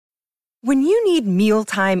When you need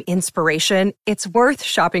mealtime inspiration, it's worth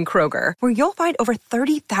shopping Kroger, where you'll find over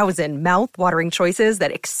 30,000 mouth-watering choices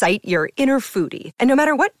that excite your inner foodie. And no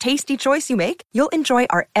matter what tasty choice you make, you'll enjoy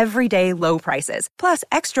our everyday low prices, plus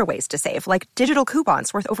extra ways to save, like digital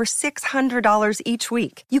coupons worth over $600 each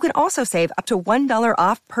week. You can also save up to $1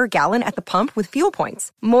 off per gallon at the pump with fuel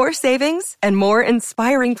points. More savings and more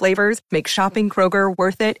inspiring flavors make shopping Kroger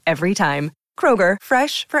worth it every time. Kroger,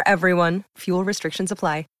 fresh for everyone. Fuel restrictions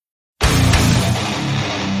apply.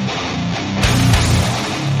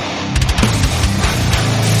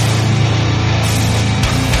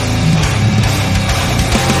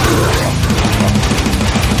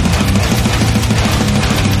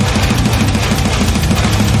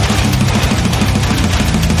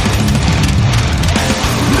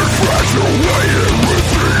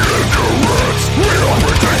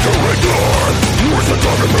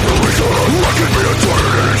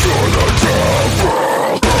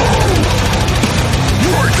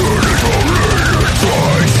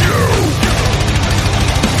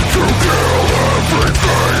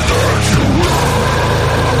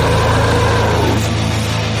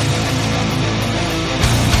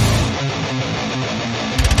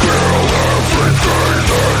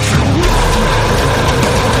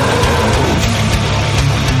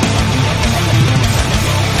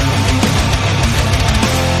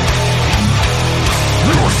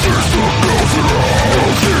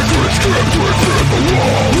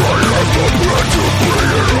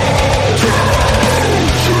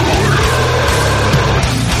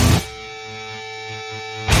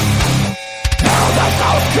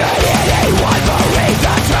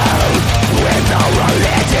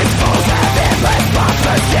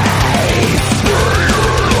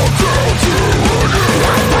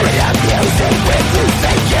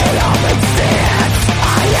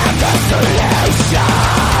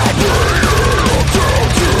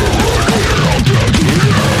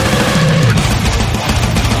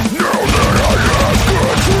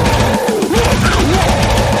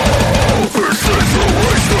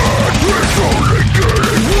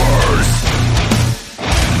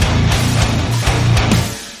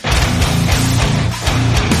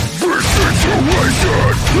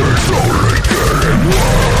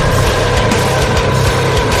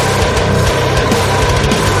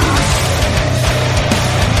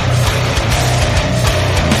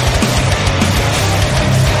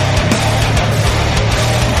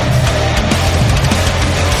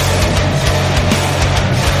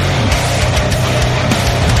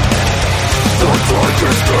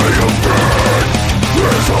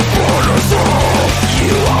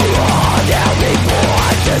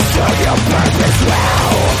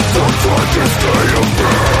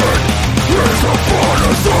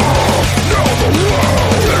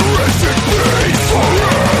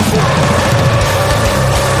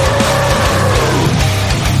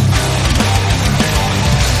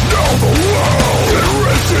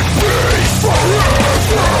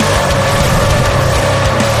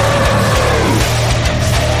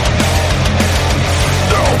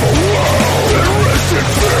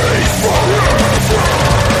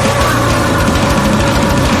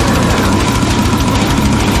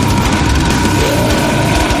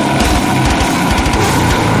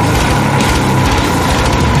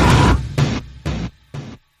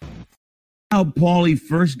 Paulie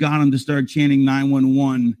first got him to start chanting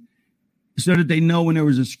 911 so that they know when there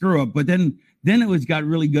was a screw up. But then it got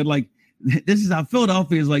really good. Like, this is how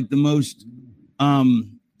Philadelphia is like the most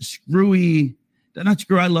screwy. Not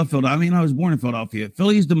screw. I love Philadelphia. I mean, I was born in Philadelphia.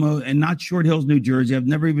 Philly's the most, and not Short Hills, New Jersey. I've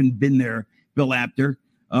never even been there, Bill Apter.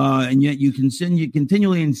 And yet you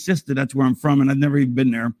continually insist that that's where I'm from, and I've never even been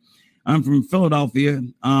there. I'm from Philadelphia.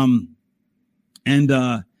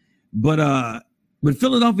 But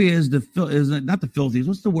Philadelphia is not the filthiest.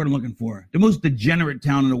 What's the word I'm looking for? The most degenerate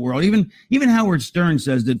town in the world. Even Howard Stern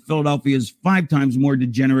says that Philadelphia is 5 times more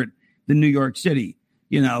degenerate than New York City.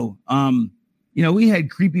 We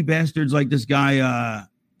had creepy bastards like this guy,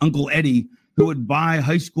 Uncle Eddie, who would buy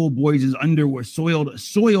high school boys' underwear,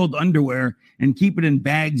 soiled underwear, and keep it in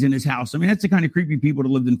bags in his house. I mean, that's the kind of creepy people that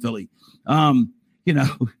lived in Philly.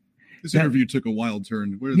 This interview took a wild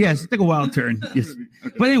turn. Yes, it took a wild turn. Yes.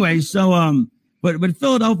 Okay. But anyway, so But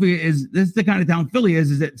Philadelphia is the kind of town Philly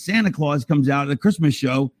is that Santa Claus comes out at a Christmas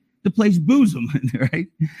show to place boozum, right?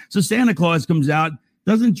 So Santa Claus comes out,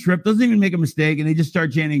 doesn't trip, doesn't even make a mistake, and they just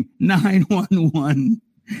start chanting 911.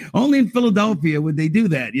 Only in Philadelphia would they do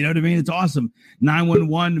that. You know what I mean? It's awesome.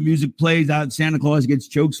 911, the music plays out, Santa Claus gets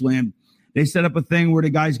chokeslammed. They set up a thing where the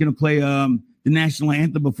guy's going to play the national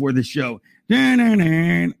anthem before the show.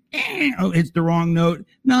 Oh, it's the wrong note.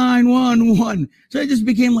 911. So it just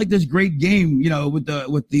became like this great game, with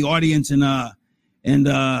the audience and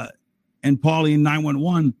Paulie and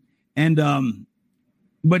 911. And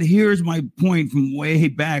but here's my point from way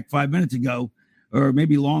back 5 minutes ago, or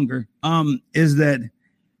maybe longer, is that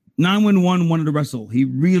 911 wanted to wrestle. He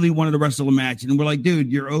really wanted to wrestle a match. And we're like,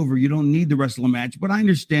 dude, you're over. You don't need to wrestle a match. But I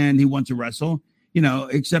understand he wants to wrestle,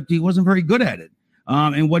 except he wasn't very good at it.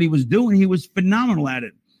 And what he was doing, he was phenomenal at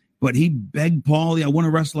it. But he begged Paulie, I want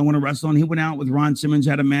to wrestle. And he went out with Ron Simmons,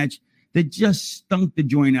 had a match that just stunk the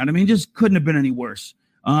joint out. I mean, it just couldn't have been any worse.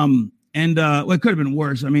 Well, it could have been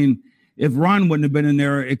worse. I mean, if Ron wouldn't have been in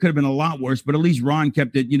there, it could have been a lot worse. But at least Ron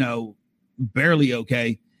kept it, barely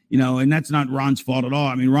okay. And that's not Ron's fault at all.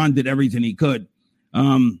 I mean, Ron did everything he could.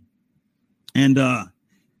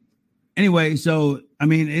 Anyway, so, I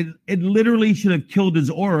mean, it literally should have killed his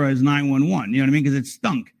aura as 911, you know what I mean? Because it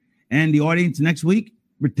stunk. And the audience next week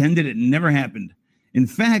pretended it never happened. In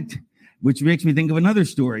fact, which makes me think of another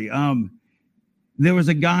story. There was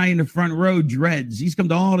a guy in the front row, dreads. He's come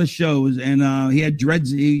to all the shows, and he had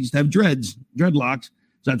dreads. He used to have dreadlocks.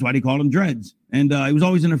 So that's why they called him Dreads. And he was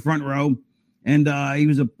always in the front row. And he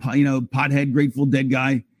was a, pothead, Grateful Dead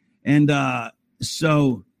guy. And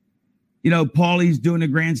so, Paulie's doing a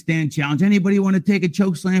grandstand challenge. Anybody want to take a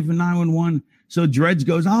choke slam from 911? So Dreads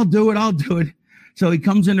goes, I'll do it. So he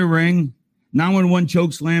comes in the ring. 911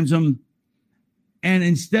 choke slams him. And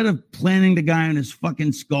instead of planting the guy on his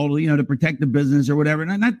fucking skull, to protect the business or whatever,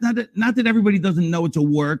 not that everybody doesn't know it's a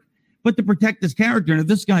work, but to protect his character. And if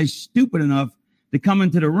this guy's stupid enough to come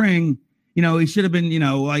into the ring, he should have been,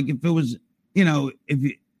 like if it was,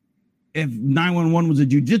 if 911 was a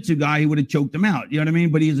jiu-jitsu guy, he would have choked him out. You know what I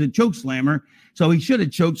mean? But he's a choke slammer. So he should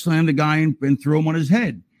have choke slammed the guy and threw him on his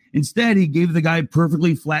head. Instead, he gave the guy a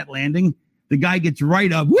perfectly flat landing. The guy gets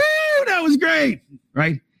right up. Woo! That was great.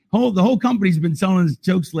 Right? The whole company's been selling his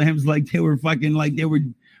choke slams like they were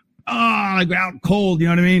out cold. You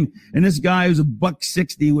know what I mean? And this guy was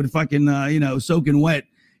 $160 with fucking, soaking wet,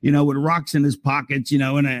 with rocks in his pockets,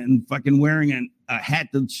 and fucking wearing a hat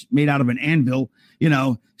that's made out of an anvil,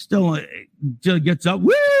 still gets up,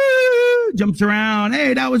 woo, jumps around.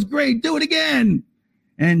 Hey, that was great. Do it again.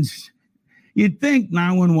 And you'd think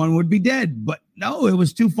 911 would be dead, but no, it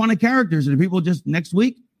was too fun of characters. And people just next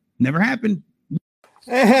week, never happened.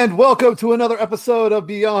 And welcome to another episode of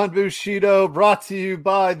Beyond Bushido, brought to you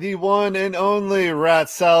by the one and only Rat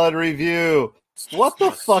Salad Review. What the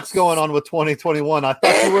fuck's going on with 2021? I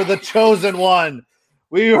thought you were the chosen one.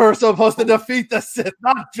 We were supposed to defeat the Sith,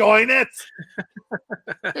 not join it.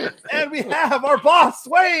 And we have our boss,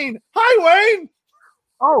 Wayne. Hi, Wayne.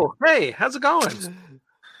 Oh, hey, how's it going?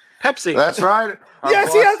 Pepsi. That's right.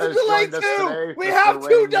 Yes, he has a delay too. We have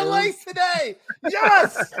two delays today.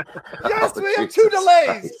 Yes. Yes, we have two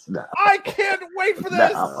delays. No. I can't wait for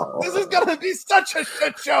this. No. This is going to be such a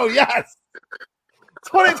shit show. Yes.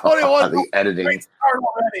 2021. The editing. Start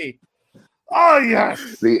already. Oh,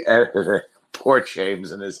 yes. The editor. Poor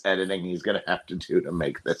James and his editing he's going to have to do to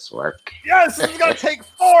make this work. Yes, this is going to take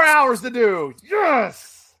 4 hours to do.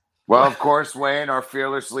 Yes. Well, of course, Wayne, our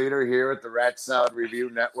fearless leader here at the Rat Salad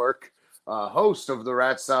Review Network, host of the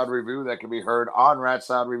Rat Salad Review that can be heard on Rat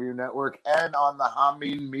Salad Review Network and on the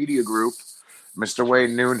Hameen Media Group. Mr.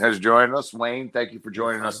 Wayne Noon has joined us. Wayne, thank you for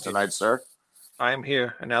joining us tonight, sir. I am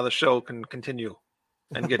here, and now the show can continue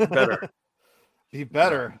and get better. Be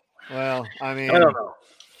better. Well, I mean, I don't know.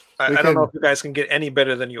 I don't know if you guys can get any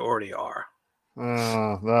better than you already are.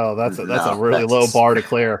 Well, that's a really low bar to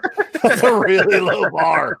clear. That's a really low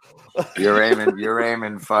bar. You're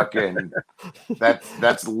aiming fucking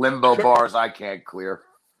that's limbo bars I can't clear.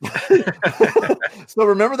 So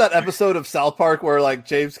remember that episode of South Park where like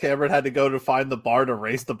James Cameron had to go to find the bar to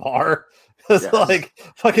race the bar? It's yes. Like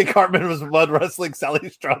fucking Cartman was mud wrestling Sally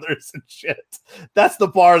Struthers and shit. That's the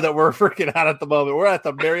bar that we're freaking at the moment. We're at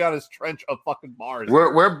the Marianas Trench of fucking bars.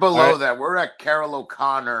 We're below that. We're at Carol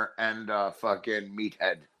O'Connor and fucking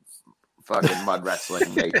Meathead fucking mud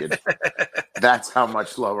wrestling naked. That's how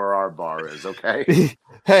much lower our bar is, okay?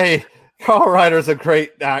 Hey, Carl Reiner's a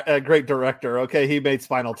great director, okay? He made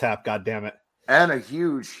Spinal Tap, goddammit. And a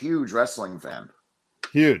huge wrestling fan.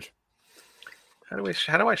 Huge. How do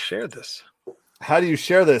I share this? How do you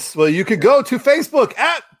share this? Well, you could go to Facebook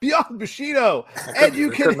at Beyond Bushido, and you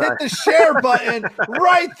can hit the share button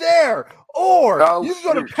right there. Or you can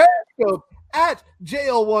go to Periscope at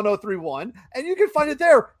JL1031, and you can find it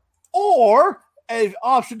there. Or an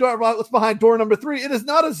option door, what's behind door number 3. It is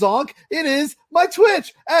not a zonk. It is my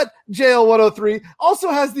Twitch at JL103. Also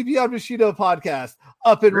has the Beyond Bushido podcast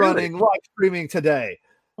up and running, live streaming today.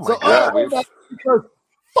 Oh so because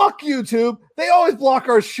Fuck YouTube. They always block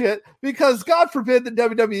our shit because God forbid that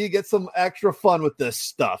WWE gets some extra fun with this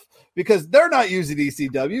stuff because they're not using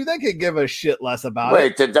ECW. They can give a shit less about it.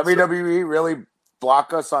 Wait, did WWE really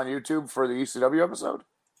block us on YouTube for the ECW episode?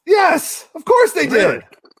 Yes, of course they did.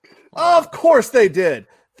 Of course they did.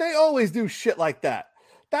 They always do shit like that.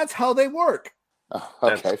 That's how they work. Oh,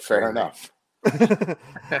 okay, fair enough.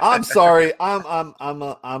 I'm sorry. I'm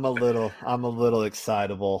a little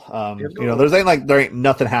excitable. There ain't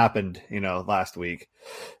nothing happened, last week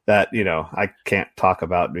that, I can't talk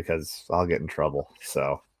about because I'll get in trouble.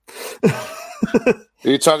 So Are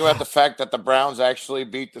you talking about the fact that the Browns actually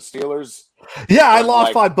beat the Steelers? Yeah, I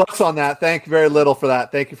lost $5 on that. Thank you very little for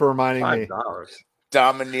that. Thank you for reminding me.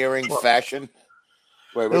 Domineering fashion.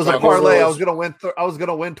 Wait, it was a parlay. I was gonna win. I was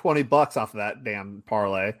gonna win $20 off of that damn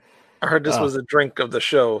parlay. I heard this was a drink of the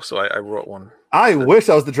show, so I wrote one. I wish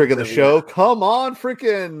I was the drink of the show. Come on,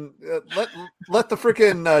 freaking let the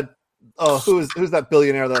freaking who's that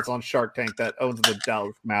billionaire that's on Shark Tank that owns the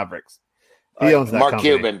Dallas Mavericks? He owns that Mark company.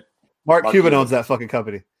 Cuban. Mark Cuban owns that fucking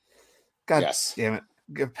company. God damn it.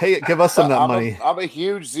 Give us some of that money. I'm a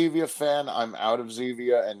huge Zevia fan. I'm out of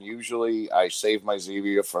Zevia, and usually I save my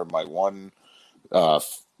Zevia for my one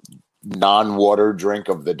non-water drink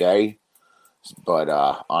of the day. But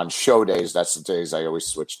on show days, that's the days I always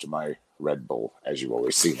switch to my Red Bull, as you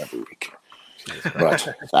always see every week.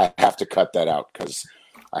 But I have to cut that out because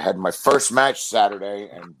I had my first match Saturday,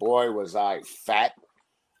 and boy, was I fat,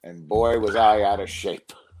 and boy, was I out of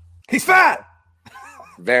shape. He's fat!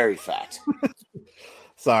 Very fat.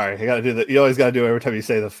 Sorry, you got to do that. You always got to do every time you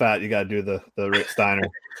say the fat. You got to do the Rick Steiner.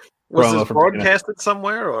 Was this broadcasted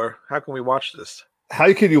somewhere, or how can we watch this?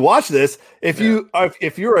 How can you watch this? If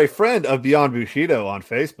you're a friend of Beyond Bushido on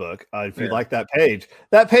Facebook, if you like that page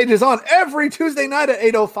is on every Tuesday night at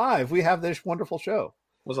 8:05. We have this wonderful show.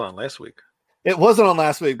 It was on last week. It wasn't on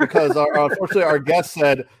last week because unfortunately our guest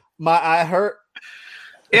said my eye hurt.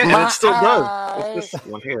 Yeah, and it still does. It's this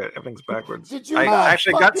one here. Everything's backwards. I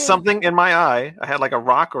actually got something in my eye. I had like a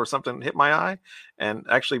rock or something hit my eye, and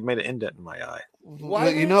actually made an indent in my eye.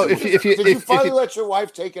 Why? Did you finally let your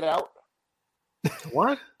wife take it out?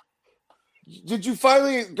 What? Did you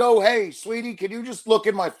finally go, hey, sweetie, can you just look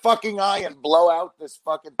in my fucking eye and blow out this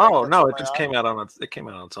fucking thing? Oh, no, it just came out on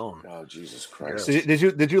its own. Oh, Jesus Christ. So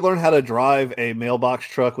did you learn how to drive a mailbox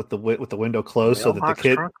truck with the window closed so that the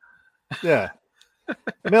kid truck? Yeah.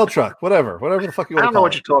 Mail truck, whatever the fuck you want to call it. I don't know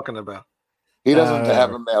what you're talking about. He doesn't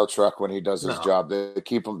have a mail truck when he does his job. They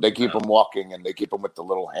keep him walking, and they keep him with the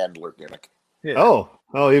little handler gimmick. Yeah.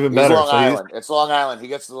 Oh, even better. It's Long Island. He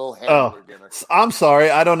gets the little handler gimmick. I'm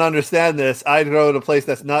sorry, I don't understand this. I go to a place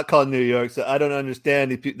that's not called New York, so I don't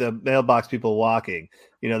understand the mailbox people walking.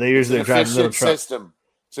 They usually drive a little truck. System.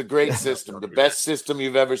 It's a great system, the best system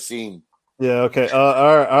you've ever seen. Yeah. Okay.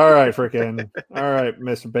 All right, freaking. All right,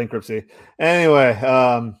 Mr. Bankruptcy. Anyway,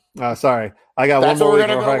 sorry, I got that's one more. What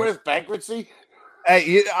we're gonna go with bankruptcy.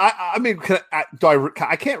 Hey, I mean,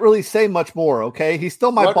 I can't really say much more. Okay, he's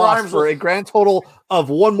still my boss for a grand total of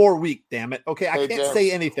one more week. Damn it. Okay, I can't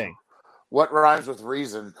say anything. What rhymes with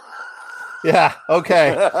reason? Yeah.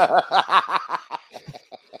 Okay.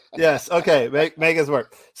 Yes. Okay. Make us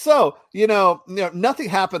work. So, nothing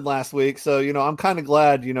happened last week. So, I'm kind of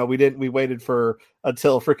glad, we waited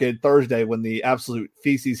until freaking Thursday when the absolute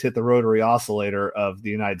feces hit the rotary oscillator of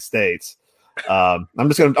the United States. I'm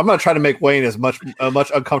going to try to make Wayne as much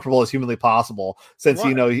uncomfortable as humanly possible since,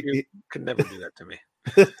 he could never do that to me.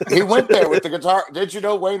 He went there with the guitar. Did you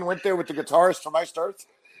know Wayne went there with the guitarist from Iced Earth?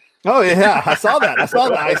 Oh yeah. I saw that. I saw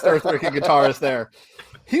the Iced Earth freaking guitarist there.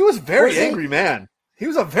 He was very angry, man. He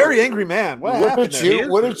was a very angry man. Wouldn't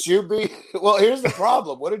you be? Well, here's the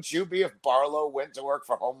problem. Wouldn't you be if Barlow went to work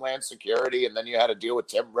for Homeland Security and then you had to deal with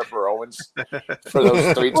Tim Ripper Owens for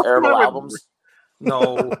those 3 terrible albums?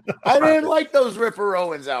 No. I didn't like those Ripper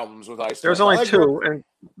Owens albums with Ice. There's only 2, and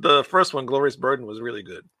the first one, Glorious Burden, was really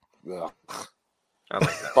good. Yeah. I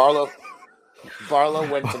like that. Barlow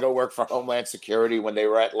went to go work for Homeland Security when they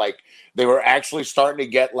were actually starting to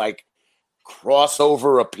get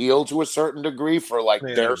crossover appeal to a certain degree for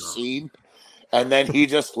their scene, and then he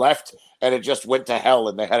just left and it just went to hell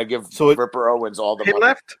and they had to give Ripper Owens all the money.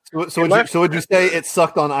 Left. So would you say it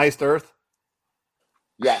sucked on Iced Earth?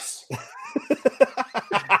 Yes.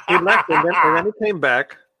 He left and then he came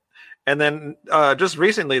back, and then just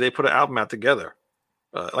recently they put an album out together,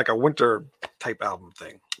 like a winter type album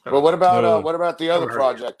thing. Well, what about the other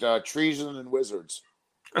project, Treason and Wizards?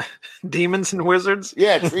 Demons and Wizards.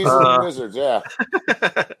 Yeah, Treason and Wizards. Yeah.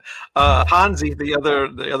 Hansi, the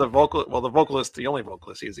other vocal, well, the vocalist, the only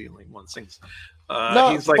vocalist, he's the only one that sings.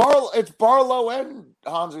 No, he's like it's Barlow and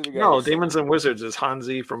Hansi together. No, Demons and Wizards is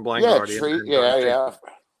Hansi from Blind Yeah, Guardian.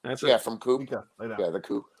 That's it. From Coup. Yeah, the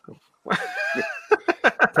Coup.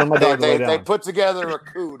 They put together a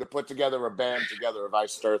coup to put together a band together of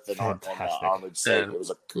Ice Earth and Armored Saint. It was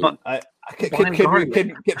a coup.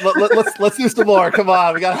 Let's do some more. Come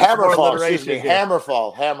on, we got Hammerfall.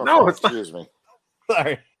 Hammerfall. No, it's excuse me.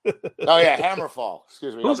 Sorry. Oh yeah, Hammerfall.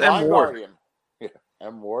 Excuse me. Who's M. Ward? Guardian. Yeah,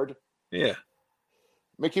 M. Ward. Yeah.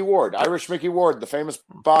 Mickey Ward, Irish Mickey Ward, the famous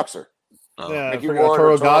boxer. Yeah, Mickey Ward,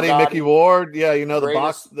 Toro Gotti, Mickey Ward. Yeah, you know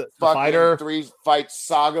the fighter. 3-fight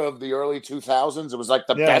saga of the early 2000s. It was like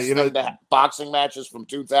the best boxing matches from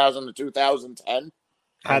 2000 to 2010.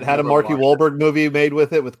 Had a Marky Wahlberg movie made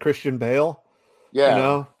with it with Christian Bale. Yeah, you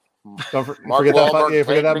know, don't Mark forget Wahlberg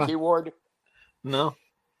forget that Mickey Ward. No,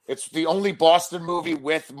 it's the only Boston movie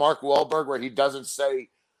with Mark Wahlberg where he doesn't say,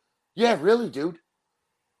 "Yeah, really, dude.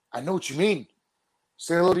 I know what you mean.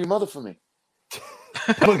 Say hello to your mother for me."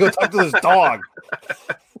 I'm gonna go talk to this dog.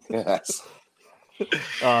 Yes. Oh,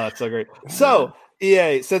 that's so great. So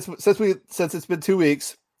EA, since it's been 2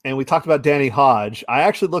 weeks and we talked about Danny Hodge, I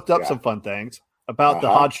actually looked up some fun things about the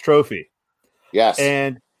Hodge Trophy. Yes.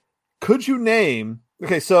 And could you name?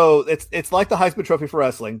 Okay, so it's like the Heisman Trophy for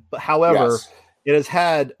wrestling, but however, it has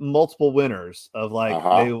had multiple winners of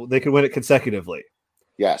they could win it consecutively.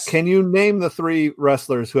 Yes. Can you name the 3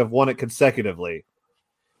 wrestlers who have won it consecutively?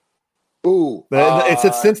 Ooh,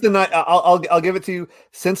 it's since the night. I'll give it to you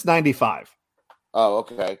since '95. Oh,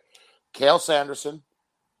 okay. Cale Sanderson.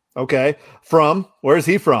 Okay, from where is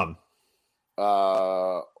he from?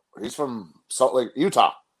 He's from Salt Lake,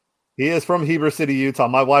 Utah. He is from Heber City, Utah.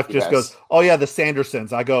 My wife just goes, "Oh yeah, the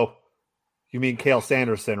Sandersons." I go, "You mean Cale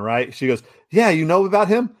Sanderson, right?" She goes, "Yeah, you know about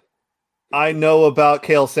him." I know about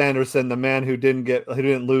Cale Sanderson, the man who didn't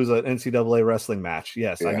lose an NCAA wrestling match.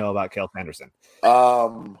 Yes, I know about Cale Sanderson.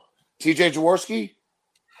 TJ Jaworski?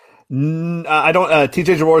 I don't.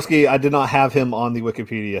 TJ Jaworski, I did not have him on the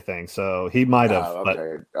Wikipedia thing, so he might have.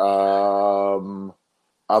 Okay.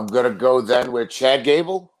 I'm going to go then with Chad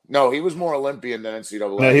Gable. No, he was more Olympian than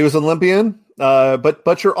NCAA. No, he was Olympian,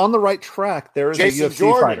 but you're on the right track. There is a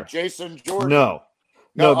UFC fighter. Jason Jordan. No,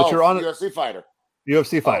 but you're on UFC fighter.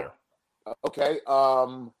 UFC fighter. Okay.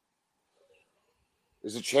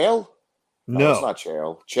 Is it Chael? No, it's not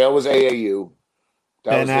Chael. Chael was AAU.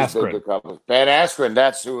 Ben Askren. Ben Askren.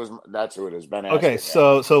 That's who it is. Ben Askren. Okay,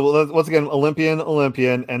 so once again,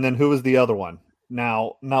 Olympian, and then who was the other one?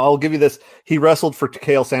 Now I'll give you this. He wrestled for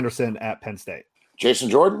Cale Sanderson at Penn State. Jason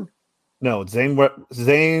Jordan? No,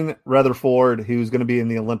 Zane Rutherford. He was going to be in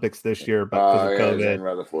the Olympics this year, but because of COVID. Zane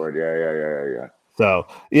Rutherford. Yeah. So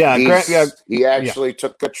he actually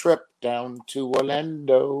took a trip down to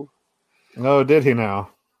Orlando. Oh, did he now?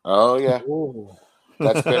 Oh yeah. Ooh.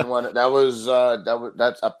 That's been one. That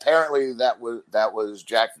was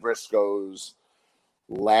Jack Briscoe's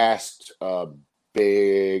last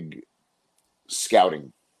big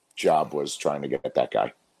scouting job, was trying to get that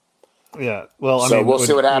guy. Yeah. Well, we'll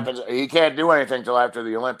see what happens. He can't do anything till after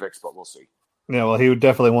the Olympics, but we'll see. Yeah, well, he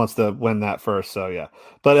definitely wants to win that first. So yeah,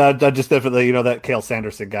 but I just definitely, that Cale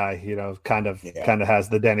Sanderson guy, kind of has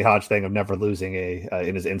the Danny Hodge thing of never losing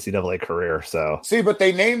in his NCAA career. So see, but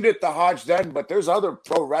they named it the Hodge then, but there's other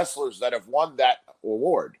pro wrestlers that have won that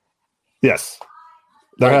award. Yes,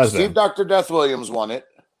 there has been. Steve Dr. Death Williams won it.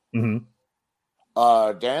 Mm-hmm.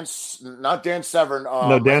 Not Dan Severn.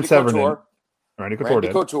 No, Dan Severn. Randy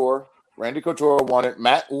Couture. Randy Couture won it.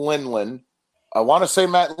 Matt Lindland. I want to say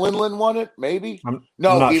Matt Lindland won it, maybe.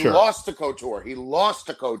 He lost to Couture.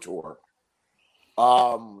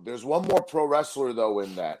 There's one more pro wrestler, though,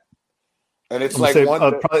 in that. And it's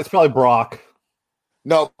it's probably Brock.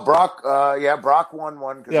 No, Brock. Brock won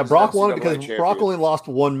one. Yeah, Brock won because Brock only lost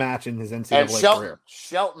one match in his NCAA career.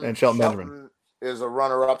 Shelton is a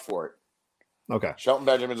runner-up for it. Okay. Shelton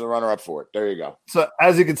Benjamin's a runner-up for it. There you go. So,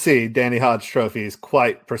 as you can see, Danny Hodge Trophy is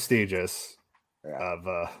quite prestigious. Of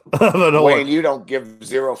an award. Wayne, you don't give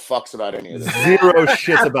zero fucks about any of this. Zero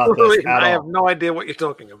shits about this. I have no idea what you're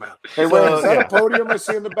talking about. Hey, Wayne, is that a podium I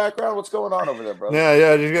see in the background? What's going on over there, brother?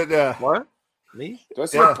 Yeah. What? Me? Do I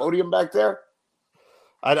see a podium back there?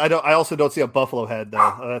 I don't. I also don't see a buffalo head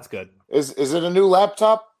though. Oh, that's good. Is it a new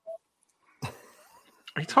laptop? Are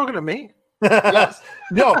you talking to me? Yes.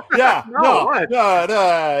 No. Yeah. No.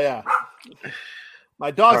 Yeah. My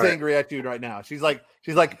dog's angry at you right now. She's like,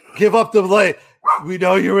 give up the play. We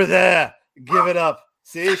know you were there. Give it up.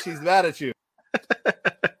 See, she's mad at you.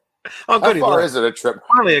 Oh, good. How far is it a trip?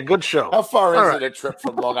 Finally, a good show. How far is it a trip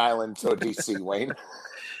from Long Island to DC, Wayne?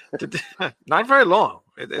 Not very long.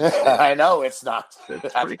 I know it's not. It's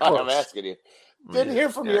That's pretty why close. I'm asking you. Didn't hear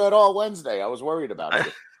from you at all Wednesday. I was worried about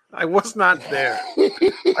you. I was not there.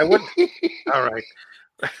 I would. All right.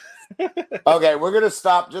 Okay, we're gonna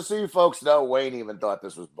stop. Just so you folks know, Wayne even thought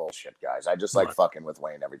this was bullshit, guys. I just like fucking with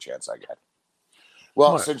Wayne every chance I get.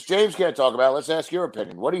 Well, since James can't talk about it, let's ask your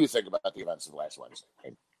opinion. What do you think about the events of last Wednesday?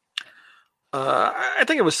 I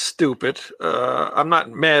think it was stupid. I'm not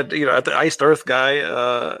mad, at the Iced Earth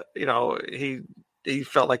guy. He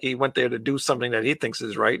felt like he went there to do something that he thinks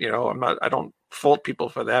is right. I don't fault people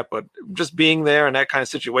for that, but just being there in that kind of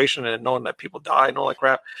situation and knowing that people died and all that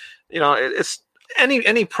crap, it's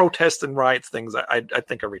any protest and riots things I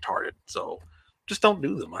think are retarded. So just don't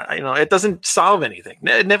do them. It doesn't solve anything.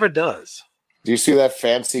 It never does. Do you see that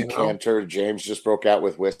fancy canter James just broke out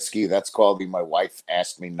with whiskey? That's called my wife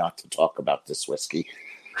asked me not to talk about this whiskey.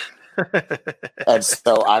 And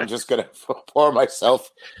so I'm just going to pour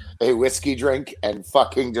myself a whiskey drink and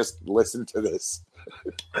fucking just listen to this.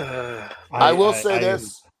 I will say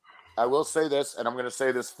this, and I'm going to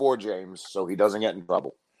say this for James so he doesn't get in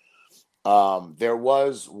trouble. There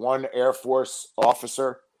was one Air Force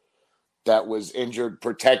officer that was injured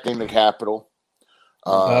protecting the Capitol.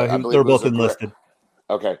 They're both enlisted.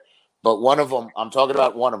 Okay. But one of them, I'm talking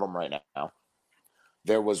about one of them right now.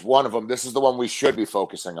 There was one of them, this is the one we should be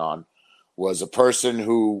focusing on, was a person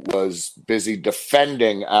who was busy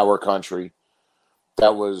defending our country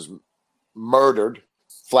that was murdered,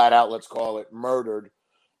 flat out, let's call it murdered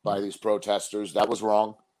by these protesters. That was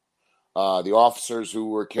wrong. The officers who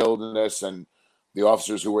were killed in this and the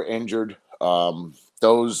officers who were injured,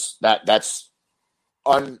 that's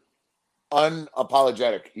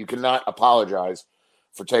unapologetic. You cannot apologize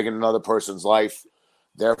for taking another person's life.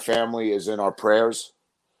 Their family is in our prayers.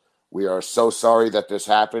 We are so sorry that this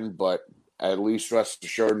happened, but at least rest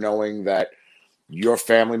assured knowing that your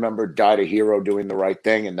family member died a hero doing the right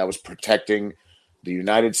thing, and that was protecting the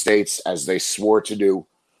United States as they swore to do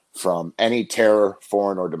from any terror,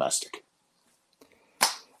 foreign or domestic.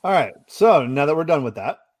 All right. So now that we're done with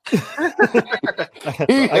that, he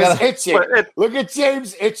is itching. Look at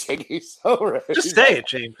James itching. He's so ready. Just say it,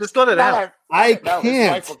 James. Just let it out. I can't. His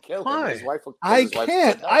wife will kill him. I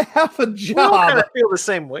can't. I have a job. We all kind of feel the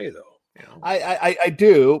same way, though. I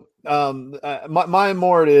do. My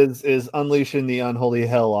mort is unleashing the unholy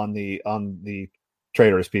hell on the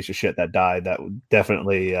traitorous piece of shit that died. That would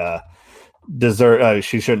definitely deserve.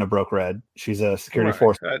 She shouldn't have broke red. She's a security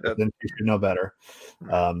force. Then she should know better.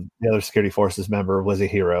 The other security forces member was a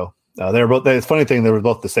hero. They were both. It's a funny thing. They were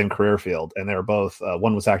both the same career field, and they were both.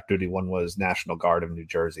 One was active duty. One was National Guard of New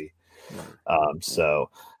Jersey.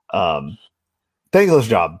 Thankless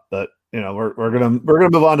job, but we're gonna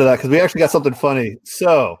move on to that because we actually got something funny.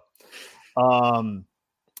 So,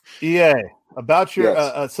 EA about your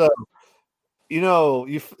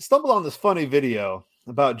you stumbled on this funny video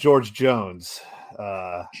about George Jones.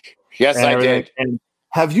 Yes, I did. And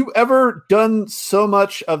have you ever done so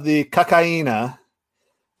much of the cocaina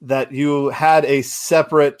that you had a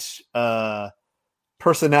separate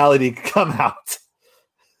personality come out?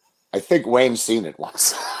 I think Wayne's seen it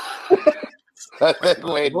once. I think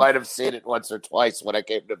Wayne might have seen it once or twice when I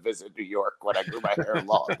came to visit New York when I grew my hair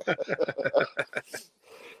long.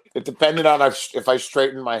 It depended on if I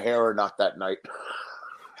straightened my hair or not that night.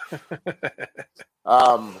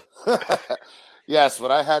 Yes,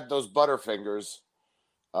 when I had those Butterfingers,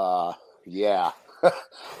 yeah.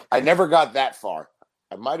 I never got that far.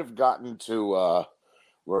 I might have gotten to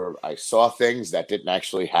where I saw things that didn't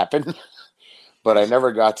actually happen, but I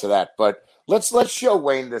never got to that. But let's show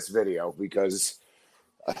Wayne this video because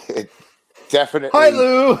it definitely. Hi,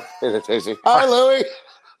 Lou. Hi, Louie.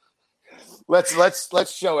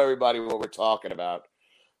 Let's show everybody what we're talking about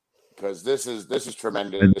because this is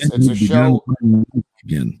tremendous. It's a show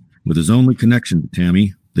again with his only connection to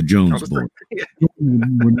Tammy, the Jones boy.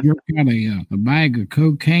 Would just got a bag of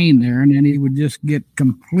cocaine there, and then he would just get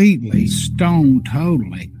completely stoned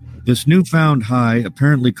totally. This newfound high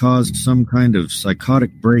apparently caused some kind of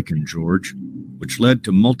psychotic break in George, which led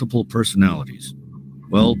to multiple personalities.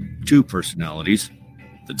 Well, two personalities,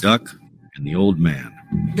 the duck and the old man.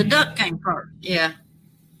 The duck came first, yeah.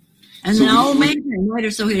 And the old man came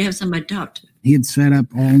later so he'd have somebody to talk to. He'd sit up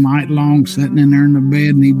all night long sitting in there in the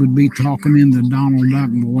bed, and he would be talking in the Donald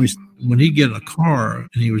Duck voice. When he'd get in a car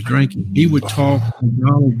and he was drinking, he would talk like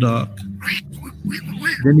Donald Duck.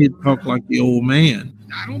 Then he'd talk like the old man.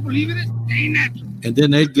 I don't believe it. Ain't that? And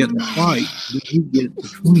then they'd get in a fight. Then he'd get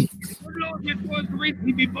between. Good Lord, it was the race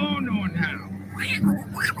he be born on now.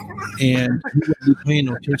 And he wouldn't be paying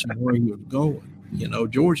no attention to where he was going. You know,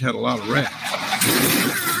 George had a lot of rats.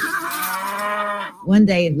 One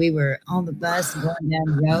day we were on the bus going down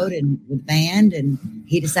the road and with the band, and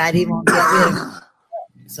he decided he wanted to get rid of him.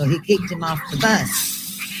 So he kicked him off the bus.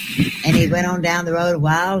 And he went on down the road a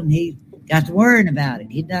while, and he got to worrying about it.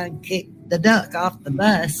 He done kicked the duck off the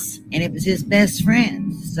bus, and it was his best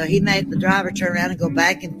friend. So he made the driver turn around and go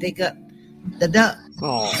back and pick up the duck.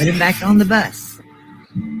 Put him back on the bus.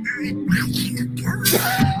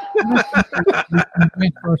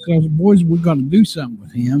 Ourselves, boys, we got to do something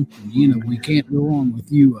with him. You know, we can't go on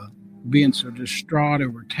with you being so distraught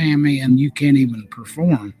over Tammy, and you can't even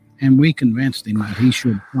perform. And we convinced him that he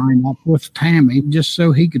should sign up with Tammy just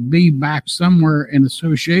so he could be back somewhere in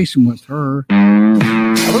association with her.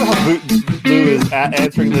 I wonder how Boo is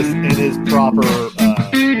answering this in his proper,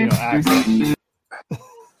 accent.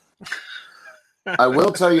 I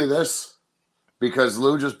will tell you this, because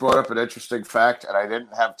Lou just brought up an interesting fact, and I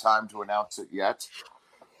didn't have time to announce it yet.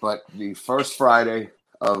 But the first Friday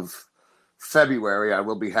of February, I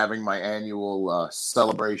will be having my annual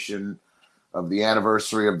celebration of the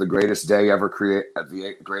anniversary of the greatest day ever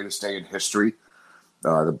the greatest day in history,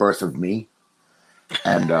 the birth of me.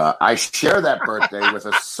 And I share that birthday with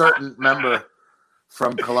a certain member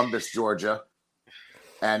from Columbus, Georgia.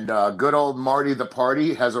 And good old Marty the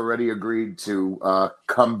Party has already agreed to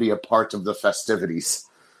come be a part of the festivities.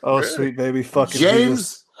 Oh, really? Sweet baby fucking James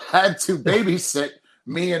Jesus. Had to babysit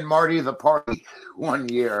me and Marty the Party one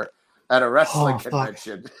year at a wrestling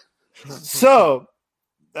convention. So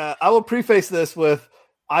I will preface this with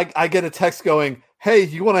I get a text going, "Hey,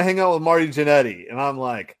 you want to hang out with Marty Jannetty?" And I'm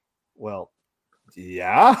like, well,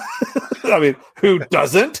 yeah. I mean, who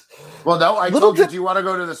doesn't? Well, no, I told you, do you want to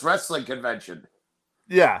go to this wrestling convention?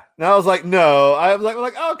 Yeah. And I was like, no. I was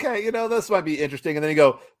like, okay, this might be interesting. And then you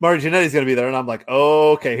go, Marty Jannetty's going to be there. And I'm like,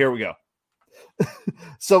 okay, here we go.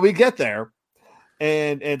 So we get there,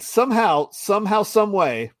 and somehow, some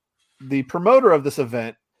way, the promoter of this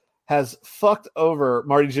event has fucked over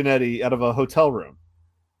Marty Jannetty out of a hotel room.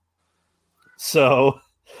 So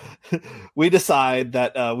we decide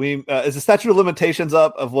that is the statute of limitations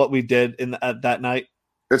up of what we did at that night?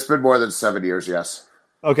 It's been more than 7 years, yes.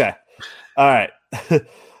 Okay. All right. All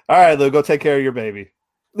right, Lou, go take care of your baby.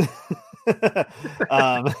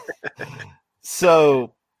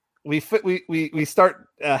 So we start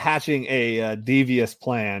hatching a devious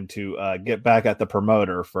plan to get back at the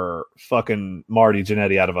promoter for fucking Marty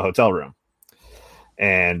Jannetty out of a hotel room.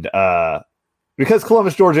 And because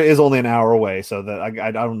Columbus, Georgia is only an hour away, so that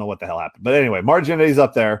I don't know what the hell happened. But anyway, Marty Jannetty's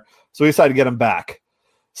up there, so we decide to get him back.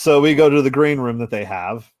 So we go to the green room that they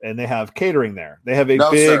have, and they have catering there. They have a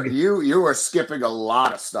big. Sir, you are skipping a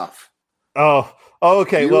lot of stuff. Oh,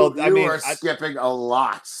 okay. You are skipping a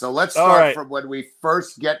lot. So let's start from when we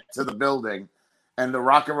first get to the building, and the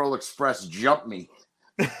Rock and Roll Express jumped me.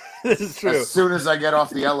 This is true. As soon as I get off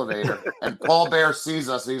the elevator, and Paul Bear sees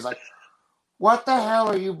us, and he's like, "What the hell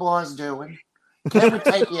are you boys doing? Can we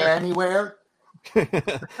take you anywhere?"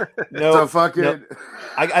 No, so fucking. No.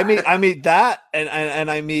 I meet that, and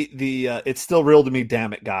I meet the "It's Still Real to Me,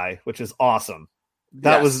 Damn It" guy, which is awesome.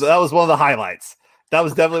 That was one of the highlights. That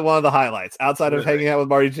was definitely one of the highlights. Outside of hanging out with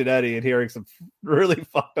Marty Jannetty and hearing some really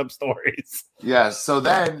fucked up stories. Yes. So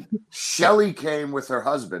then Shelly came with her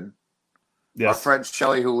husband, our friend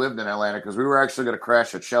Shelly, who lived in Atlanta, because we were actually going to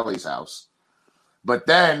crash at Shelly's house. But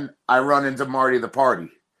then I run into Marty the Party.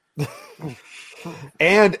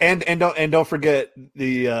 And don't forget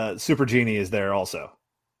the Super Genie is there also.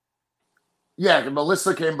 Yeah,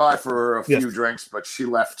 Melissa came by for a few drinks, but she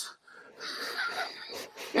left.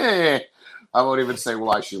 I won't even say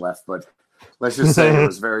why she left, but let's just say it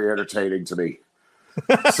was very entertaining to me.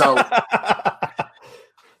 So,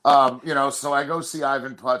 so I go see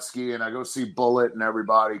Ivan Putski and I go see Bullet and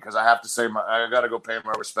everybody because I have to say I got to go pay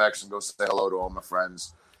my respects and go say hello to all my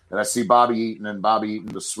friends. And I see Bobby Eaton, and Bobby Eaton,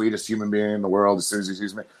 the sweetest human being in the world, as soon as he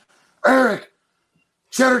sees me. Eric,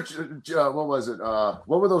 cheddar, what was it?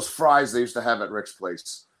 What were those fries they used to have at Rick's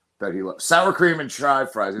place that he loved? Sour cream and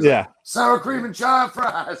chive fries. He's like, sour cream and chive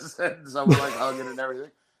fries. And so we're like hugging and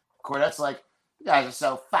everything. Cornette's like, you guys are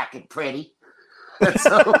so fucking pretty. And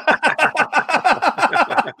so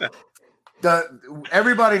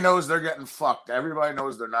everybody knows they're getting fucked. Everybody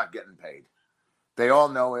knows they're not getting paid. They all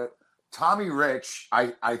know it. Tommy Rich,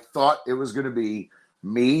 I thought it was going to be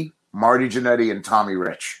me, Marty Jannetty, and Tommy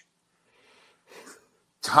Rich.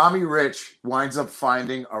 Tommy Rich winds up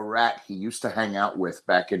finding a rat he used to hang out with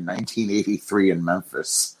back in 1983 in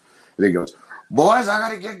Memphis. And he goes, boys, I got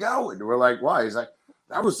to get going. We're like, why? He's like,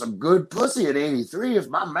 that was some good pussy in 83 if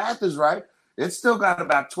my math is right. It's still got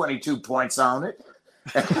about 22 points on it.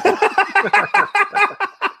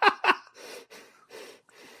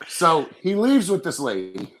 So he leaves with this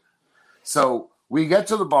lady. So we get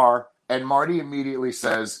to the bar, and Marty immediately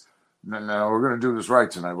says, no, we're going to do this right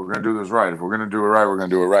tonight. We're going to do this right. If we're going to do it right, we're going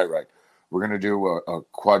to do it right. We're going to do a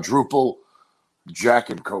quadruple Jack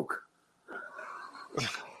and Coke.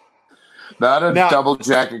 Not a double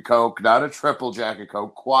Jack and Coke, not a triple Jack and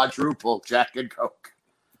Coke, quadruple Jack and Coke.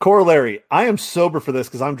 Corollary, I am sober for this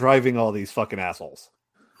because I'm driving all these fucking assholes.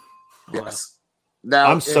 Yes.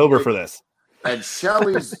 Now I'm sober for this. And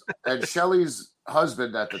Shelley's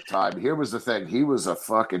husband at the time, here was the thing. He was a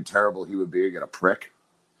fucking terrible human being and a prick.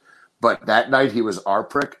 But that night he was our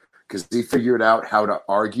prick because he figured out how to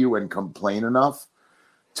argue and complain enough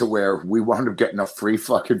to where we wound up getting a free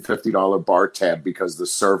fucking $50 bar tab because the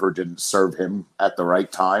server didn't serve him at the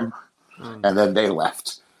right time. And then they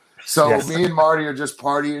left. So me and Marty are just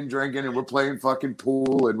partying, drinking, and we're playing fucking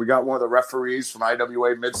pool. And we got one of the referees from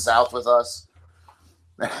IWA Mid-South with us.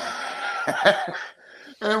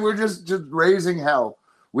 And we're just raising hell.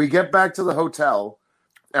 We get back to the hotel,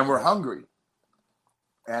 and we're hungry.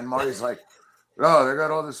 And Marty's like, oh, they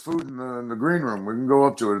got all this food in the green room. We can go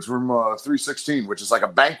up to it. It's room 316, which is like a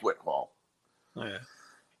banquet hall. Oh,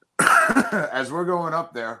 yeah. As we're going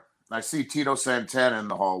up there, I see Tito Santana in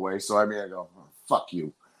the hallway. So I go, oh, fuck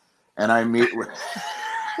you. And I meet with,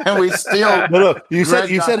 and we steal. No. You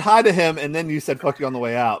said hi to him, and then you said fuck you on the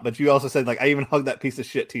way out. But you also said I even hugged that piece of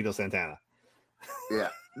shit Tito Santana. Yeah,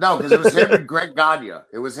 no, because it was him and Greg Gagne.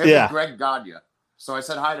 It was him and Greg Gagne. So I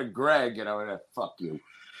said hi to Greg, and I went, fuck you.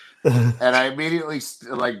 And I immediately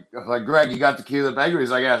like Greg, you got the key to the bank? He's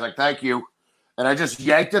like, yeah. I was like, thank you. And I just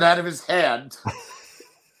yanked it out of his hand.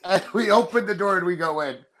 And we opened the door and we go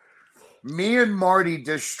in. Me and Marty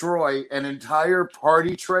destroy an entire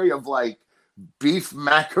party tray of beef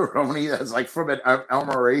macaroni that's from an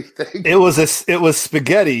Elmeray thing. It was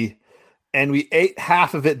spaghetti, and we ate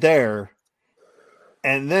half of it there,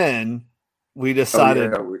 and then we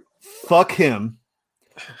decided fuck him.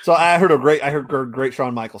 So I heard a great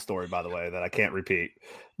Shawn Michaels story, by the way, that I can't repeat.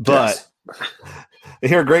 But I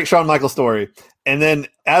hear a great Shawn Michaels story, and then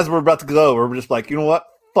as we're about to go, we're just like, you know what?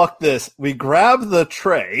 Fuck this. We grab the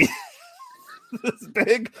tray. This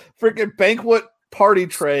big freaking banquet party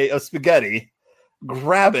tray of spaghetti,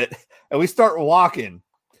 grab it, and we start walking.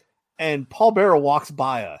 And Paul Bearer walks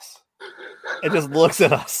by us and just looks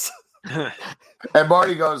at us. And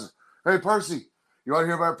Marty goes, hey, Percy, you want to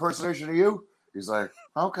hear my impersonation of you? He's like,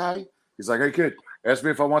 okay. He's like, hey, kid, ask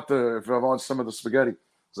me if I want some of the spaghetti.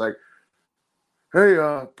 He's like, hey,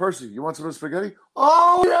 Percy, you want some of the spaghetti?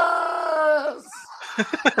 Oh, yes!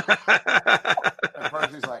 And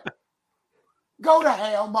Percy's like, go to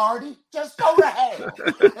hell, Marty. Just go to hell.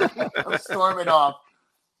 He goes storming off.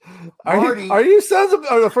 Marty, are you sons of?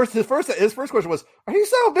 His first question was, "Are you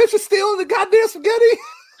son of a bitch of stealing the goddamn spaghetti?"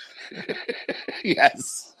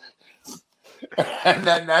 Yes. And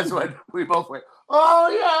then that's when we both went, "Oh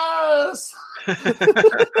yes!"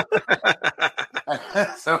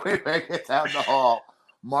 So we make it down the hall.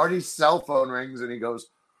 Marty's cell phone rings, and he goes,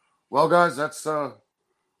 "Well, guys, that's my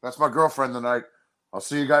girlfriend tonight. I'll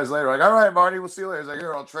see you guys later." Like, all right, Marty, we'll see you later. He's like,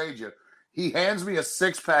 here, I'll trade you. He hands me a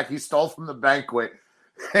 6-pack he stole from the banquet,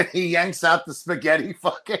 and he yanks out the spaghetti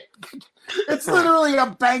fucking. It's literally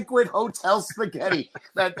a banquet hotel spaghetti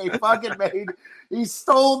that they fucking made. He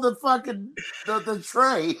stole the fucking the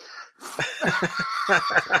tray.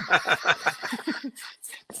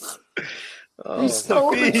 He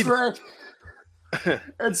stole the tray.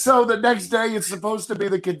 And so the next day, it's supposed to be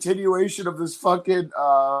the continuation of this fucking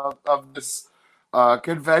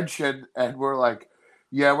convention, and we're like,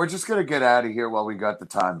 yeah, we're just gonna get out of here while we got the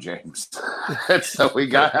time, James. And so we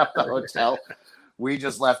got out the hotel. We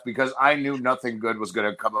just left because I knew nothing good was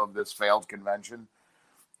gonna come of this failed convention,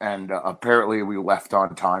 and apparently we left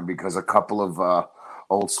on time because a couple of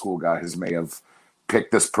old school guys may have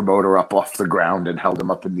picked this promoter up off the ground and held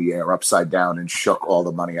him up in the air upside down and shook all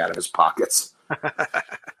the money out of his pockets.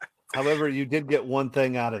 However, you did get one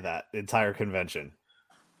thing out of that entire convention.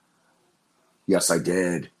 Yes, I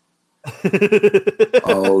did.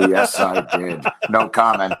 Oh, yes, I did. No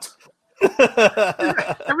comment.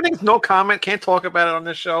 Everything's no comment. Can't talk about it on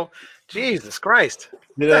this show. Jesus Christ!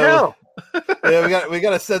 You know, the hell? Yeah, we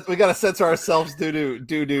gotta censor ourselves due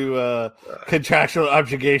to contractual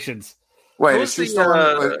obligations. Wait, is she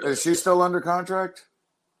still under contract?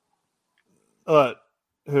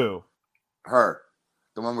 Who? Her,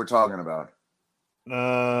 the one we're talking about.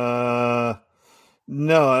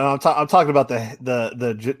 No, I'm talking about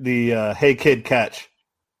the Hey Kid catch.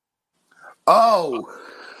 Oh,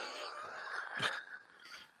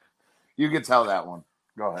 You can tell that one.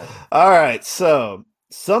 Go ahead. All right. So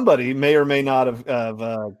somebody may or may not have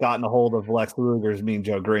gotten a hold of Lex Luger's Mean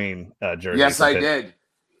Joe Green jersey. Yes, I did.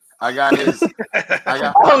 I got his.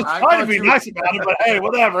 I was trying to be nice about it, but hey,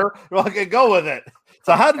 whatever. Okay, go with it.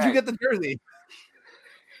 So, how did you get the jersey?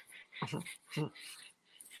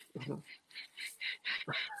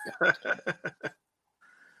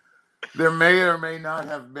 There may or may not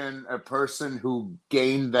have been a person who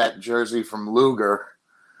gained that jersey from Luger,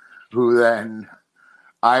 who then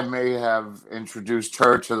I may have introduced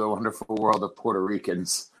her to the wonderful world of Puerto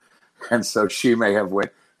Ricans. And so she may have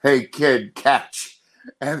went, "Hey, kid, catch,"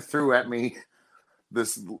 and threw at me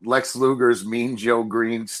this Lex Luger's Mean Joe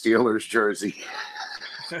Green Steelers jersey.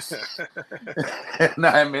 And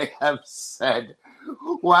I may have said,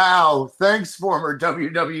 "Wow, thanks, former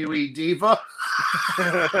WWE diva."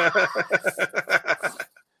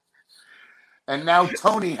 And now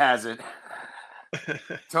Tony has it.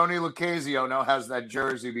 Tony Lucchesio now has that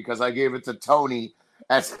jersey because I gave it to Tony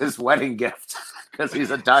as his wedding gift because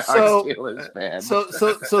he's a diehard Steelers fan. So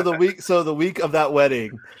the week of that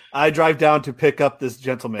wedding, I drive down to pick up this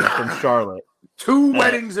gentleman from Charlotte. 2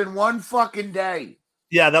 weddings in one fucking day.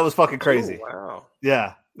 Yeah, that was fucking crazy. Oh, wow.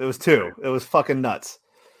 Yeah, it was 2. It was fucking nuts.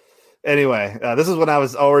 Anyway, this is when I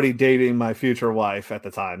was already dating my future wife at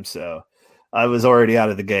the time, so I was already out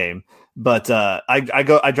of the game. But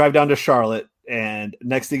I drive down to Charlotte, and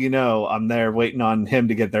next thing you know, I'm there waiting on him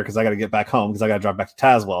to get there because I got to get back home because I got to drive back to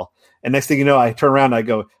Tazewell. And next thing you know, I turn around,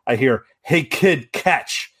 and I hear, "Hey kid,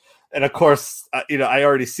 catch!" And of course, I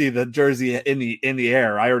already see the jersey in the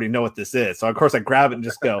air. I already know what this is, so of course I grab it and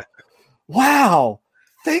just go, "Wow!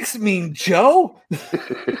 Thanks, Mean Joe."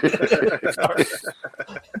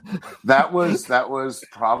 That was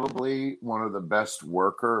probably one of the best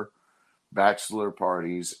worker bachelor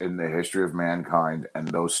parties in the history of mankind, and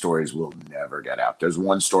those stories will never get out. There's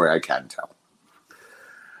one story I can tell.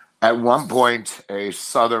 At one point, a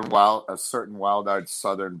certain wild-eyed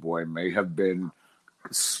Southern boy may have been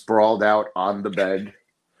sprawled out on the bed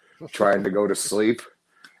trying to go to sleep,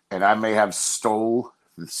 and I may have stole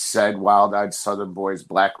said wild-eyed Southern boy's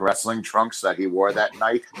black wrestling trunks that he wore that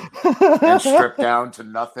night and stripped down to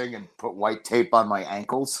nothing and put white tape on my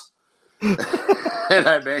ankles. And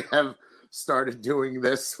I may have started doing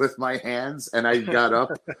this with my hands, and I got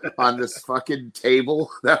up on this fucking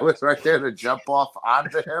table that was right there to jump off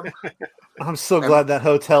onto him. I'm so glad that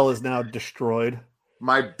hotel is now destroyed.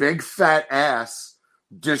 My big fat ass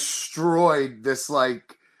destroyed this,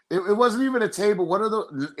 like, it wasn't even a table.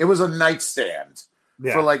 It was a nightstand.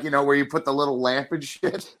 Yeah. For where you put the little lamp and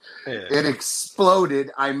shit. Yeah. It exploded.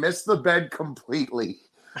 I missed the bed completely.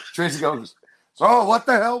 Tracy goes, "So what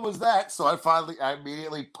the hell was that?" So I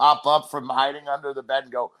immediately pop up from hiding under the bed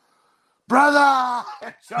and go, "Brother!"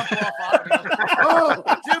 and jump off on him. "Oh,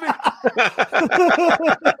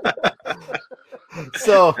 Jimmy!"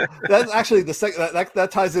 So that's actually the second that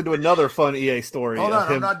ties into another fun EA story. Hold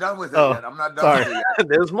on, I'm not done with it yet. I'm not done with it yet.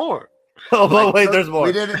 There's more. Oh, but wait, there's more.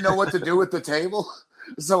 We didn't know what to do with the table.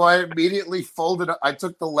 So I immediately folded it. I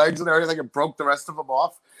took the legs and everything and broke the rest of them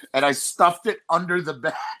off, and I stuffed it under the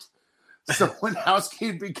bed. So when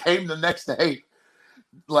housekeeping came the next day,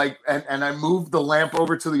 and I moved the lamp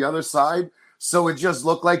over to the other side, so it just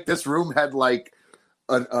looked like this room had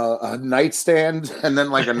a nightstand and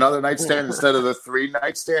then another nightstand instead of the 3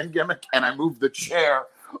 nightstand gimmick. And I moved the chair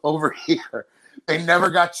over here. They never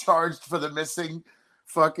got charged for the missing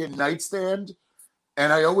fucking nightstand.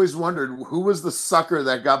 And I always wondered who was the sucker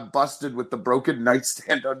that got busted with the broken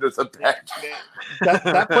nightstand under the bed.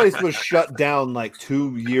 That place was shut down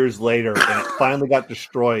 2 years later, and it finally got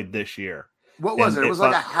destroyed this year. What was it? It was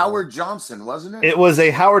like a Howard Johnson, wasn't it? It was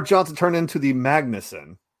a Howard Johnson turned into the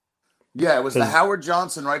Magnuson. Yeah, it was the Howard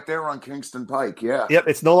Johnson right there on Kingston Pike. Yeah. Yep,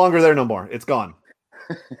 it's no longer there no more. It's gone.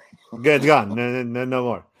 It's gone. No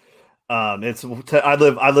more. I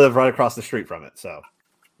live right across the street from it, so.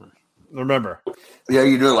 Remember? Yeah,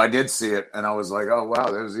 you do. I did see it, and I was like, "Oh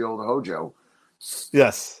wow, there's the old Hojo."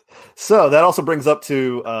 Yes. So that also brings up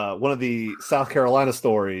to one of the South Carolina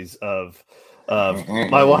stories of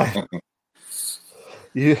my wife.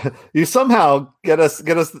 You somehow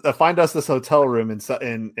find us this hotel room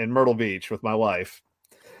in Myrtle Beach with my wife,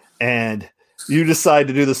 and you decide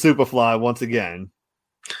to do the Superfly once again.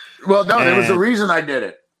 Well, no, there was a reason I did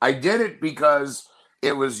it. I did it because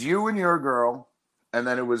it was you and your girl. And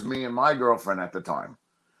then it was me and my girlfriend at the time,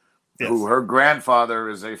 who her grandfather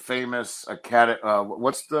is a famous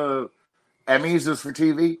what's the Emmys is for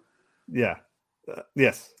TV? Yeah.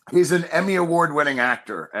 Yes. He's an Emmy award-winning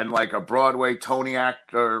actor and a Broadway Tony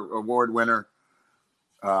actor award winner.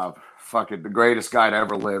 Fucking the greatest guy to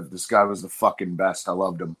ever live. This guy was the fucking best. I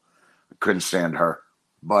loved him. Couldn't stand her.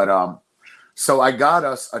 But so I got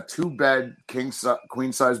us a 2-bed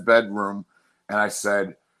queen size bedroom, and I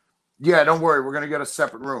said, "Yeah, don't worry, we're gonna get a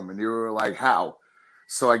separate room." And you were like, "How?"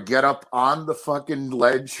 So I get up on the fucking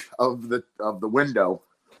ledge of the window,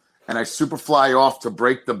 and I super fly off to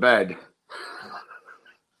break the bed.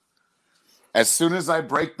 As soon as I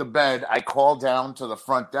break the bed, I call down to the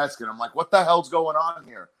front desk, and I'm like, "What the hell's going on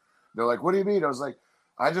here?" They're like, "What do you mean?" I was like,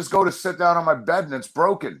 "I just go to sit down on my bed, and it's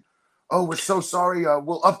broken." "Oh, we're so sorry.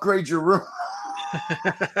 We'll upgrade your room."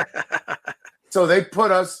 So they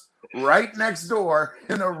put us right next door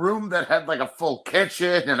in a room that had like a full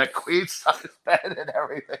kitchen and a queen size bed and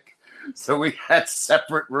everything. So we had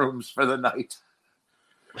separate rooms for the night.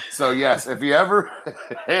 So yes, if you ever,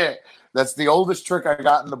 that's the oldest trick I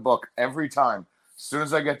got in the book. Every time, as soon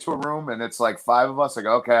as I get to a room and it's like 5 of us, I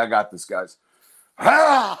go, "Okay, I got this, guys."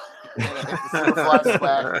 Ha!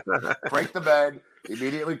 Break the bed.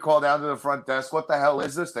 Immediately call down to the front desk. "What the hell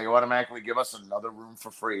is this?" They automatically give us another room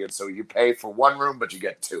for free, and so you pay for 1 room, but you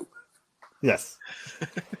get 2. Yes.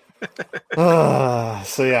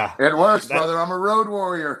 So yeah, it works, brother. I'm a road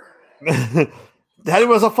warrior. Daddy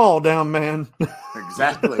was a fall down man.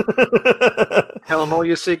 Exactly. Tell him all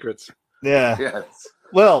your secrets. Yeah. Yes.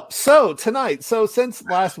 Well, so tonight, since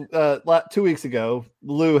last 2 weeks ago,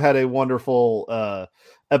 Lou had a wonderful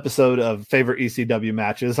episode of favorite ECW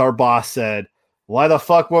matches. Our boss said, "Why the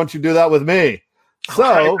fuck won't you do that with me?" So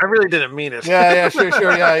I really didn't mean it. Yeah, sure,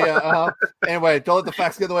 yeah. Anyway, don't let the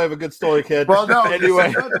facts get in the way of a good story, kid. Well, no.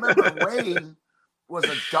 Anyway, remember, Wayne was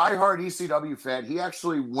a diehard ECW fan. He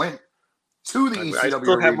actually went to the ECW. I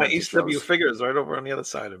still have my ECW ECW figures right over on the other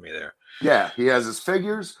side of me there. Yeah, he has his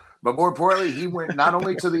figures, but more importantly, he went not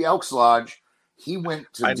only to the Elks Lodge, he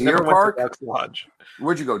went to Deer Park. Elks Lodge.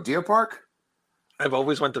 Where'd you go? Deer Park? I've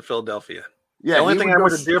always went to Philadelphia. Yeah, the only thing I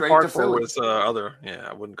went to Deer Park for Philly. was other. Yeah,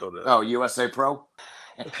 I wouldn't go to. Oh, USA Pro.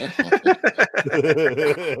 I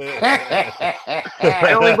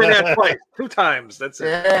only been there twice, 2 times. That's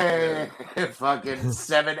it. Fucking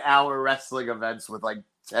 7-hour wrestling events with like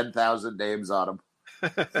 10,000 names on them.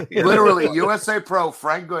 Literally, USA Pro.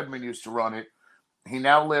 Frank Goodman used to run it. He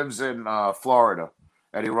now lives in Florida,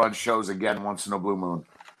 and he runs shows again once in a blue moon.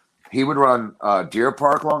 He would run Deer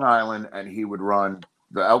Park, Long Island, and he would run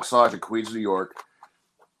the Elks Lodge in Queens, New York.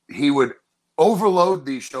 He would overload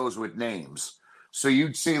these shows with names. So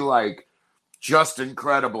you'd see like Just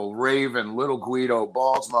Incredible, Raven, Little Guido,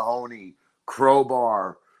 Balls Mahoney,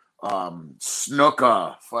 Crowbar,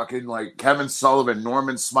 Snuka, fucking like Kevin Sullivan,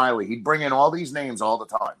 Norman Smiley. He'd bring in all these names all the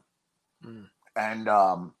time. And,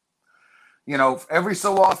 every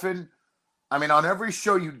so often, I mean, on every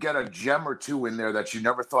show, you'd get a gem or 2 in there that you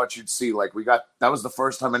never thought you'd see. Like that was the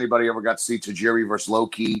first time anybody ever got to see Tajiri versus Low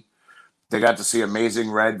Key. They got to see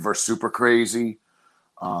Amazing Red versus Super Crazy.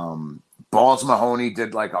 Balls Mahoney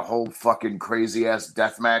did like a whole fucking crazy ass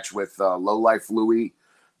death match with Low Life Louie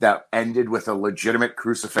that ended with a legitimate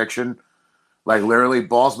crucifixion. Like literally,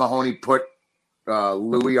 Balls Mahoney put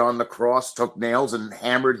Louie on the cross, took nails and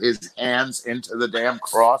hammered his hands into the damn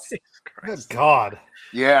cross. Good God.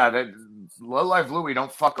 Yeah, that Low Life Louie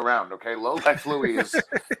don't fuck around, okay? Low Life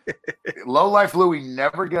Louie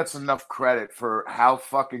never gets enough credit for how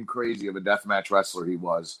fucking crazy of a deathmatch wrestler he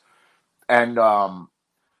was. And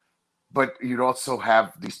but you'd also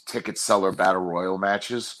have these ticket seller battle royal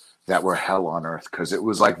matches that were hell on earth because it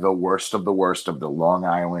was like the worst of the Long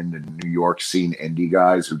Island and New York scene indie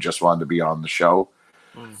guys who just wanted to be on the show.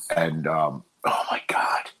 And oh my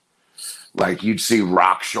God. Like you'd see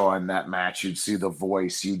Rockshaw in that match, you'd see The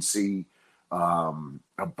Voice, you'd see a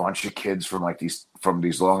bunch of kids from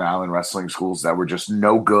these Long Island wrestling schools that were just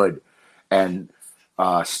no good. And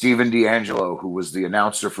Steven D'Angelo, who was the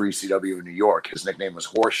announcer for ECW in New York, his nickname was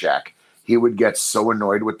Horshack. He would get so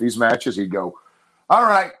annoyed with these matches. He'd go, "All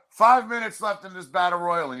right, 5 minutes left in this battle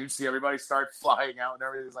royal." And you'd see everybody start flying out and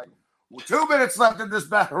everything's like, 2 minutes left in this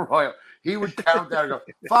battle royal. He would count down and go,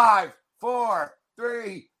 5, 4,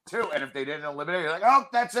 3, 2. And if they didn't eliminate, you're like, "Oh,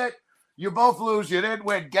 that's it. You both lose. You didn't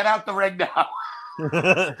win. Get out the ring now."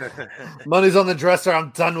 Money's on the dresser.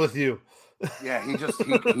 I'm done with you. Yeah,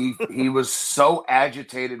 he was so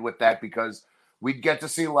agitated with that because we'd get to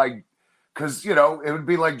see because it would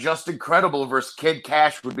be like Just Incredible versus Kid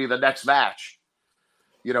Cash would be the next match,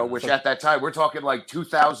 which at that time we're talking like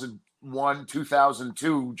 2001,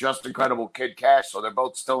 2002, Just Incredible, Kid Cash, so they're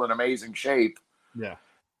both still in amazing shape. Yeah,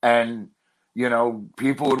 and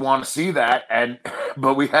people would want to see that,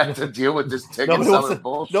 but we had to deal with this ticket seller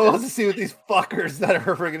bullshit. No one wants to see with these fuckers that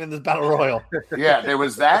are friggin' in this battle royal. Yeah, there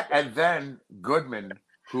was that, and then Goodman,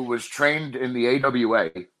 who was trained in the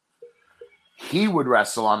AWA, he would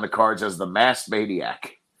wrestle on the cards as the Masked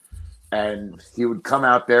Maniac. And he would come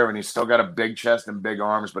out there, and he's still got a big chest and big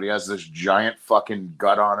arms, but he has this giant fucking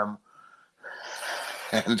gut on him.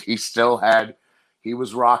 And he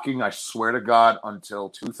was rocking, I swear to God, until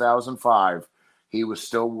 2005, he was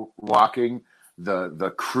still rocking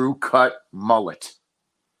the crew cut mullet.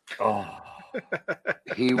 Oh.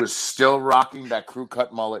 He was still rocking that crew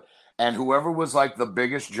cut mullet. And whoever was like the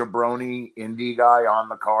biggest jabroni indie guy on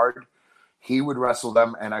the card, he would wrestle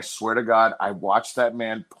them. And I swear to God, I watched that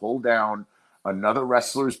man pull down another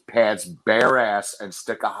wrestler's pants, bare ass, and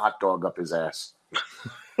stick a hot dog up his ass.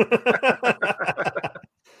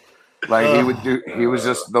 Like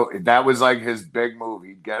that was like his big move.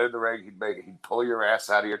 He'd get in the ring, he'd pull your ass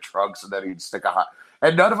out of your trunks, and then he'd stick a hot.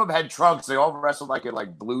 And none of them had trunks. They all wrestled like in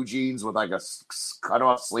like blue jeans with like a cut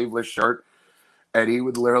off sleeveless shirt. And he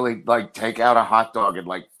would literally like take out a hot dog and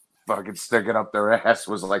like fucking stick it up their ass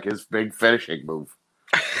was like his big finishing move.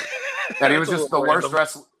 And he was just the worst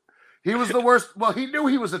wrestler. He was the worst. Well, he knew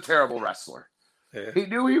he was a terrible wrestler. Yeah. He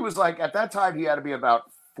knew he was like, at that time, he had to be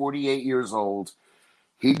about 48 years old.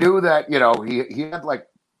 He knew that,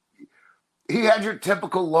 he had your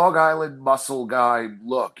typical Long Island muscle guy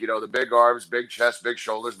look, the big arms, big chest, big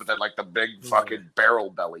shoulders, but then like the big fucking barrel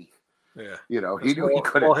belly. Yeah. He knew he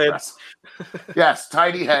couldn't wrestle. Yes,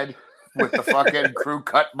 tiny head with the fucking crew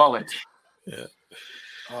cut mullet. Yeah.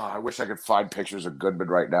 Oh, I wish I could find pictures of Goodman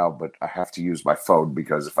right now, but I have to use my phone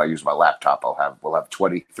because if I use my laptop, we'll have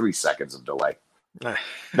 23 seconds of delay.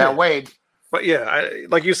 Now, Wade. But yeah,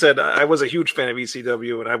 like you said, I was a huge fan of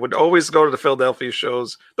ECW, and I would always go to the Philadelphia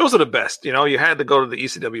shows. Those are the best. You had to go to the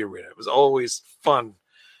ECW arena. It was always fun.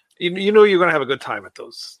 You knew you were going to have a good time at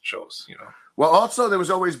those shows. Well, also there was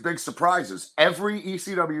always big surprises. Every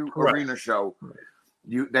ECW arena show,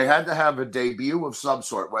 they had to have a debut of some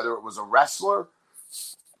sort, whether it was a wrestler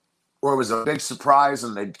or it was a big surprise,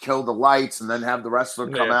 and they'd kill the lights and then have the wrestler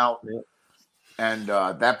come out. Yeah. And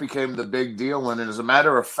that became the big deal. And as a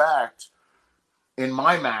matter of fact, in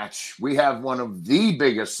my match, we have one of the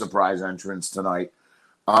biggest surprise entrants tonight.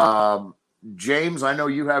 James, I know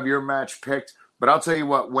you have your match picked, but I'll tell you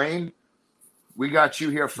what, Wayne, we got you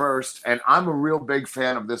here first, and I'm a real big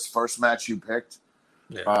fan of this first match you picked.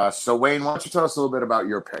 Yeah. So, Wayne, why don't you tell us a little bit about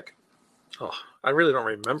your pick? Oh, I really don't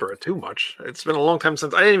remember it too much. It's been a long time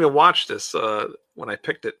since I didn't even watch this when I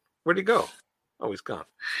picked it. Where'd he go? Oh, he's gone.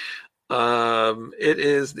 It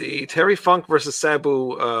is the Terry Funk versus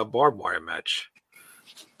Sabu barbed wire match.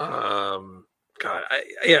 God,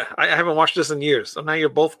 I haven't watched this in years. So now you're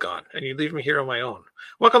both gone, and you leave me here on my own.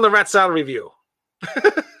 Welcome to Rat Salad Review.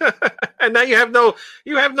 And now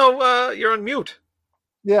you're on mute.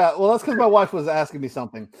 Yeah, well, that's because my wife was asking me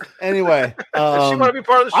something. Anyway, does she want to be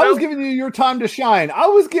part of the show? I was giving you your time to shine. I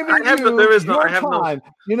was giving you your time.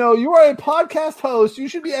 You are a podcast host. You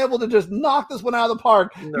should be able to just knock this one out of the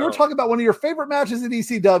park. No. You were talking about one of your favorite matches in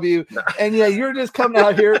ECW, and you're just coming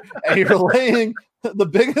out here and you're laying the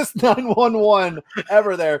biggest 911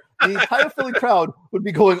 ever there. The entire Philly crowd would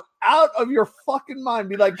be going out of your fucking mind.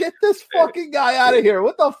 Be like, get this fucking guy out of here.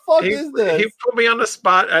 What the fuck is this? He put me on the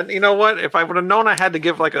spot. And you know what? If I would have known I had to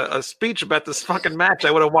give like a speech about this fucking match,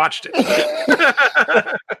 I would have watched it.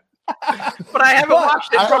 But I haven't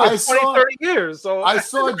watched it for 30 years. So I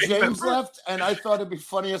saw James left, and I thought it'd be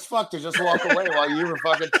funny as fuck to just walk away while you were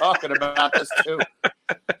fucking talking about this too.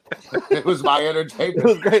 It was my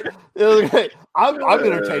entertainment. It was great. I'm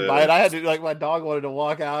entertained by it. I had to my dog wanted to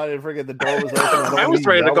walk out and freaking the door was open. I was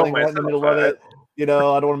ready to go right in the middle of it. I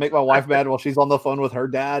don't want to make my wife mad while she's on the phone with her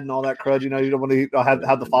dad and all that crud. You don't want to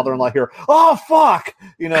have the father-in-law hear, "Oh fuck,"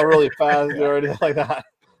 really fast or anything like that.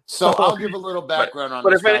 So I'll give a little background on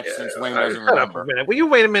this match since Wayne doesn't remember. Will you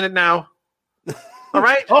wait a minute now? All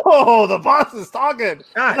right. Oh, the boss is talking.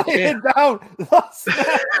 God, down.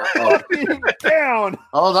 Down.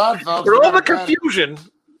 Hold on, folks. For all the confusion,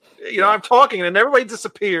 I'm talking and everybody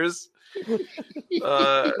disappears.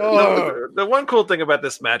 The one cool thing about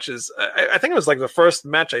this match is I think it was like the first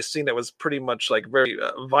match I seen that was pretty much like very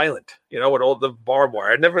violent. With all the barbed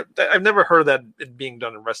wire. I've never heard of that it being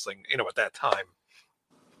done in wrestling. At that time.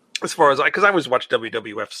 As far as because I always watch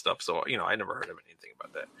WWF stuff, so I never heard of anything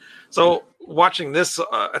about that. So watching this,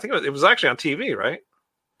 I think it was actually on TV, right?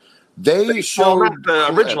 They showed not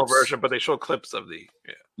the original version, but they showed clips of the.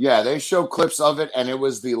 Yeah, they showed clips of it, and it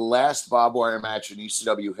was the last barbed wire match in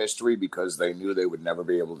ECW history because they knew they would never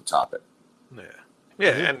be able to top it.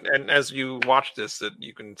 Yeah, and as you watch this,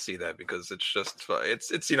 you can see that because it's just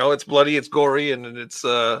it's bloody, it's gory, and it's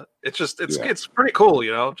pretty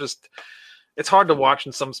cool, just. It's hard to watch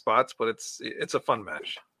in some spots, but it's a fun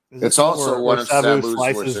match. It's also one of Sabu Sabu's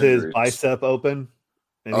slices his bicep open.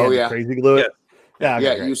 And crazy glue it.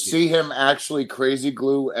 Yeah, you see him actually crazy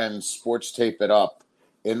glue and sports tape it up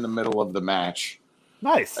in the middle of the match.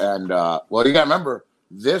 Nice. And, you got to remember,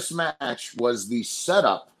 this match was the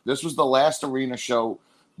setup. This was the last arena show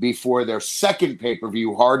before their second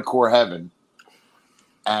pay-per-view, Hardcore Heaven.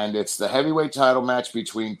 And it's the heavyweight title match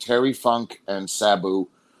between Terry Funk and Sabu.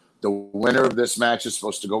 The winner of this match is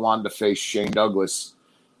supposed to go on to face Shane Douglas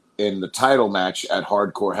in the title match at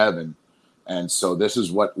Hardcore Heaven. And so this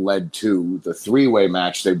is what led to the three-way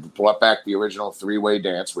match. They brought back the original three-way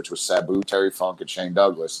dance, which was Sabu, Terry Funk, and Shane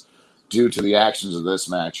Douglas, due to the actions of this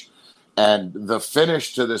match. And the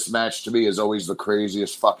finish to this match, to me, is always the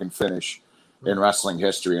craziest fucking finish in wrestling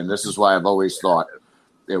history. And this is why I've always thought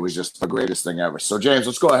it was just the greatest thing ever. So, James,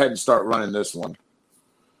 let's go ahead and start running this one.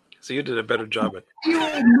 So you did a better job at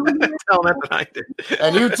telling that than I did.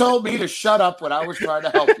 And you told me to shut up when I was trying to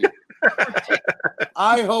help you.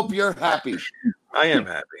 I hope you're happy. I am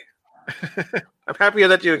happy. I'm happy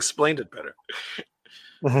that you explained it better.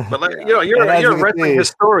 But you're a wrestling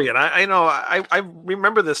historian. I know I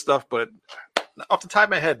remember this stuff, but off the top of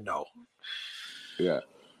my head, no. Yeah.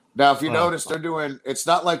 Now, if you notice, they're doing. It's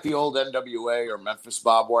not like the old NWA or Memphis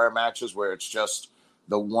barbed wire matches where it's just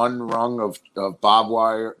the one rung of barbed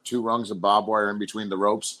wire, two rungs of barbed wire in between the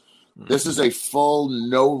ropes. This is a full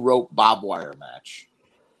no rope barbed wire match.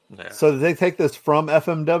 Yeah. So did they take this from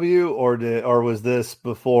FMW or was this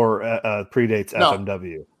before predates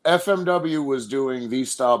FMW? FMW was doing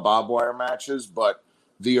these style barbed wire matches, but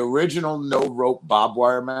the original no rope barbed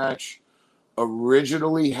wire match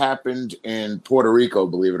originally happened in Puerto Rico,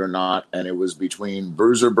 believe it or not, and it was between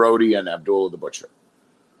Bruiser Brody and Abdullah the Butcher.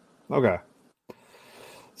 Okay.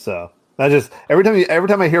 So that just every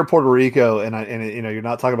time I hear Puerto Rico and you're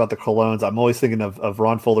not talking about the Colognes, I'm always thinking of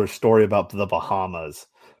Ron Fuller's story about the Bahamas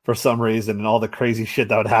for some reason and all the crazy shit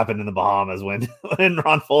that would happen in the Bahamas when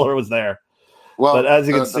Ron Fuller was there. Well, but as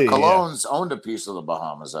you can see, the Colognes owned a piece of the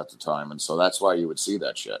Bahamas at the time, and so that's why you would see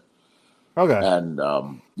that shit. Okay. And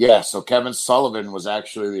so Kevin Sullivan was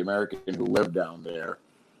actually the American who lived down there.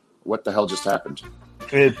 What the hell just happened?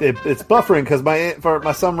 It's buffering because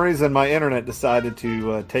for some reason my internet decided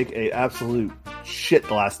to take a absolute shit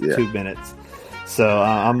the last 2 minutes. So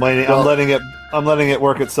I'm waiting. I'm letting it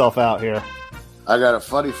work itself out here. I got a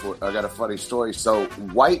funny story. So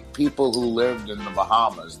white people who lived in the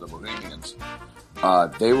Bahamas, the Bohemians,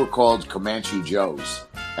 they were called Comanche Joes.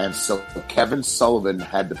 And so Kevin Sullivan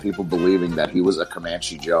had the people believing that he was a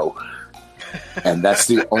Comanche Joe. And that's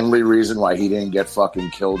the only reason why he didn't get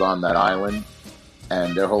fucking killed on that island.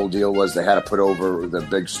 And their whole deal was they had to put over the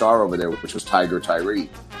big star over there, which was Tiger Tyree.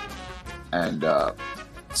 And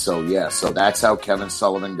so that's how Kevin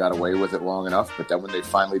Sullivan got away with it long enough. But then when they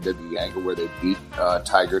finally did the angle where they beat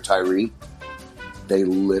Tiger Tyree, they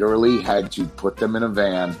literally had to put them in a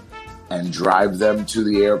van and drive them to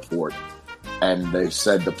the airport. And they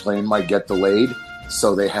said the plane might get delayed,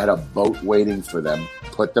 so they had a boat waiting for them,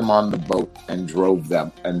 put them on the boat, and drove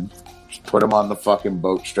them, and put them on the fucking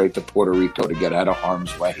boat straight to Puerto Rico to get out of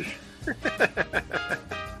harm's way.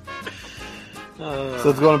 So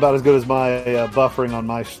it's going about as good as my buffering on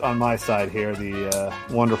my side here. The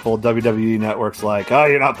wonderful WWE network's like, oh,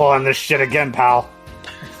 you're not pulling this shit again, pal.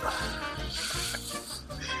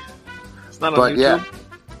 It's not on YouTube.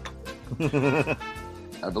 Yeah.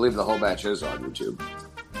 I believe the whole match is on YouTube.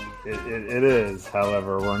 It is.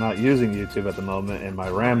 However, we're not using YouTube at the moment, and my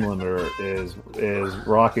RAM limiter is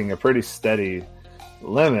rocking a pretty steady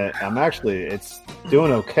limit. It's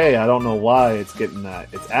doing okay. I don't know why it's getting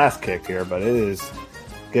its ass kicked here, but it is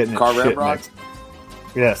getting its shit mixed.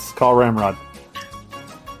 Yes, call Ramrod.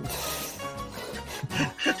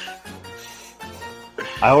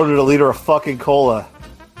 I ordered a liter of fucking cola.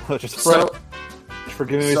 Just for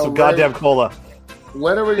giving me some goddamn cola.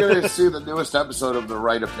 When are we going to see the newest episode of The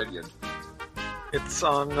Right Opinion? It's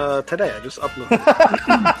on today. I just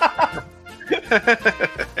uploaded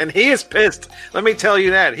it. And he is pissed. Let me tell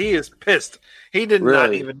you that. He is pissed. He did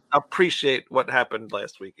not even appreciate what happened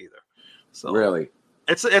last week either. So really?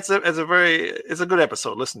 It's a good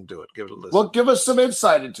episode. Listen to it. Give it a listen. Well, give us some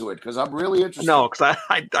insight into it because I'm really interested. No, because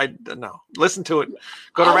I no. Listen to it.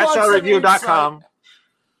 Go to ratsourreview.com.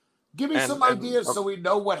 Give me some ideas so we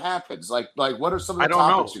know what happens. Like what are some of the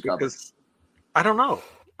topics you cover? I don't know.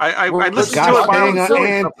 I listened to it.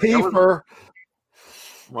 Antifa.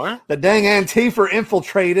 What? The dang Antifa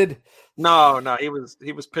infiltrated. No, he was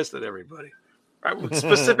pissed at everybody.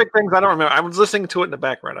 Specific things I don't remember. I was listening to it in the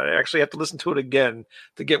background. I actually have to listen to it again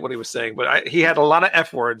to get what he was saying. But he had a lot of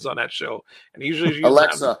F words on that show, and he usually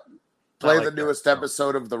Alexa, play the newest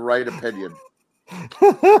episode of The Right Opinion. He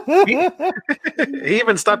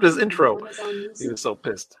even stopped his intro. He was so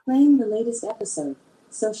pissed. Playing the latest episode,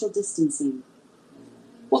 Social Distancing.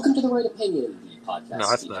 Welcome to The Right Opinion, the podcast. No,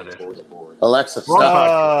 that's not it. Alexa,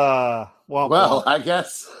 stop. Well, I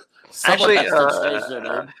guess. Actually,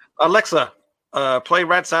 Actually, Alexa, play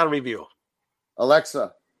Rat Salad Review.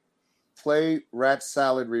 Alexa, play Rat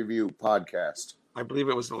Salad Review podcast. I believe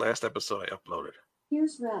it was the last episode I uploaded.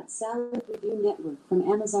 Here's Rat Salad Review Network from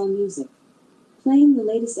Amazon Music. Playing the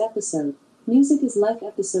latest episode. Music is Life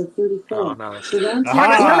episode 34. Oh, no, that's Turn that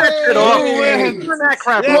shit off. Turn that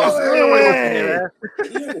crap off. Have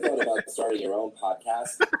you ever thought about starting your own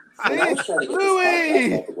podcast? When I was trying to get this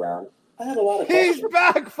podcast off the ground, I had a lot of questions. He's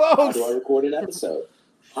back, folks. How do I record an episode?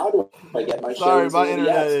 How do I get my Sorry, shows my in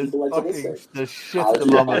internet the apps is people like to fucking listen? the shit How the do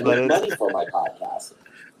I moment, make but money for my podcast?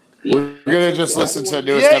 We're going to just listen to the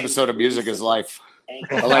newest episode of Music is Life.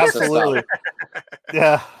 Alexa, absolutely.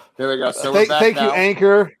 Yeah. There we go. So we're back thank now. you,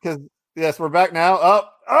 Anchor. Because yes, we're back now.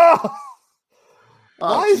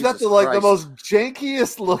 Why is that the most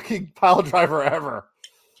jankiest looking pile driver ever?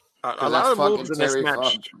 A lot of moves in this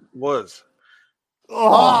match was.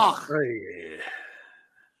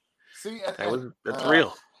 See, it's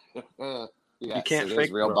real. Yes, you can't it fake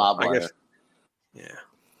is real barbed wire. Yeah.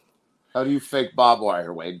 How do you fake barbed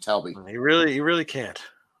wire, Wayne? Tell me. You really can't.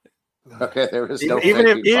 Okay, there is no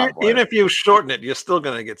even faking if you shorten it, you're still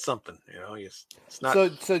gonna get something. You know, it's not. So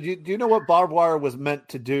do you know what barbed wire was meant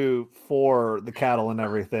to do for the cattle and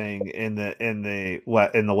everything in the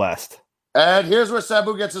West? And here's where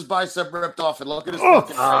Sabu gets his bicep ripped off, and look at his fucking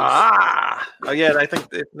face. Oh yeah, I think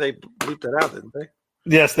they bleeped that out, didn't they?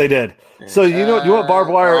 Yes, they did. Yeah. So you know what barbed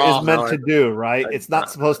wire is meant to do, right? I It's not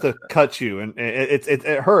supposed to cut you, and it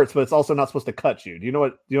hurts, but it's also not supposed to cut you. Do you know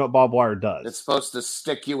what barbed wire does? It's supposed to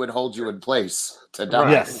stick you and hold you in place to die.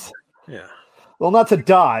 Yes. Yeah. Well, not to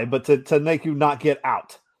die, but to make you not get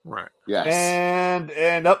out. Right. Yes.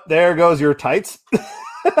 And up there goes your tights.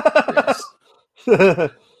 See,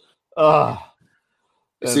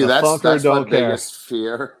 that's my biggest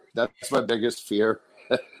fear. That's my biggest fear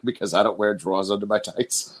because I don't wear drawers under my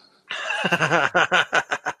tights.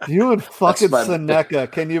 You and fucking Seneca,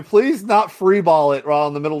 can you please not freeball it while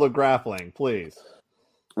in the middle of grappling, please?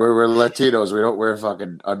 We're Latinos. We don't wear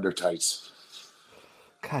fucking under tights.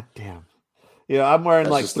 God damn. Yeah, I'm wearing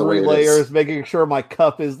That's like 3 layers, making sure my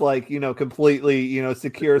cup is like, completely,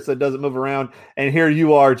 secure so it doesn't move around. And here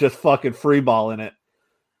you are just fucking freeballing it.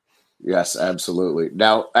 Yes, absolutely.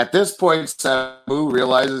 Now, at this point, Sabu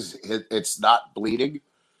realizes it's not bleeding,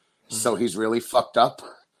 so he's really fucked up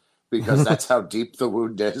because that's how deep the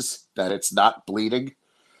wound is, that it's not bleeding.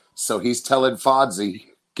 So he's telling Fonzie,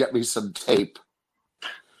 get me some tape.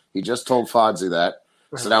 He just told Fonzie that.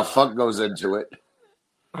 So now Funk goes into it.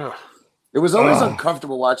 It was always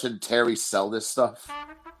uncomfortable watching Terry sell this stuff.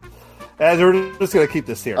 As we're just going to keep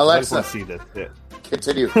this here. Alexa, I just want to see this. Yeah.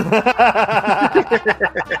 Continue.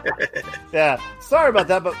 Yeah, sorry about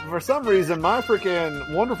that, but for some reason, my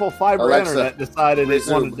freaking wonderful fiber internet decided it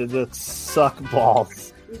wanted to just suck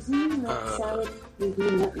balls. Resuming Rat Salad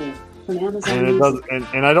Review Network from Amazon And it Music.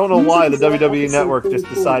 doesn't, and I don't know why the WWE Network just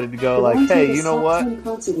decided to go like, hey, you know what?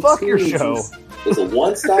 Fuck your show. Is a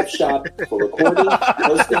one-stop shop for recording,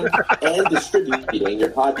 hosting, and distributing your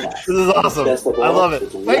podcast. This is awesome. Best of all, I love it.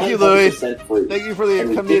 it's Thank you, Louis. 100% free Thank you for the and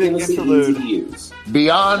comedic ridiculously interlude. easy to use.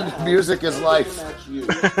 Beyond Music is Life. You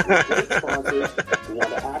with great sponsors who want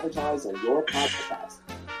to advertise on your podcast.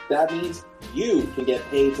 That means you can get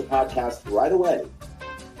paid to podcast right away.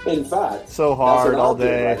 In fact, So hard that's what all I'll do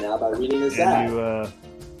day. right now by reading this And ad. you,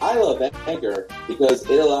 I love Anchor because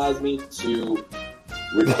it allows me to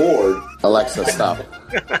record. Alexa, stop.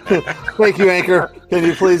 Thank you, Anchor. Can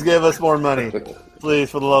you please give us more money? Please,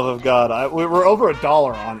 for the love of God. We're over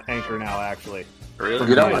 $1 on Anchor now, actually. Really?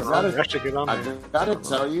 You know, Nice. I gotta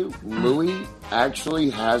tell you, Louis actually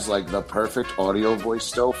has like the perfect audio voice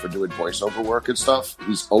still for doing voiceover work and stuff.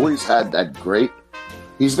 He's always had that great.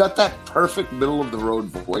 He's got that perfect middle of the road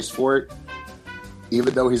voice for it.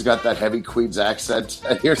 Even though he's got that heavy Queens accent.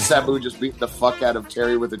 And here's Sabu just beating the fuck out of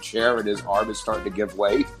Terry with a chair and his arm is starting to give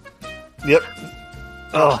way. Yep.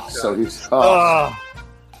 Oh, So he's... oh.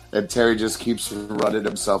 And Terry just keeps running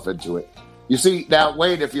himself into it. You see, now,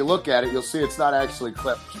 Wade, if you look at it, you'll see it's not actually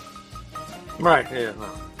clipped. Right, yeah.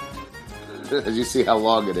 As you see how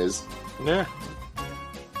long it is. Yeah.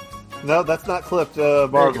 No, that's not clipped You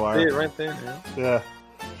barbed can wire. see it right there. Yeah.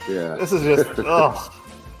 Yeah. This is just,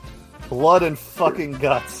 blood and fucking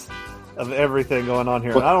guts of everything going on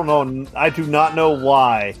here. And I don't know. I do not know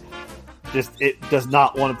why. Just it does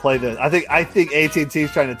not want to play this. I think AT&T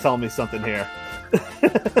is trying to tell me something here.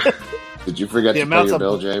 Did you forget The to pay amounts your of-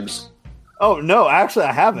 bill, James? Oh no, actually,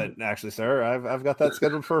 I haven't. Actually, sir, I've got that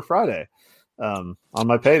scheduled for Friday, on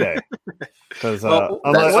my payday. Because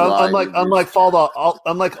unlike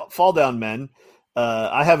fall down men,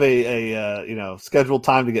 I have a scheduled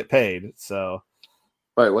time to get paid. So,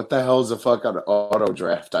 wait, what the hell is a fucking auto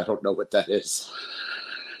draft? I don't know what that is.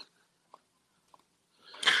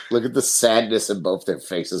 Look at the sadness in both their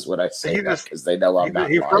faces when I say that, because they know I'm not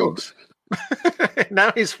lying. Froze.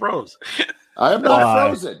 Now he's froze. I am not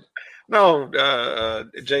frozen. No,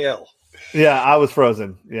 JL. Yeah, I was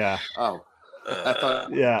frozen. Yeah. Oh, I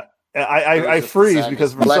thought. Yeah, I freeze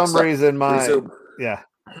because for some reason yeah.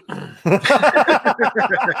 Let's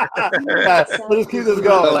keep this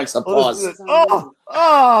going. Alexa, pause. Oh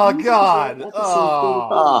God.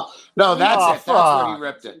 Oh. No, that's it. That's where he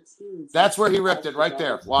ripped it. That's where he ripped it right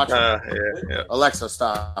there. Watch it. Yeah. Alexa,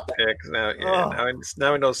 stop. Yeah, because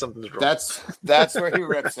now he knows something's wrong. That's where he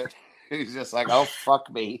rips it. He's just like, oh, fuck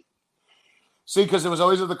me. See, because it was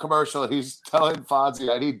always in the commercial. He's telling Fonzie,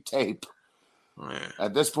 I need tape. Yeah.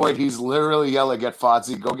 At this point, he's literally yelling at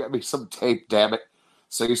Fonzie, go get me some tape, damn it.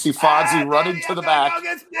 So you see Fonzie running to the back. Go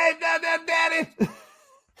get tape, daddy.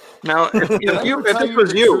 Now, if this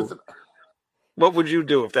was you, what would you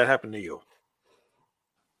do if that happened to you?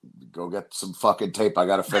 Go get some fucking tape. I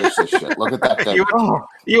got to finish this shit. Look at that thing.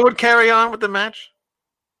 You would carry on with the match?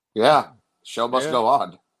 Yeah. Show must go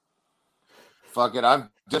on. Fuck it. I've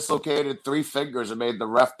dislocated 3 fingers and made the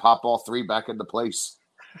ref pop all 3 back into place.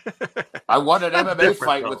 I won an MMA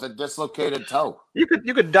fight with a dislocated toe. You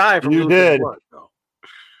could die from you did. Blood, though.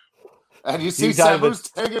 And you see Sabu's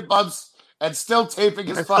taking bumps and still taping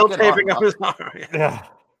his fucking arm. Yeah.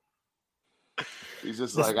 He's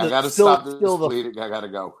just like, I got to stop this bleeding. I got to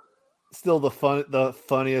go. Still, the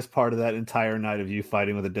funniest part of that entire night of you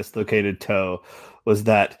fighting with a dislocated toe was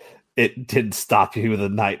that it didn't stop you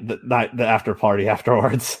the after party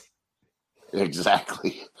afterwards.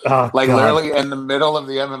 Exactly. Oh, like God. literally in the middle of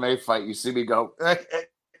the MMA fight, you see me go.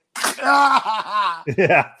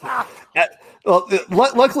 Yeah. Well,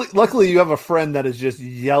 luckily, you have a friend that is just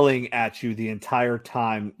yelling at you the entire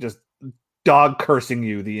time, just dog cursing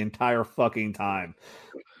you the entire fucking time.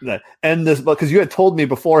 And this, because you had told me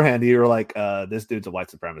beforehand, you were like, "This dude's a white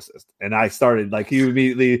supremacist," and I started like you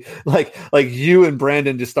immediately, like you and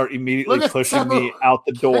Brandon just start immediately pushing me out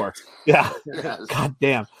the door. Yeah, yes. God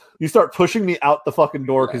damn, you start pushing me out the fucking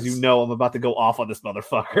door because you know I'm about to go off on this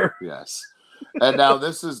motherfucker. Yes, and now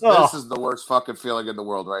this is the worst fucking feeling in the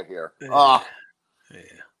world right here. Oh, yeah.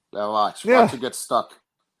 Now watch it get stuck.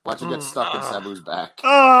 Watch it get stuck in Sabu's back.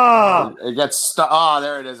 It gets stuck. Oh,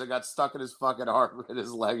 there it is. It got stuck in his fucking arm and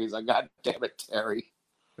his leg. He's like, God damn it, Terry.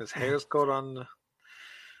 His hair's caught on.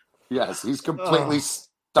 Yes, he's completely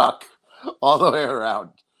stuck all the way around.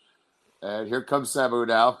 And here comes Sabu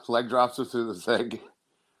now. Leg drops him through the thing.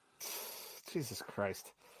 Jesus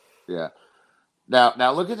Christ. Yeah.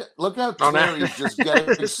 Now look how Terry's just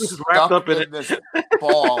getting stuck up in this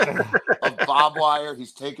ball of barbed wire.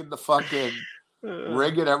 He's taking the fucking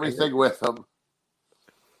rig and everything with him.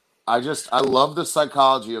 I love the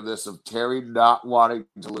psychology of this, of Terry not wanting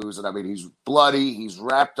to lose it. I mean, he's bloody. He's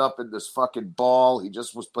wrapped up in this fucking ball. He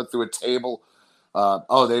just was put through a table.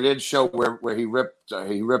 They didn't show where he ripped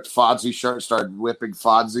Fonzie's shirt and started whipping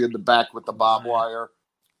Fonzie in the back with the barbed wire.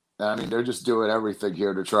 I mean, they're just doing everything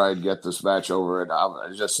here to try and get this match over. And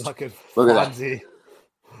I just fucking look Fonzie. at that.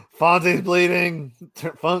 Fonzie's bleeding.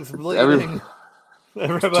 Funk's bleeding.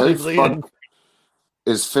 Everybody's bleeding. Funk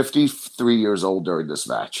is 53 years old during this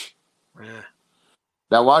match. Yeah.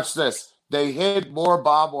 Now watch this. They hid more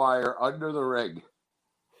barbed wire under the ring.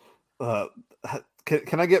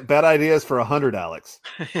 Can I get bad ideas for 100, Alex?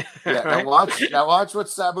 Yeah. Now watch what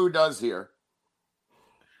Sabu does here.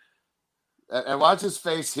 And watch his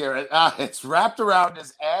face here. It's wrapped around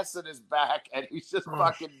his ass and his back, and he's just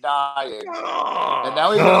fucking dying. And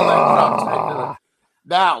now he's going to let drop.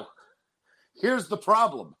 Now, here's the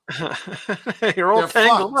problem. You're all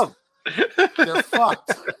tangled up. They're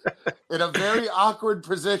fucked in a very awkward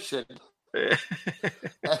position.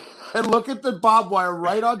 And look at the barbed wire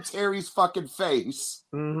right on Terry's fucking face.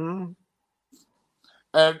 Mm-hmm.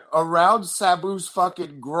 And around Sabu's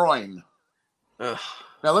fucking groin. Ugh.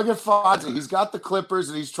 Now look at Fonzie. He's got the clippers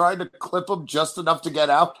and he's trying to clip them just enough to get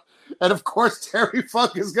out. And of course, Terry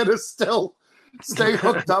Funk is going to still stay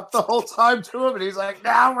hooked up the whole time to him. And he's like,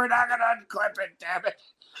 no, we're not going to unclip it, damn it.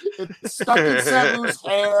 It's stuck in Sabu's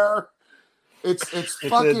hair. It's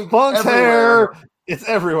fucking Funk's hair. It's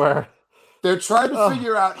everywhere. They're trying to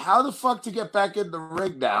figure out how the fuck to get back in the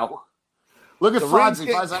ring now. Look at Fonzie.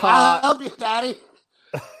 Fonzie's like, I'll help you, Daddy.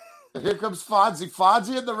 And here comes Fonzie.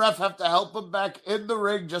 Fonzie and the ref have to help him back in the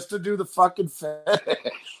ring just to do the fucking finish.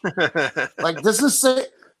 Like, this is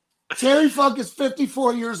Terry Funk is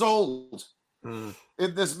 54 years old in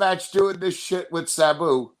this match doing this shit with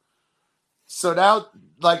Sabu. So now,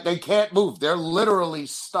 like, they can't move. They're literally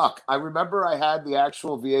stuck. I remember I had the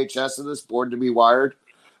actual VHS of this, Born to Be Wired.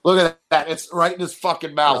 Look at that. It's right in his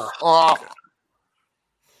fucking mouth. Oh.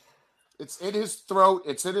 It's in his throat.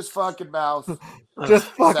 It's in his fucking mouth. Just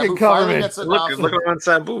fucking cover me. Look on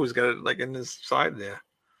Sabu. He's got it like in his side there.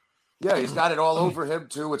 Yeah, he's got it all over him,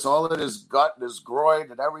 too. It's all in his gut and his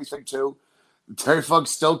groin and everything, too. Terry Funk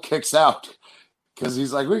still kicks out because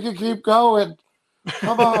he's like, we can keep going.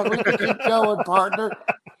 Come on, we can keep going, partner.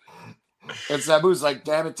 And Sabu's like,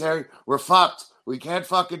 damn it, Terry. We're fucked. We can't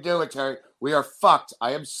fucking do it, Terry. We are fucked.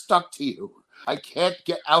 I am stuck to you. I can't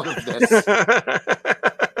get out of this.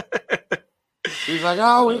 He's like,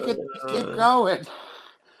 oh, we can keep going.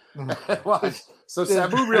 So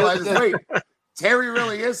Sabu realizes, wait, Terry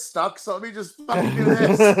really is stuck, so let me just fucking do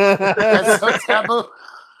this. And so Sabu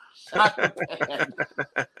shot the pan.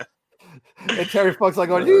 And Terry Funk's like,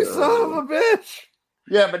 you son of a bitch.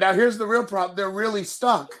 Yeah, but now here's the real problem. They're really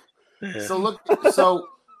stuck. Yeah. So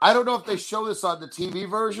I don't know if they show this on the TV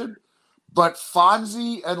version, but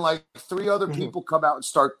Fonzie and like 3 other people come out and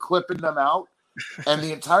start clipping them out. And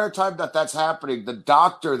the entire time that that's happening, the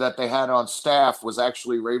doctor that they had on staff was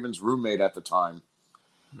actually Raven's roommate at the time.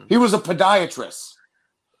 He was a podiatrist.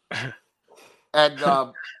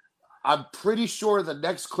 And I'm pretty sure the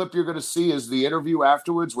next clip you're going to see is the interview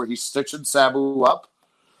afterwards where he's stitching Sabu up.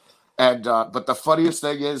 And but the funniest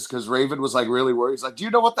thing is because Raven was like really worried. He's like, "Do you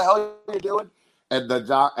know what the hell you're doing?" And the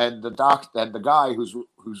guy who's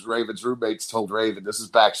Raven's roommates told Raven, "This is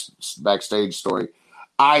backstage story.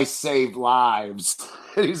 I save lives."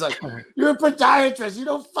 And he's like, "You're a podiatrist. You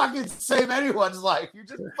don't fucking save anyone's life. You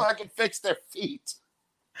just fucking fix their feet."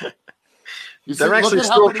 They're actually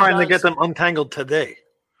still trying to get them untangled today.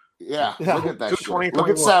 Yeah, look at that shit. Look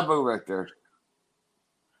at Sabu right there.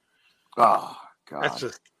 Oh, God. That's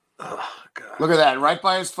just, oh, God. Look at that. Right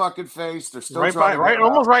by his fucking face. They're still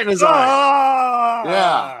almost right in his eye.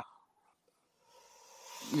 Yeah.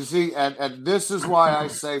 You see, and this is why I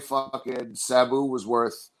say fucking Sabu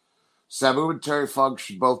and Terry Funk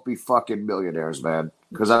should both be fucking millionaires, man.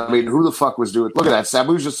 Because, I mean, who the fuck was doing... Look at that.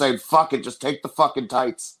 Sabu's just saying, fuck it, just take the fucking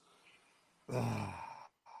tights.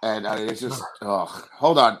 And I mean, it's just...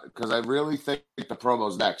 hold on, because I really think the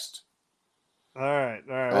promo's next. All right.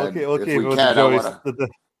 If We'll keep we it with can, the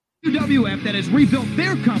WWF that has rebuilt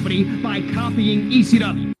their company by copying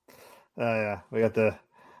ECW. Oh, yeah. We got the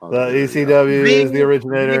ECW is the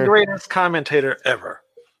originator. The greatest commentator ever.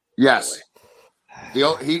 Yes. He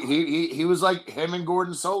was like him and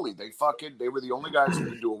Gordon Soley. They were the only guys who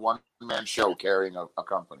could do a one-man show carrying a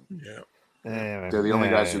company. Yeah. They're the only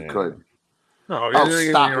guys who could. No,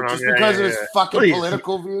 stop it. Just because of his fucking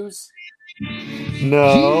political views?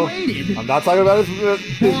 No. I'm not talking about his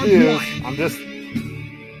views. I'm just...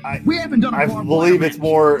 We haven't done I believe it's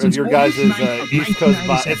more of your guys' East Coast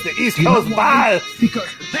bias. It's the East Coast bias. Because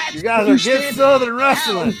you guys are getting Southern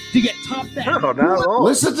wrestling. To get top down. No, not at all.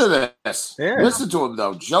 Listen to this. Yeah. Listen to him,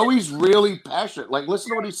 though. Joey's really passionate. Like, listen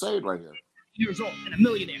to what he's saying right here. Years old and a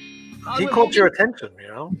millionaire. He caught your attention, you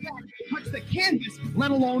know? Touch the canvas, let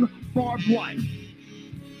alone barbed wire.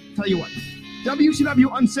 Tell you what.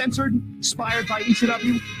 WCW Uncensored, inspired by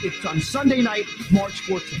ECW. It's on Sunday night, March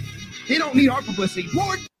 14th. They don't need our publicity.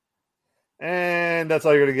 Lord. And that's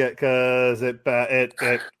all you're gonna get because it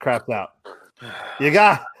craps out. You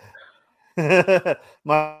got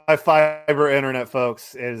my fiber internet,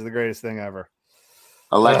 folks. It is the greatest thing ever.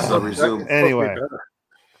 Alexa, resume. Anyway,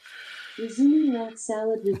 resuming Rat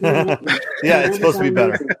Salad Review Network. Yeah, it's supposed to be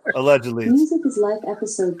better. Allegedly. Music is Life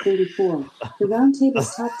episode 34. The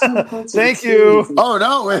Roundtable's top 10 concert. Thank you. Oh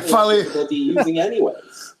no, it finally difficulty using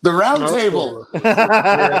anyways. the Roundtable.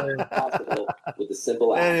 With a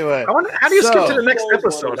simple app. Anyway, I wonder, how do you skip to the next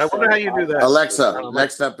episode? I wonder how you do that. Alexa,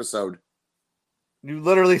 next episode. You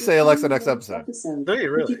literally say Alexa next episode. Do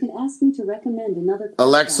you really? You can ask me to recommend another podcast.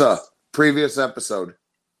 Alexa, previous episode.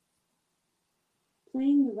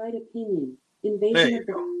 Playing the Right Opinion. Invasion There you of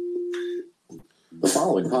the... The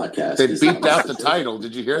following podcast. They is beeped not out the for title.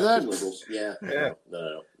 Did you hear that? liberals. Yeah. Yeah.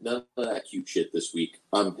 No. None of that cute shit this week.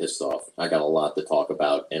 I'm pissed off. I got a lot to talk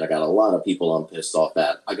about, and I got a lot of people I'm pissed off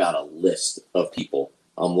at. I got a list of people.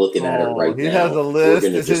 I'm looking at it right now. He has a list.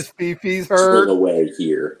 Is his pee-pees hurt? Swing away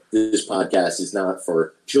here. This podcast is not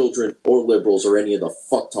for children or liberals or any of the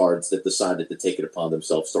fucktards that decided to take it upon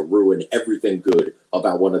themselves to ruin everything good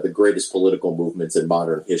about one of the greatest political movements in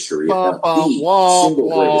modern history. If not the single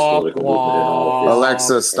greatest political movement in all of history.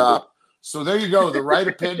 Alexa, stop. So there you go. The Right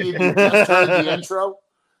Opinion. You just heard the intro.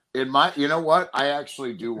 You know what? I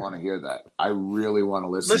actually do want to hear that. I really want to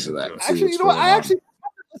listen to that. Actually, you know what? I actually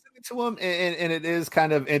listening to him, and it is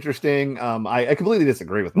kind of interesting. I completely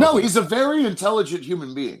disagree with him. No, he's a very intelligent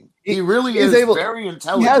human being. He really is very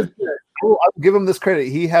intelligent. I'll give him this credit.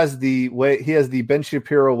 He has the Ben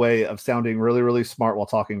Shapiro way of sounding really, really smart while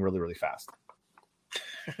talking really, really fast.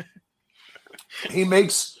 He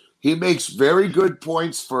makes very good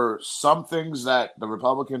points for some things that the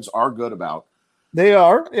Republicans are good about. They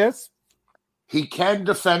are, yes. He can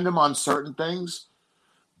defend him on certain things,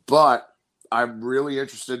 but I'm really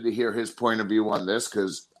interested to hear his point of view on this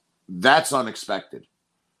because that's unexpected.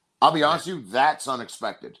 I'll be honest with you, that's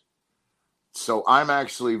unexpected. So I'm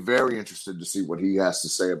actually very interested to see what he has to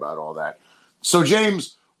say about all that. So,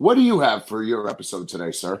 James, what do you have for your episode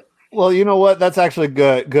today, sir? Well, you know what? That's actually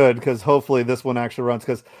good because hopefully this one actually runs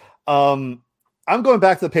because I'm going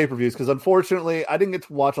back to the pay-per-views because unfortunately I didn't get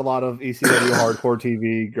to watch a lot of ECW Hardcore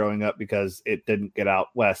TV growing up because it didn't get out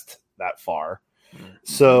west that far.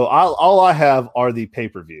 So all I have are the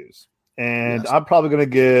pay-per-views. And I'm probably going to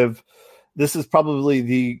give – this is probably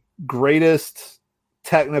the greatest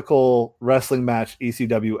technical wrestling match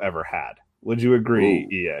ECW ever had. Would you agree,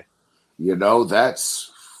 EA? You know,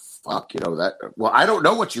 that's – fuck, you know that – well, I don't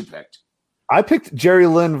know what you picked. I picked Jerry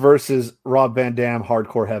Lynn versus Rob Van Dam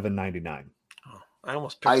Hardcore Heaven 99. I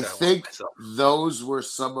almost picked that think those were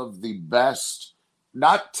some of the best,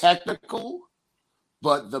 not technical,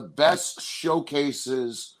 but the best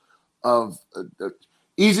showcases of the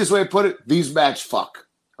easiest way to put it, these match fuck.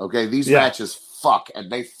 Okay, these matches fuck,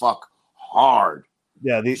 and they fuck hard.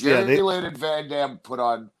 Yeah, Jerry Lynn and Van Dam put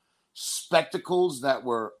on spectacles that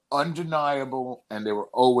were undeniable, and they were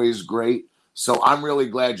always great. So I'm really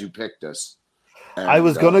glad you picked us. And, I will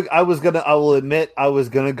admit I was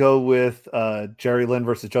gonna go with Jerry Lynn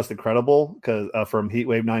versus Just Incredible because from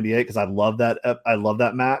Heatwave '98 because I love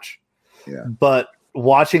that match. Yeah, but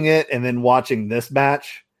watching it and then watching this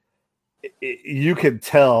match, you could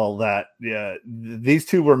tell that these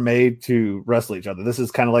two were made to wrestle each other. This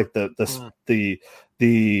is kind of like the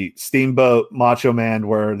Steamboat Macho Man,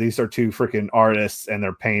 where these are two freaking artists and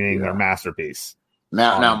they're painting their masterpiece.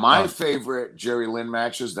 Now, my favorite Jerry Lynn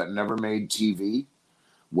matches that never made TV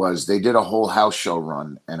was they did a whole house show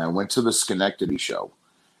run, and I went to the Schenectady show.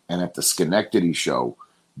 And at the Schenectady show,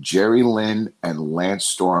 Jerry Lynn and Lance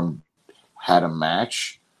Storm had a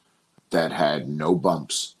match that had no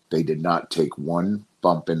bumps. They did not take one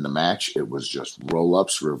bump in the match. It was just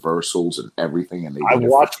roll-ups, reversals, and everything. And I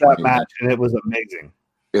watched that match, and it was amazing.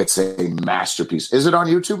 It's a masterpiece. Is it on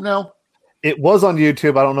YouTube now? It was on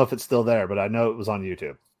YouTube. I don't know if it's still there, but I know it was on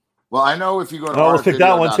YouTube. Well, I know if you go to I almost picked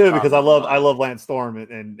that one too because I love Lance Storm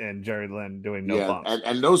and Jerry Lynn doing no bumps.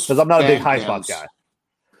 And those because I'm not a big high spot guy.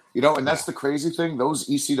 You know, and that's the crazy thing. Those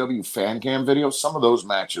ECW fan cam videos, some of those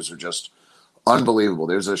matches are just unbelievable.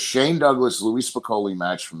 There's a Shane Douglas Louis Spicoli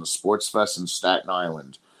match from the Sports Fest in Staten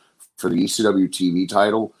Island for the ECW TV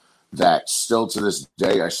title that still to this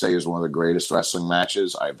day I say is one of the greatest wrestling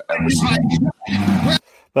matches I've ever seen.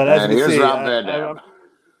 But as you here's see, Rob Van Dam.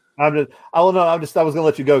 I was going to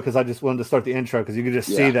let you go because I just wanted to start the intro because you could just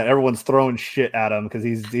see that everyone's throwing shit at him because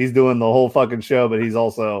he's doing the whole fucking show, but he's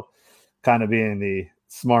also kind of being the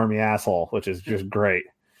smarmy asshole, which is just great.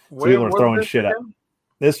 So people are throwing shit at him.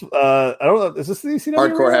 This I don't know. Is this the ECW?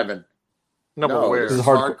 Hardcore Heaven. No, where? This is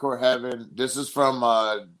Hardcore Heaven. This is from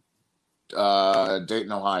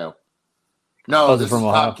Dayton, Ohio. No, this is from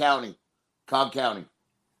Cobb County. Cobb County,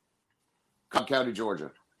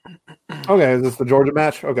 Georgia. Okay, is this the Georgia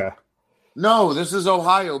match? Okay. No, this is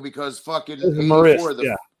Ohio because fucking this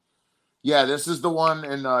is the one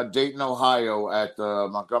in Dayton, Ohio at the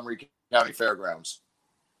Montgomery County Fairgrounds.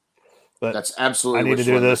 But that's absolutely I need to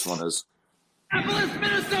do this. One is. Minneapolis,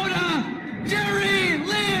 Minnesota, Jerry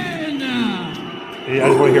Lynn. Yeah, I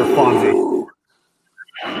just want to hear Fonzie.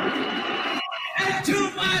 And to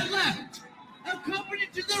my left,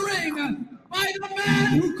 accompanied to the ring by the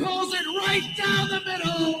man who calls it right down the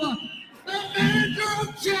middle, the manager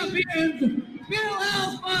of champions, Bill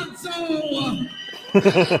Alfonso.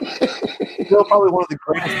 Still probably one of the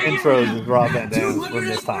greatest intros is Rob Van Dam from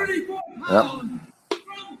this time. From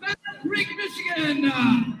Battle Creek, Michigan.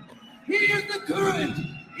 He is the current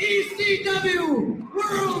ECW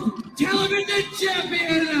World Television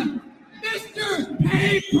Champion, Mr.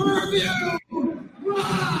 Pay-Per-View,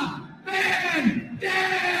 Rob Van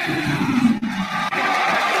Dam.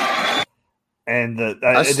 And I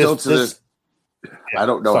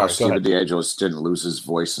don't know how Steven DeAngelis didn't lose his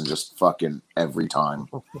voice and just fucking every time.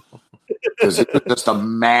 Because he was just a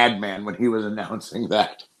madman when he was announcing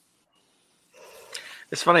that.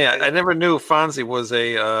 It's funny. I never knew Fonzie was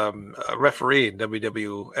a referee in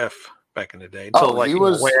WWF back in the day until he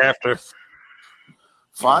was way after.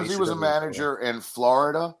 Fonzie was a manager in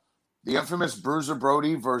Florida. The infamous Bruiser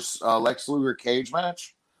Brody versus Lex Luger cage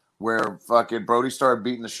match, where fucking Brody started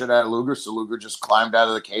beating the shit out of Luger, so Luger just climbed out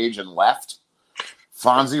of the cage and left.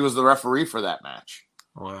 Fonzie was the referee for that match.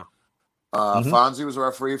 Wow. Fonzie was a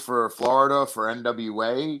referee for Florida, for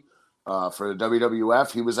NWA, for the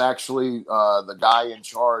WWF. He was actually the guy in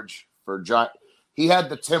charge for Giant. He had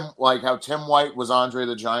how Tim White was Andre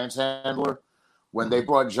the Giant's handler. When they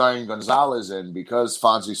brought Giant Gonzalez in, because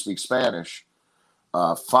Fonzie speaks Spanish,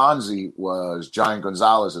 Fonzie was Giant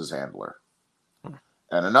Gonzalez's handler.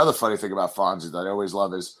 And another funny thing about Fonzie that I always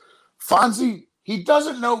love is Fonzie, he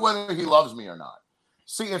doesn't know whether he loves me or not.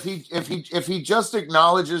 See, if he just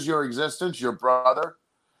acknowledges your existence, your brother,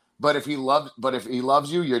 but if he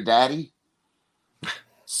loves you, your daddy.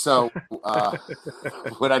 So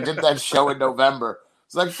when I did that show in November,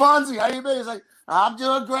 it's like, Fonzie, how you been? He's like, I'm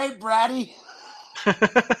doing great, Bratty.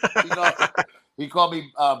 He called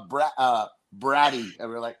me Bratty, and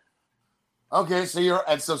we're like, okay,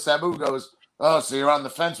 so Sabu goes, oh, so you're on the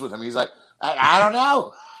fence with him. He's like, I don't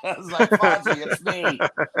know. I was like, Fonzie, it's me.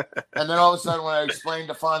 And then all of a sudden, when I explained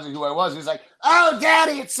to Fonzie who I was, he's like, oh,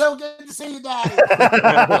 Daddy, it's so good to see you, Daddy.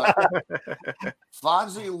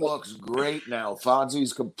 Fonzie looks great now.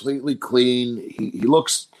 Fonzie's completely clean. He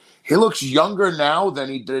looks younger now than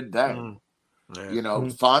he did then. Yeah.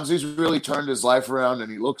 Fonzie's really turned his life around,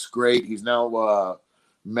 and he looks great. He's now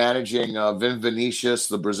managing Vin Vinicius,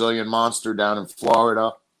 the Brazilian monster down in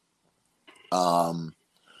Florida.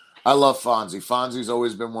 I love Fonzie. Fonzie's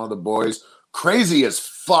always been one of the boys. Crazy as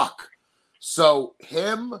fuck. So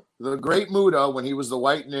him, the Great Muda, when he was the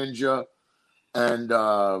White Ninja, and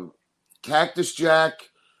Cactus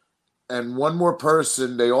Jack, and one more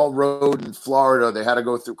person, they all rode in Florida. They had to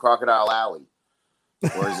go through Crocodile Alley.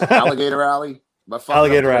 Or is it Alligator Alley?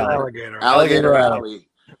 Alligator Alley. Alligator Alley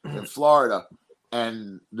in Florida.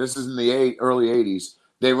 And this is in the early 80s.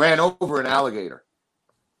 They ran over an alligator.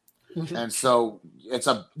 And so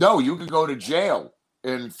you could go to jail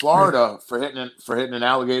in Florida for hitting an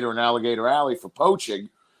alligator in Alligator Alley for poaching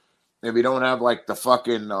if you don't have like the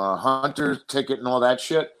fucking hunter ticket and all that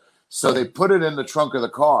shit. So they put it in the trunk of the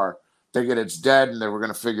car, thinking it's dead, and they were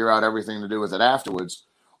going to figure out everything to do with it afterwards.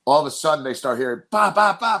 All of a sudden, they start hearing ba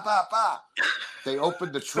ba ba ba ba. They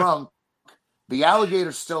opened the trunk. The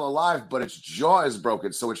alligator's still alive, but its jaw is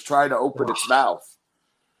broken, so it's trying to open its mouth.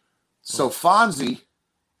 So Fonzie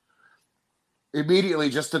immediately,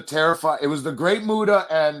 just to terrify, it was the Great Muda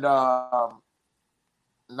and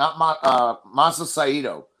Masa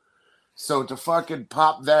Saito. So to fucking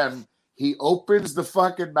pop them, he opens the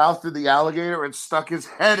fucking mouth of the alligator and stuck his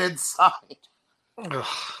head inside.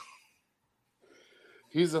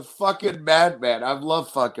 He's a fucking madman. I love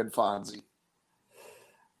fucking Fonzie.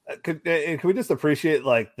 Could we just appreciate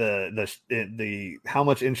like the how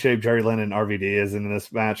much in shape Jerry Lynn and RVD is in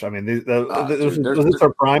this match? I mean, was this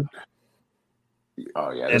our prime?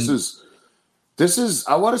 Oh yeah, this is.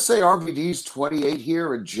 I want to say RVD's 28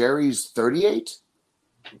 here and Jerry's 38.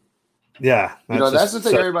 Yeah, that's the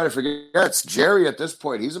thing everybody forgets. Jerry at this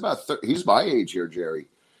point, he's about he's my age here, Jerry.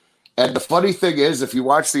 And the funny thing is, if you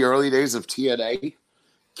watch the early days of TNA,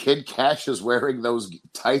 Kid Cash is wearing those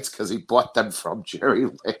tights because he bought them from Jerry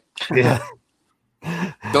Lynn. Yeah,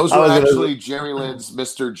 those were actually Jerry Lynn's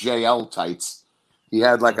Mr. JL tights. He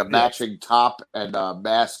had like a matching top and a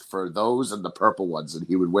mask for those and the purple ones, and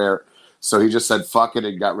he would wear. So he just said "fuck it"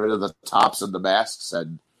 and got rid of the tops and the masks,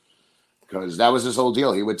 and because that was his whole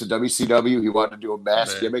deal. He went to WCW. He wanted to do a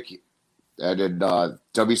mask gimmick, and in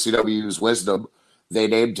WCW's wisdom, they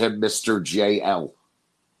named him Mr. JL.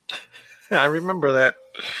 Yeah, I remember that.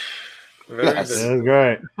 Yes. It was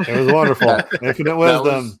great. It was wonderful. Infinite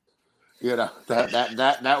wisdom.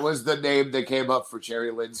 That was the name that came up for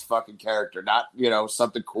Jerry Lynn's fucking character. Not,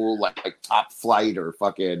 something cool like Top Flight or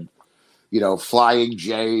fucking, Flying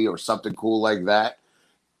J or something cool like that.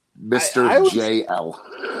 Mr. JL.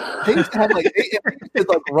 They used to have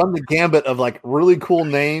run the gambit of like really cool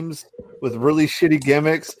names with really shitty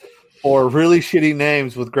gimmicks or really shitty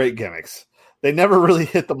names with great gimmicks. They never really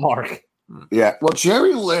hit the mark. Yeah. Well,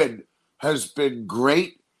 Jerry Lynn has been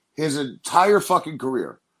great his entire fucking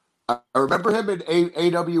career. I remember him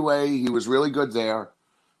in AWA. He was really good there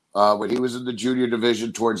when he was in the junior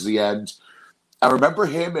division towards the end. I remember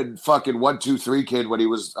him in fucking 1-2-3 Kid when he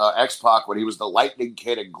was X-Pac, when he was the Lightning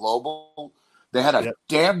Kid in Global. They had a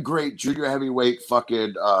damn great junior heavyweight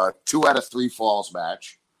fucking 2 out of 3 falls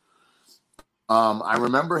match. I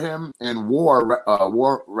remember him in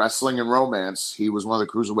War Wrestling and Romance. He was one of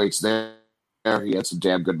the cruiserweights there. He had some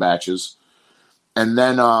damn good matches. And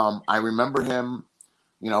then I remember him,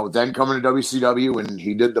 then coming to WCW, and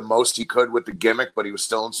he did the most he could with the gimmick, but he was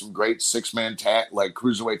still in some great six-man tag, like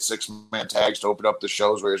cruiserweight six-man tags to open up the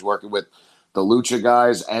shows where he was working with the Lucha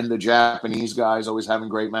guys and the Japanese guys, always having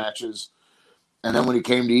great matches. And then when he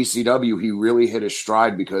came to ECW, he really hit his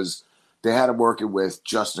stride because they had him working with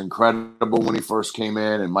Just Incredible when he first came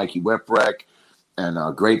in, and Mikey Whipwreck,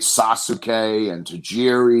 and great Sasuke, and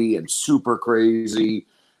Tajiri, and Super Crazy,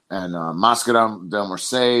 and Máscara del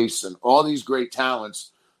Mercedes, and all these great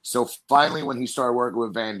talents. So finally, when he started working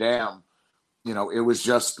with Van Dam, it was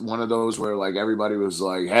just one of those where like everybody was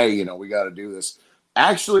like, hey, we got to do this.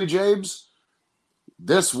 Actually, James,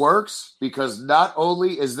 this works because not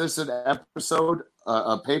only is this an episode,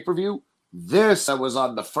 a pay-per-view, this was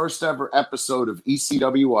on the first ever episode of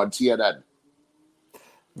ECW on TNN.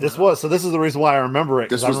 This is the reason why I remember it,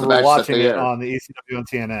 because I remember watching it on the ECW on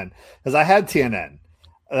TNN because I had TNN.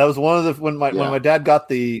 That was one of the when my dad got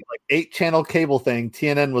the 8-channel cable thing.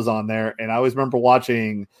 TNN was on there, and I always remember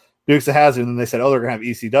watching Dukes of Hazzard, and they said, "Oh, they're gonna have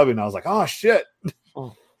ECW," and I was like, "Oh shit!" I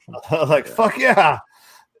was like, "Fuck yeah!"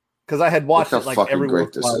 Because I had watched it like every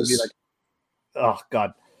week. Oh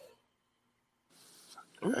god.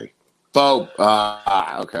 Okay. Bo.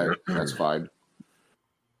 Okay, that's fine.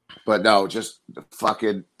 But no, just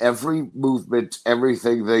fucking every movement,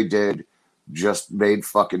 everything they did just made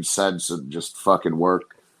fucking sense and just fucking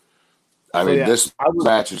worked. This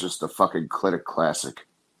match is just a fucking clinic classic.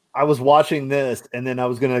 I was watching this, and then I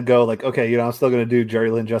was going to go like, okay, I'm still going to do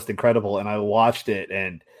Jerry Lynn Just Incredible, and I watched it,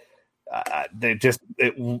 and they just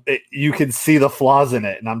you can see the flaws in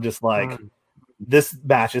it, and I'm just like, this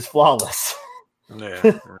match is flawless.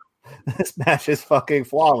 Yeah. This match is fucking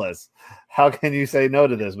flawless. How can you say no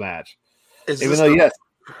to this match? Is this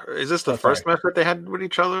the first match that they had with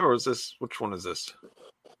each other, or which one is this?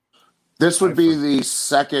 This would be the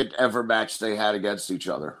second ever match they had against each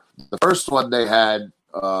other. The first one they had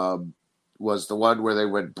was the one where they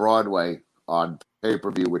went Broadway on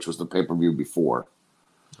pay-per-view, which was the pay-per-view before.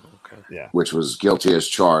 Okay. Yeah. Which was Guilty as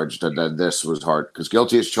Charged, and then this was because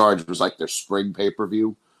Guilty as Charged was like their spring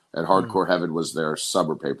pay-per-view, and Hardcore Heaven was their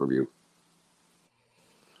summer pay-per-view.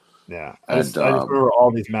 Yeah, I just remember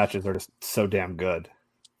all these matches are just so damn good,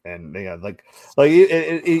 and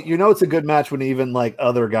it's a good match when even like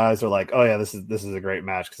other guys are like, oh yeah, this is a great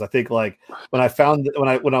match, because I think like when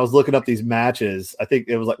I was looking up these matches, I think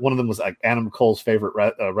it was like one of them was like Adam Cole's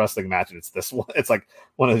favorite wrestling match, and it's this one. It's like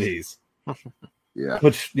one of these. Yeah,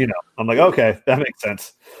 which I'm like, okay, that makes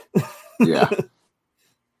sense. Yeah.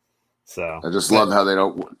 So I just love how they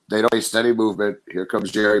don't waste any movement. Here comes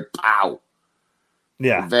Jerry. Pow.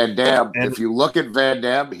 Yeah, Van Dam. If you look at Van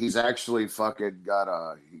Dam, he's actually fucking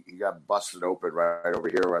he got busted open right over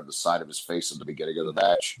here on the side of his face in the beginning of the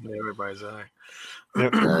match. Everybody's eye.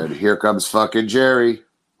 And here comes fucking Jerry.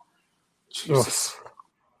 Jesus.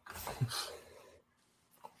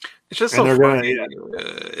 It's just so funny.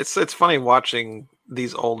 It's funny watching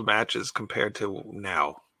these old matches compared to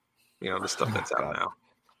now. The stuff that's out now.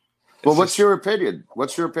 Well, what's your opinion?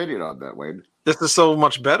 What's your opinion on that, Wayne? This is so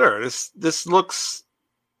much better. This looks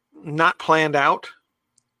not planned out,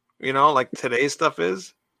 like today's stuff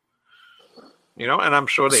is, and I'm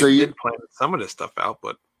sure they did plan some of this stuff out,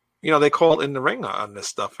 but they call in the ring on this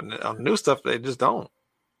stuff, and on new stuff they just don't.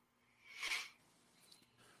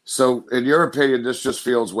 So, in your opinion, this just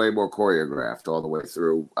feels way more choreographed all the way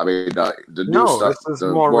through. I mean, the new stuff,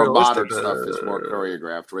 the more modern stuff, is more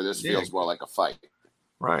choreographed, where this feels more like a fight.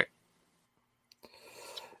 Right.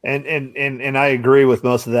 And I agree with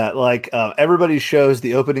most of that. Like everybody shows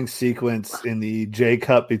the opening sequence in the J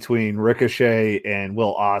Cup between Ricochet and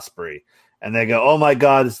Will Ospreay, and they go, "Oh my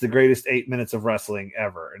God, it's the greatest 8 minutes of wrestling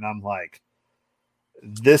ever." And I'm like,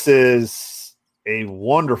 "This is a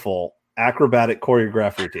wonderful acrobatic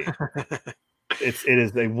choreographed routine. It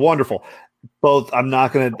is a wonderful." Both. I'm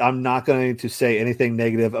not going to say anything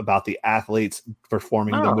negative about the athletes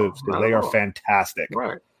performing the moves, because they are fantastic.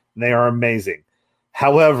 Right. They are amazing.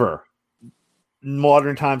 However, in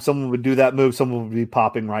modern times, someone would do that move, someone would be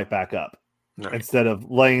popping right back up instead of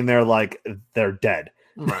laying there like they're dead.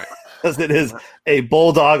 Right. Because it is a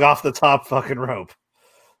bulldog off the top fucking rope.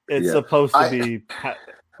 It's supposed to be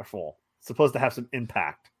powerful. It's supposed to have some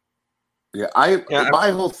impact. Yeah,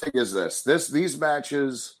 my whole thing is these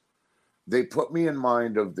matches, they put me in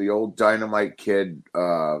mind of the old Dynamite Kid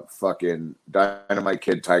Tiger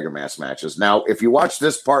Mask matches. Now, if you watch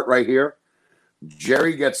this part right here,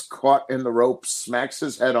 Jerry gets caught in the rope, smacks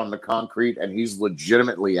his head on the concrete, and he's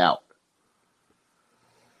legitimately out.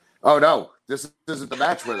 Oh, no. This isn't the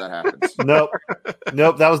match where that happens. Nope.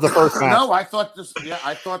 That was the first match. No, I thought this. Yeah,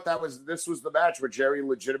 I thought this was the match where Jerry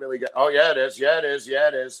legitimately got. Oh yeah, it is. Yeah, it is. Yeah,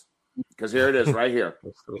 it is. Because here it is, right here.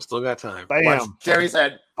 We still got time. Bam. Watch Jerry's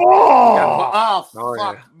head. Oh,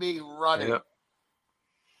 fuck yeah. me running. Yep.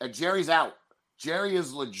 And Jerry's out. Jerry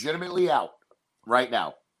is legitimately out right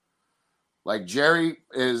now. Like Jerry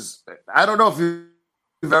is. I don't know if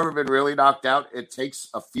you've ever been really knocked out. It takes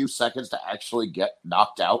a few seconds to actually get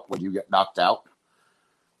knocked out when you get knocked out.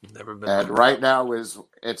 Never been. And right now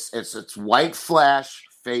it's white flash,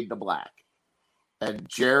 fade to black. And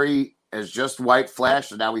Jerry is just white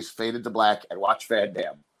flash, and now he's faded to black. And watch Van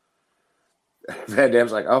Dam. Van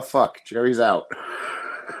Dam's like, oh fuck, Jerry's out.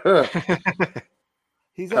 How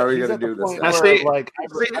are you going to do this? I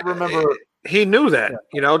remember he knew that,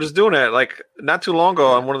 just doing that. Like not too long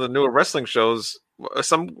ago on one of the newer wrestling shows, I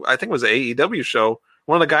think it was an AEW show.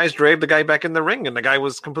 One of the guys drave the guy back in the ring, and the guy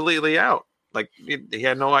was completely out. Like he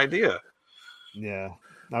had no idea. Yeah,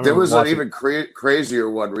 there was an even crazier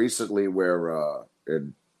one recently where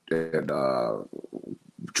in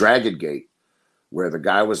Dragon Gate, where the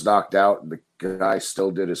guy was knocked out and the guy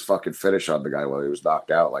still did his fucking finish on the guy while he was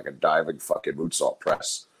knocked out, like a diving fucking moonsault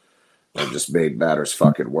press, and just made matters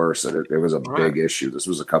fucking worse. And it was a big issue. This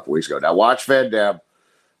was a couple weeks ago. Now watch Van Dam.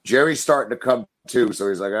 Jerry's starting to come too, so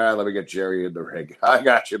he's like, all right, let me get Jerry in the ring. I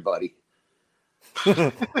got you, buddy.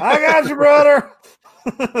 I got you, brother.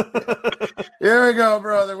 Here we go,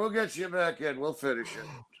 brother. We'll get you back in. We'll finish it.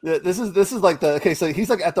 Yeah, this is like so he's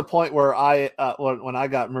like at the point where I when I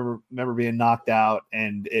got remember being knocked out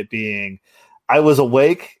and it being I was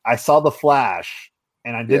awake, I saw the flash,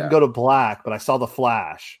 and I didn't go to black, but I saw the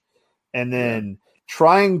flash, and then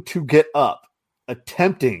trying to get up,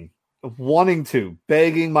 wanting to,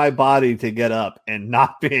 begging my body to get up and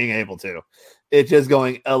not being able to. It just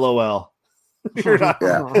going LOL. You're not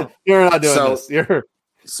doing this.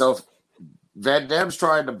 So Van Dam's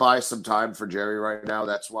trying to buy some time for Jerry right now.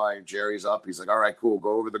 That's why Jerry's up. He's like, all right, cool.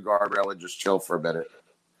 Go over the guardrail and just chill for a minute.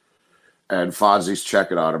 And Fonzie's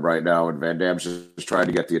checking on him right now. And Van Dam's just trying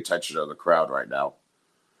to get the attention of the crowd right now.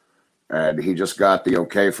 And he just got the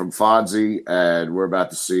okay from Fonzie. And we're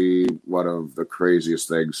about to see one of the craziest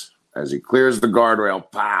things as he clears the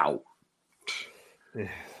guardrail. Pow.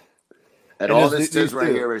 And all this is right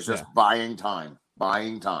here is just buying time.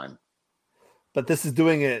 But this is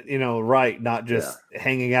doing it, right, not just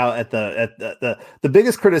hanging out at the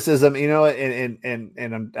biggest criticism,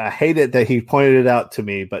 and I hate it that he pointed it out to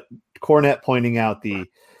me, but Cornette pointing out the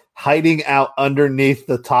hiding out underneath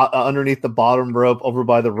the bottom rope over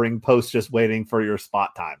by the ring post, just waiting for your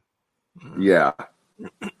spot time. Yeah,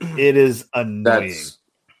 it is annoying.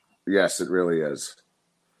 Yes, it really is.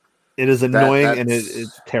 It is annoying and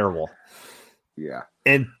it's terrible. Yeah,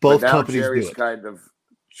 and both companies Jerry's do it.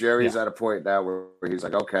 Jerry's at a point now where he's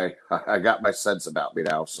like, okay, I got my sense about me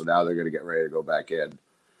now, so now they're going to get ready to go back in.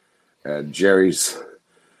 And Jerry's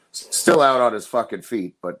still out on his fucking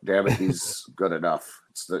feet, but damn it, he's good enough.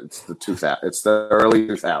 It's the early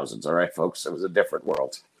 2000s, all right, folks. It was a different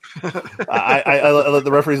world. I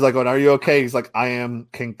the referee's like, going, "Are you okay?" He's like, "I am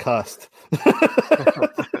concussed."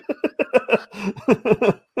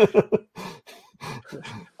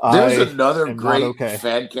 There's another great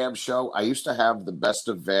fan cam show. I used to have the best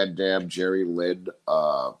of Van Dam, Jerry Lynn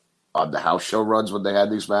on the house show runs when they had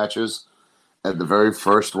these matches. And the very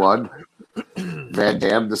first one, Van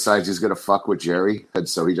Dam decides he's going to fuck with Jerry. And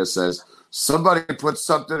so he just says, somebody put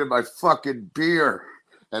something in my fucking beer.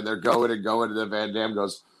 And they're going. And then Van Dam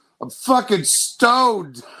goes, I'm fucking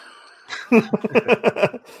stoned.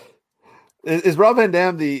 Is Rob Van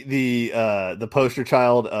Dam the poster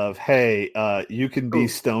child of, hey, you can be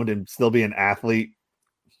stoned and still be an athlete?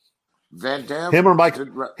 Van Dam, him or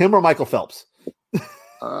Michael Phelps?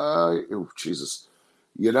 Oh Jesus!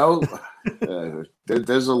 There's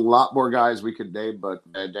a lot more guys we could name, but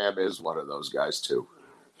Van Dam is one of those guys too.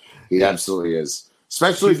 He absolutely is.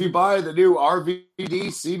 Especially if you buy the new RVD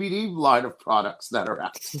CBD line of products that are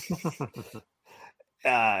out.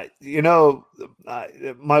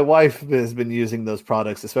 My wife has been using those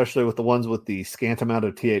products, especially with the ones with the scant amount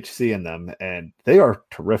of THC in them, and they are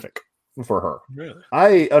terrific for her. Really?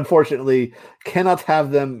 I unfortunately cannot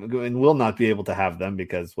have them and will not be able to have them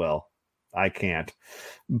because, well, I can't.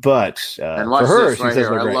 But and watch for her, this right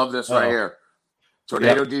here. I love this right here.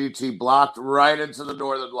 Tornado DDT blocked right into the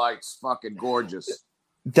Northern Lights. Fucking gorgeous.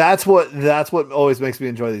 That's what always makes me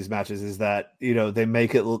enjoy these matches is that, they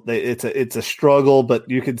make it, it's a struggle, but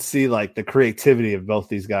you can see like the creativity of both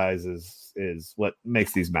these guys is what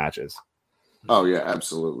makes these matches. Oh yeah,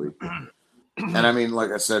 absolutely. And I mean,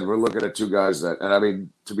 like I said, we're looking at two guys to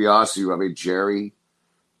be honest with you, Jerry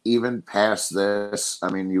even past this, I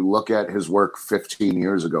mean, you look at his work 15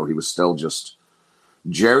 years ago, he was still just.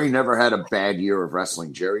 Jerry never had a bad year of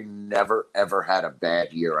wrestling. Jerry never, ever had a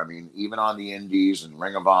bad year. I mean, even on the Indies and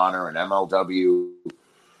Ring of Honor and MLW,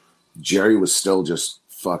 Jerry was still just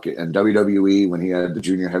fucking. And WWE, when he had the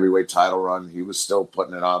junior heavyweight title run, he was still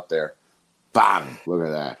putting it out there. Bang! Look at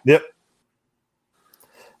that. Yep.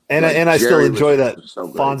 And Like, I still Jerry enjoy that so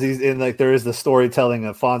great. Fonzie's in, like, there is the storytelling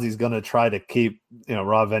of Fonzie's going to try to keep,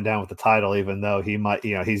 Rob Van Dam with the title, even though he might,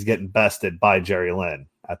 he's getting bested by Jerry Lynn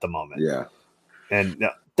at the moment. Yeah. And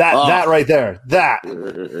that right there, yeah.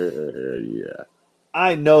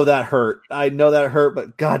 I know that hurt.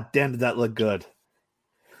 But god damn, did that look good.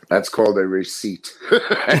 That's called a receipt.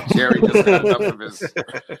 Jerry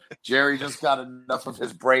just got enough of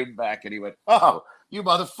his brain back, and he went, "Oh, you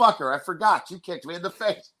motherfucker! I forgot you kicked me in the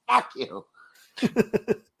face. Fuck you."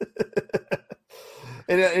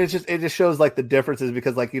 And it just shows like the differences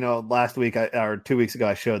because, like, last week or 2 weeks ago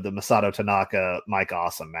I showed the Masato Tanaka Mike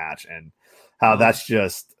Awesome match and how that's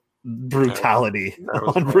just brutality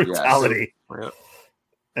on brutality. Yeah.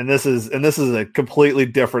 And this is a completely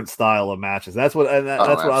different style of matches. That's what I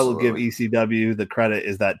will give ECW the credit,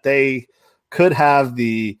 is that they could have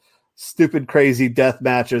the stupid, crazy death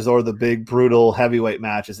matches or the big, brutal heavyweight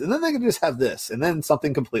matches, and then they can just have this, and then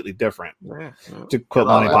something completely different. To quote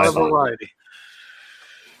Monty Python. Variety.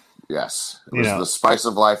 Yes, it was the spice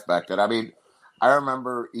of life back then. I mean, I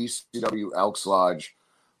remember ECW Elks Lodge.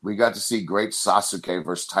 We got to see Great Sasuke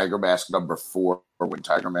versus Tiger Mask number 4 when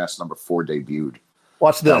Tiger Mask number 4 debuted.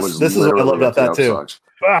 Watch this. This is what I love about that too.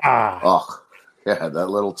 Oh, yeah, that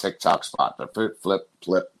little TikTok spot, the flip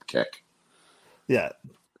kick. Yeah,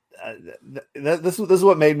 this is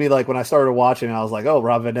what made me, like, when I started watching, I was like, oh,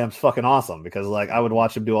 Rob Van Dam's fucking awesome, because, like, I would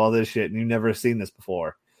watch him do all this shit, and you've never seen this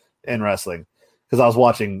before in wrestling, because I was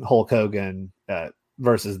watching Hulk Hogan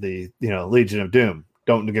versus the Legion of Doom.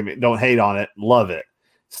 Don't hate on it, love it.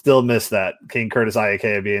 Still miss that King Curtis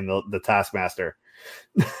Iakea being the Taskmaster.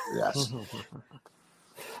 Yes.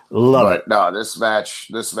 Love it. No, this match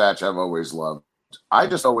I've always loved.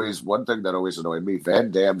 One thing that always annoyed me,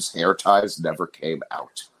 Van Dam's hair ties never came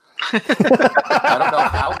out. I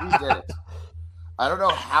don't know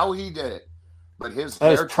how he did it. But his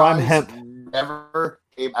hair ties never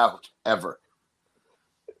came out ever.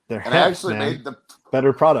 They're and I actually made the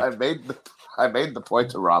better product. I made the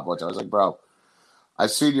point to Rob once. I was like, bro,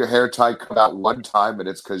 I've seen your hair tie come out one time, and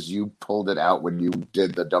it's because you pulled it out when you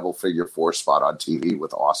did the double figure 4 spot on TV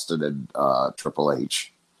with Austin and Triple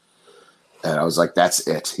H. And I was like, that's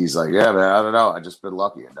it. He's like, yeah, man, I don't know. I just been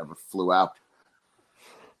lucky. It never flew out.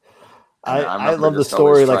 I love the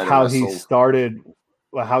story, like how he started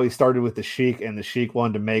with the Sheik, and the Sheik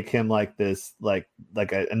wanted to make him like this,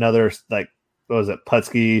 another, like, what was it,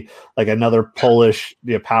 Putski, like another Polish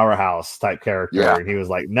powerhouse type character. Yeah. And he was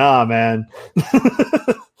like, nah, man.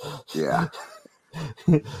 Yeah.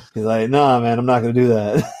 He's like, nah, man, I'm not going to do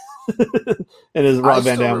that. In his Rob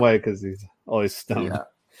Van Dam way, because he's always stoned. Yeah.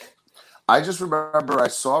 I just remember I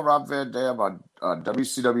saw Rob Van Dam on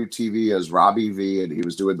WCW TV as Robbie V, and he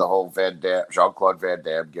was doing the whole Jean-Claude Van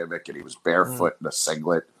Damme gimmick, and he was barefoot in a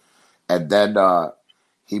singlet. And then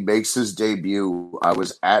he makes his debut. I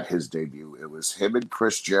was at his debut. It was him and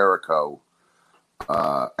Chris Jericho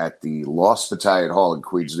at the Lost Battalion Hall in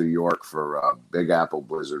Queens, New York for Big Apple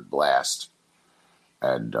Blizzard Blast.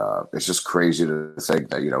 And it's just crazy to think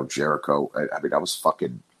that, Jericho, I mean, I was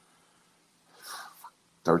fucking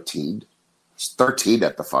 13. I was 13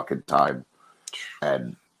 at the fucking time.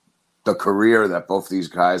 And the career that both these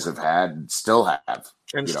guys have had and still have.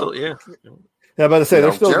 And still, yeah. Yeah, but to say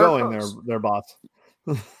they're still going, their bots.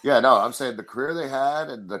 Yeah, no, I'm saying the career they had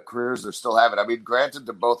and the careers they're still having. I mean, granted,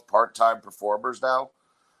 they're both part-time performers now,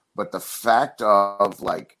 but the fact of,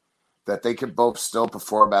 like, that they can both still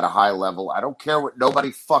perform at a high level. I don't care what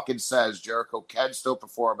nobody fucking says. Jericho can still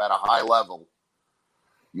perform at a high level.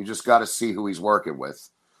 You just got to see who he's working with.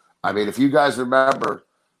 I mean, if you guys remember,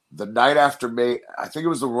 the night after I think it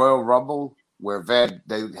was the Royal Rumble, where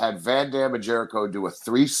they had Van Dam and Jericho do a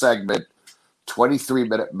 3-segment,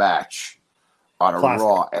 23-minute match on a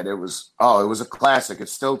Raw, and it was a classic.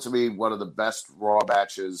 It's still, to me, one of the best Raw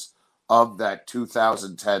matches of that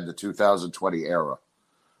 2010 to 2020 era.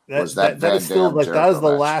 That is still, like, that is the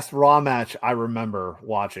last Raw match I remember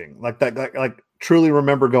watching. Like that, like truly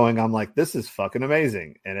remember going, I'm like, this is fucking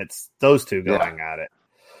amazing, and it's those two going at it.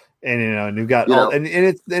 And and you've got and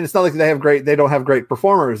it's not like they don't have great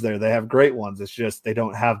performers there. They have great ones. It's just they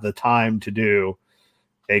don't have the time to do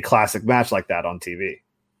a classic match like that on TV.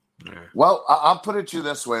 Well, I'll put it to you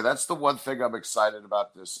this way. That's the one thing I'm excited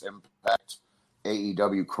about this Impact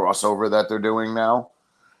AEW crossover that they're doing now,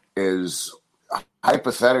 is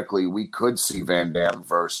hypothetically we could see Van Dam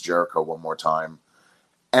versus Jericho one more time,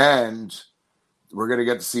 and we're going to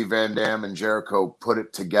get to see Van Dam and Jericho put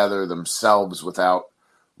it together themselves without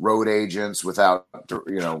road agents, without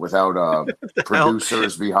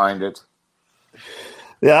producers behind it.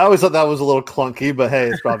 Yeah, I always thought that was a little clunky, but hey,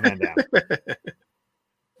 it's Rob Van Dam.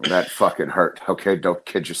 That fucking hurt. Okay, don't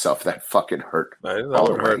kid yourself. That fucking hurt. That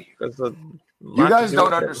would hurt. You guys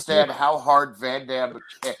don't understand how hard Van Dam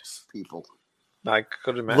kicks people. I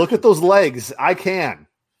could imagine. Look at those legs. I can.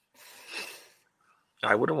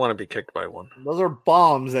 I wouldn't want to be kicked by one. Those are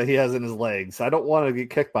bombs that he has in his legs. I don't want to get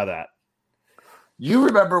kicked by that. You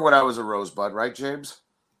remember when I was a Rosebud, right, James?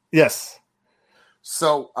 Yes.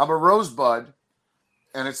 So I'm a Rosebud,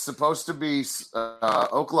 and it's supposed to be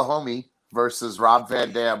Oklahoma versus Rob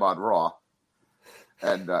Van Dam on Raw.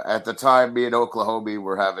 And at the time, me and Oklahoma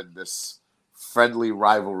were having this friendly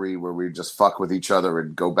rivalry where we just fuck with each other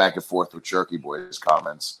and go back and forth with Jerky Boy's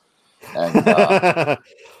comments. And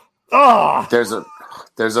there's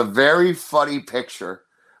a very funny picture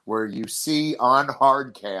where you see on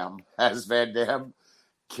hard cam as Van Dam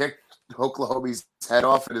kicked Oklahoma's head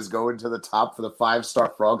off and is going to the top for the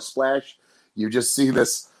 5-star frog splash. You just see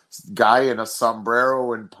this guy in a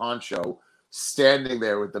sombrero and poncho standing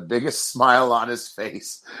there with the biggest smile on his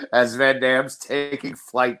face as Van Dam's taking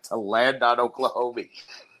flight to land on Oklahoma.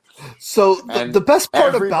 So the best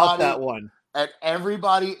part about that one. And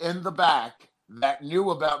everybody in the back that knew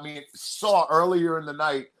about me saw earlier in the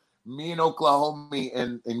night me and Oklahoma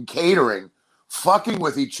in catering fucking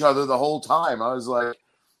with each other the whole time. I was like,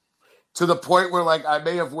 to the point where like I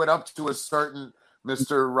may have went up to a certain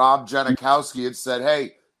Mr. Rob Janikowski and said,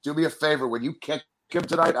 hey, do me a favor. When you kick him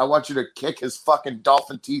tonight, I want you to kick his fucking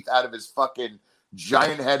dolphin teeth out of his fucking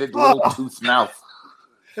giant-headed little tooth mouth.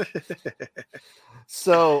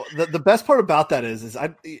 So the best part about that is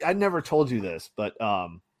I never told you this, but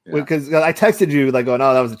because I texted you like going,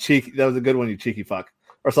 oh, that was a good one, you cheeky fuck,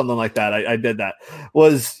 or something like that. I did that.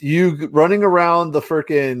 Was you running around the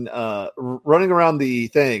freaking running around the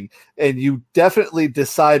thing, and you definitely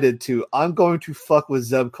decided I'm going to fuck with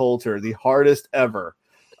Zeb Coulter the hardest ever.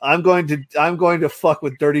 I'm going to fuck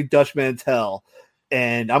with Dirty Dutch Mantel,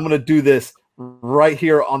 and I'm going to do this right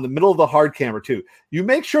here on the middle of the hard camera too. You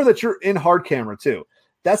make sure that you're in hard camera too.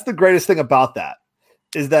 That's the greatest thing about that,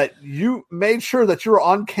 is that you made sure that you were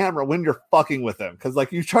on camera when you're fucking with him. Cause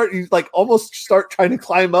like you almost start trying to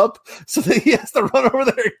climb up so that he has to run over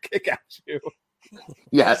there and kick at you.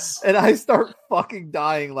 Yes. And I start fucking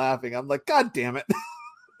dying laughing. I'm like, God damn it.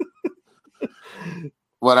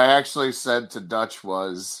 What I actually said to Dutch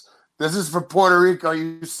was, this is for Puerto Rico,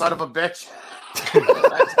 you son of a bitch.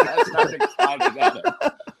 that's not exciting.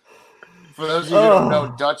 For those of you who don't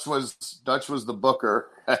know, Dutch was the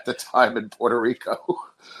booker at the time in Puerto Rico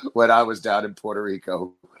when I was down in Puerto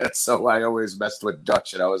Rico. And so I always messed with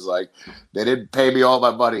Dutch, and I was like, they didn't pay me all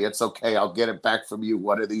my money. It's okay. I'll get it back from you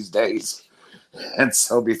one of these days. And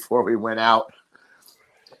so before we went out,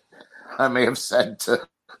 I may have said to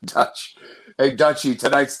Dutch, hey, Dutchie,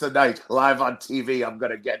 tonight's the night. Live on TV, I'm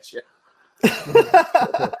going to get you.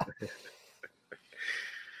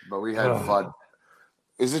 But we had fun.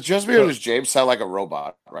 Is it just me or does James sound like a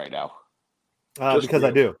robot right now? Because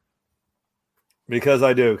I do.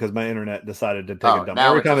 Because my internet decided to take a dump.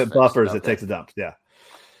 Every time it buffers, it takes a dump. Yeah.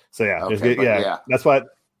 So yeah, that's why.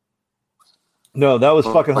 No, that was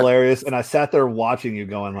fucking hilarious. And I sat there watching you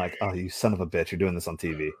going like, oh, you son of a bitch. You're doing this on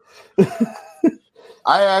TV.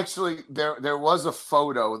 I actually, there was a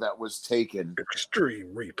photo that was taken.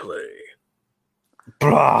 Extreme replay.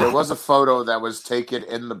 There was a photo that was taken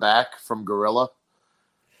in the back from Gorilla.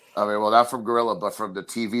 I mean, well, not from Gorilla, but from the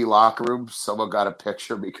TV locker room. Someone got a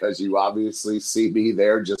picture because you obviously see me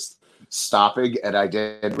there just stopping, and I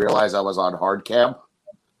didn't realize I was on hard cam.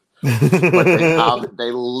 But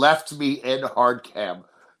they left me in hard cam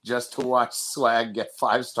just to watch Swag get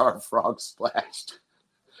 5-star frog splashed.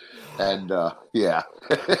 And yeah,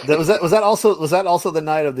 was that also the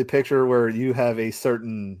night of the picture where you have a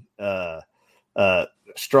certain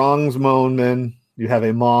Strong's Moanman, you have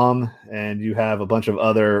a mom, and you have a bunch of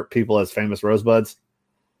other people as famous Rosebuds?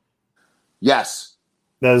 Yes,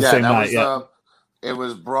 that was the same night. It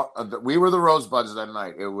was we were the Rosebuds that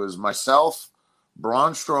night. It was myself,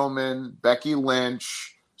 Braun Strowman, Becky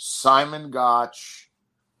Lynch, Simon Gotch,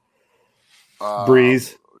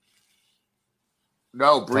 Breeze.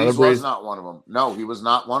 No, Breeze was not one of them. No, he was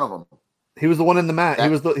not one of them. He was the one in the mask. He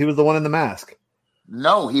was the one in the mask.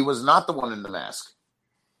 No, he was not the one in the mask.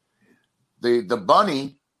 The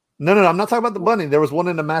bunny. No, I'm not talking about the bunny. There was one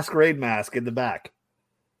in the masquerade mask in the back.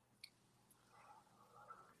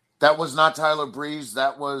 That was not Tyler Breeze.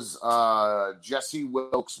 That was Jesse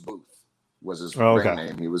Wilkes Booth was his real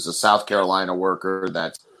name. He was a South Carolina worker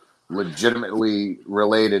that's legitimately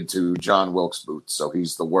related to John Wilkes Booth. So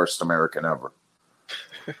he's the worst American ever.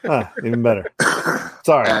 Even better.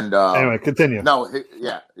 Sorry. And anyway, continue. No,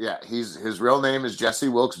 his real name is Jesse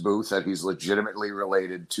Wilkes Booth, and he's legitimately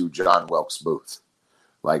related to John Wilkes Booth,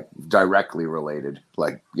 like directly related.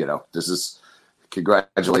 Like, you know, this is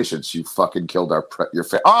congratulations, you fucking killed your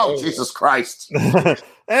family. Oh, Jesus Christ! And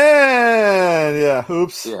yeah,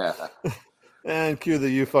 oops. Yeah, and cue the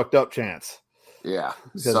 "you fucked up" chance. Yeah,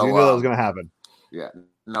 because we knew that was going to happen. Yeah.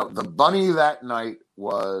 No, the bunny that night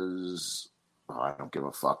was. Oh, I don't give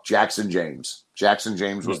a fuck. Jackson James. Jackson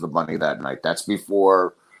James was the bunny that night. That's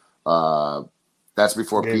before Gabriel.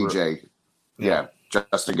 PJ. Yeah.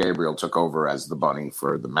 Justin Gabriel took over as the bunny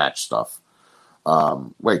for the match stuff.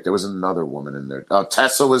 Wait, there was another woman in there.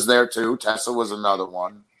 Tessa was there too. Tessa was another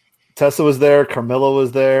one. Tessa was there. Carmella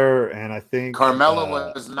was there, and I think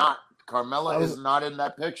Carmella was not. Carmella is not in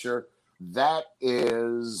that picture. That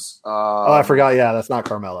is. I forgot. Yeah, that's not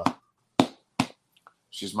Carmella.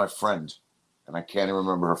 She's my friend. And I can't even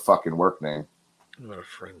remember her fucking work name. What a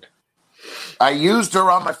friend. I used her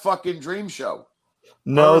on my fucking dream show.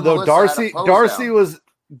 No, though Darcy was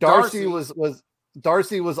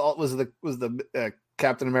the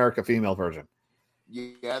Captain America female version.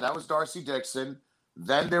 Yeah, that was Darcy Dixon.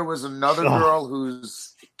 Then there was another girl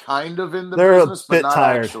who's kind of in the They're business, but not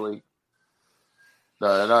tired. actually.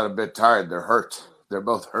 No, they're not a bit tired. They're hurt. They're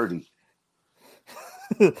both hurty.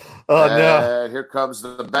 No! Here comes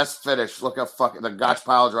the best finish. Look how fucking the Gotch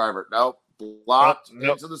pile driver. Nope, blocked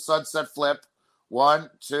into the sunset flip. 1,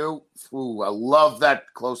 2. Ooh, I love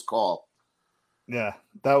that close call. Yeah,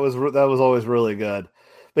 that was always really good.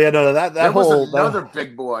 But yeah, no, that there whole was another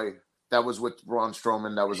big boy that was with Braun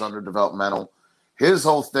Strowman that was under developmental. His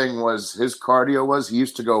whole thing was his cardio was he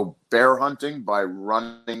used to go bear hunting by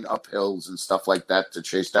running up hills and stuff like that to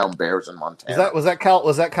chase down bears in Montana. Was that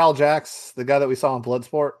Cal Jax, the guy that we saw in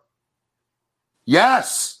Bloodsport?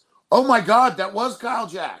 Yes. Oh my God, that was Kyle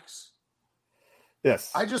Jax.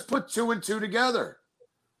 Yes. I just put 2 and 2 together.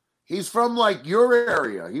 He's from like your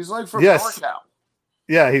area. He's like from NorCal.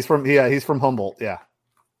 Yeah, he's from Humboldt. Yeah.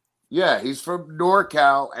 Yeah, he's from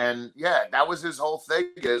NorCal, and yeah, that was his whole thing.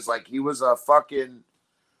 Is like he was a fucking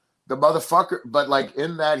the motherfucker, but like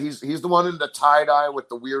in that he's the one in the tie dye with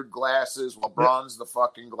the weird glasses. While Braun's the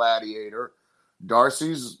fucking gladiator,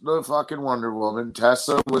 Darcy's the fucking Wonder Woman.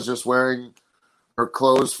 Tessa was just wearing her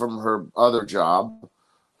clothes from her other job.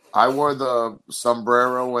 I wore the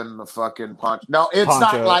sombrero and the fucking poncho. No, it's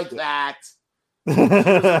not like that.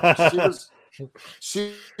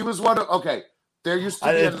 She was one of okay. There used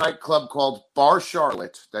to be a nightclub called Bar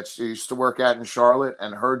Charlotte that she used to work at in Charlotte,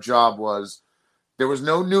 and her job was there was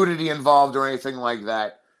no nudity involved or anything like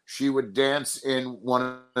that. She would dance in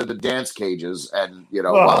one of the dance cages, and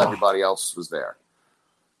while everybody else was there.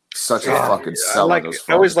 Such a fucking sellout.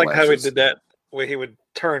 I always liked how he did that, where he would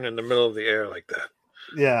turn in the middle of the air like that.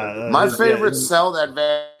 Yeah, my favorite sell that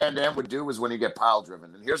Van Dam would do was when he get pile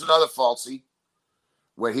driven. And here's another falsie.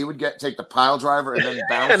 Where he would take the pile driver and then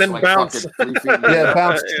bounce, and then bounce. Fucking 3 feet.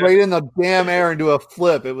 Bounce straight in the damn air and do a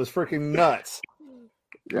flip. It was freaking nuts.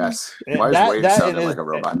 Yes. Why is Wade sounding like a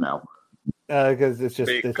robot now? Because it's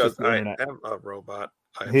just I am a robot.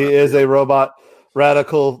 He is a robot.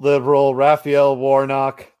 Radical liberal Raphael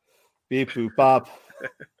Warnock. Beep boop bop.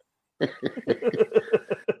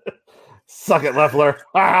 Suck it, Leffler.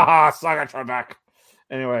 Suck it, Trebek.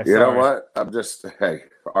 Anyway, you know what? I'm just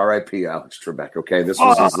R.I.P. Alex Trebek. Okay, this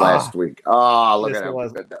was his last week. Oh, look at him.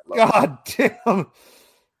 God damn.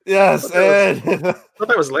 Yes, I thought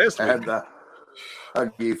that was last week. And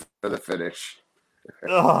Huggy for the finish.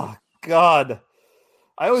 Oh God,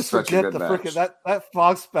 I always Such forget the freaking that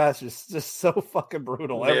Fox Bash is just so fucking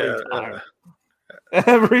brutal every time.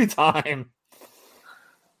 Every time.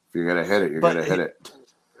 If you're gonna hit it, you're gonna hit it.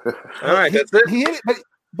 All right, that's it. He hit it,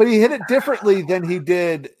 but he hit it differently than he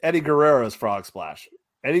did Eddie Guerrero's Frog Splash.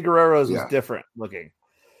 Eddie Guerrero's was different looking.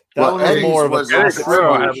 That one was more of a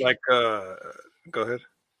Guerrero had like go ahead.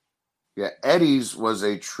 Yeah, Eddie's was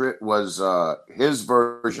his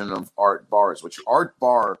version of Art Barr's, which Art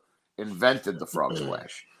Barr invented the Frog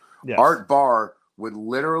Splash. Yes. Art Barr would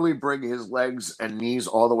literally bring his legs and knees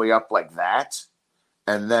all the way up like that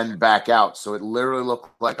and then back out. So it literally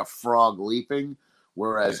looked like a frog leaping.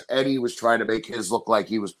 Whereas Eddie was trying to make his look like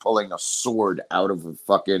he was pulling a sword out of a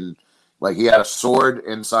fucking, like he had a sword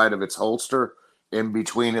inside of its holster in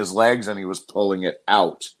between his legs and he was pulling it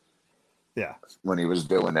out. Yeah. When he was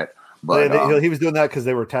doing it. But he was doing that because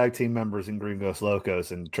they were tag team members in Gringos Locos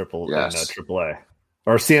and AAA.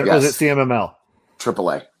 Or was it CMML?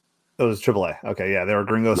 AAA. It was AAA. Okay, yeah, they were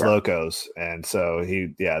Gringos Locos, and so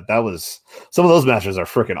that was some of those matches are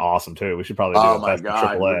freaking awesome too. We should probably do a best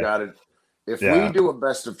of AAA. We got it. If we do a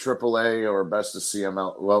best of AAA or a best of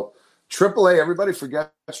CML, well, AAA, everybody forgets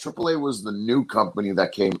AAA was the new company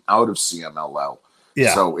that came out of CMLL.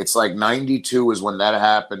 Yeah. So it's like 92 is when that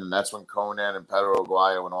happened, and that's when Conan and Pedro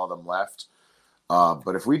Aguayo and all them left.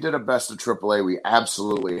 But if we did a best of AAA, we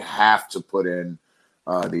absolutely have to put in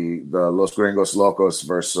the Los Gringos Locos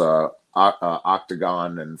versus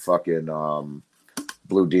Octagon and fucking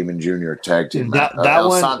Blue Demon Jr. tag team.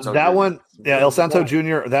 El Santo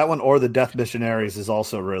Jr. That one or the Death Missionaries is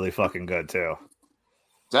also really fucking good too.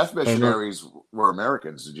 Death Missionaries were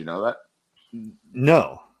Americans. Did you know that?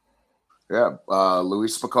 No. Yeah,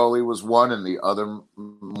 Luis Spicoli was one, and the other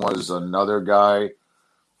was another guy.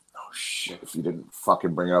 Oh shit! If you didn't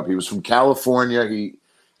fucking bring it up, he was from California.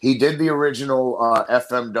 He did the original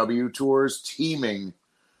FMW tours, teaming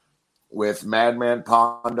with Madman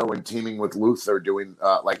Pondo and teaming with Luther, doing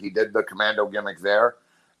like he did the Commando gimmick there,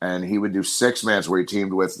 and he would do 6-mans where he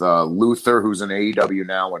teamed with Luther, who's in AEW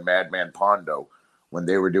now, and Madman Pondo when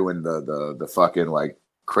they were doing the fucking like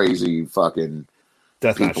crazy fucking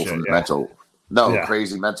death people shit, from yeah. mental. No,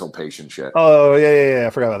 crazy mental patient shit. Oh, yeah. I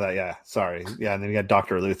forgot about that. Yeah. Sorry. Yeah. And then you got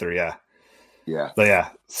Dr. Luther. Yeah. Yeah. But yeah.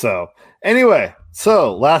 So anyway,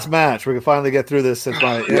 last match. We can finally get through this since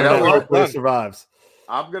my internet hopefully survives.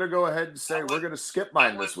 I'm going to go ahead and say we're going to skip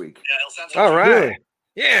mine this week. All right. Really?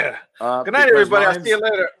 Yeah. Good night, everybody. I'll see you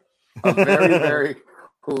later. A very, very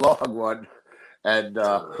long one. And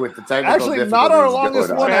with the technical actually, not our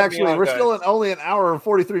longest one. Actually, we're still only an hour and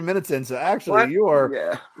 43 minutes in. So actually, you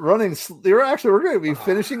are running. We're going to be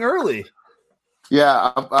finishing early.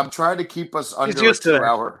 Yeah, I'm trying to keep us under a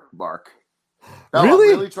 2-hour mark. No,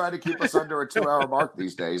 really? I'm really trying to keep us under a 2-hour mark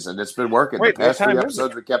these days, and it's been working. The past 3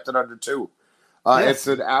 episodes, we kept it under 2. It's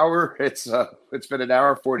an hour. It's been an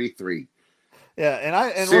hour 43. Yeah, and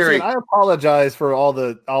once again, I apologize for all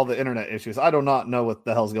the internet issues. I do not know what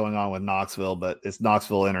the hell's going on with Knoxville, but it's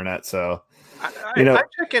Knoxville internet. So I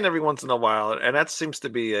check in every once in a while, and that seems to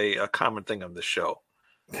be a common thing on the show.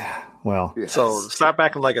 Well, so stop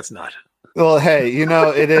acting like it's not. Well, hey,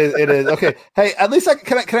 it is okay. Hey, at least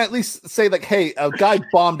can I at least say like, hey, a guy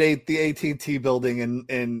bombed the AT&T building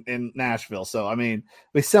in Nashville. So I mean,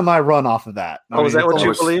 we semi-run off of that. Is that what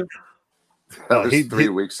you believe? That was 3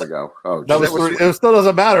 weeks ago. Oh, it still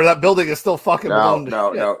doesn't matter. That building is still fucking blown.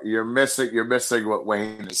 No. You're missing what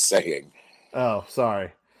Wayne is saying. Oh,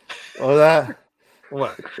 sorry.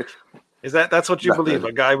 What? Is that's what you believe?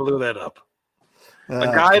 A guy blew that up. A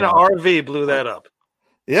guy in an RV blew that up.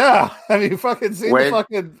 Yeah, I mean, fucking see the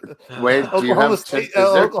fucking Wayne. Do you have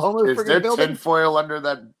Oklahoma is there tinfoil under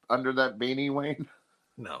that beanie, Wayne?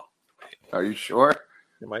 No. Are you sure?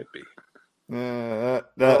 It might be.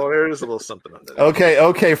 There is a little something under there.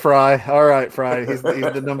 Okay, Fry. All right, Fry. He's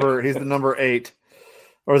the number 8,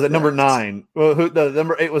 or is it number 9? Well, the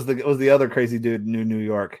number 8 was the other crazy dude in New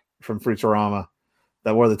York from Futurama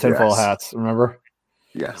that wore the tinfoil hats. Remember?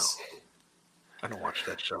 Yes. I don't watch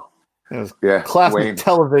that show. It was classic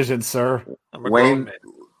television, sir. Wayne,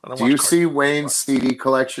 do you see Wayne's CD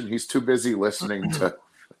collection? He's too busy listening to.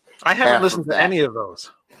 I haven't listened to any of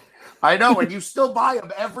those. I know, and you still buy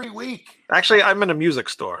them every week. Actually, I'm in a music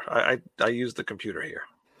store. I use the computer here.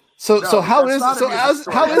 So how is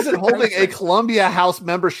it holding a Columbia House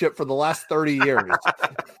membership for the last 30 years?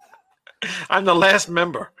 I'm the last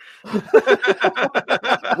member.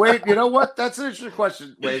 Wait, you know what? That's an interesting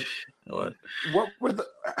question. Wait, what were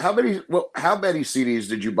how many CDs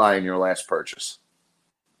did you buy in your last purchase?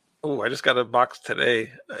 Oh, I just got a box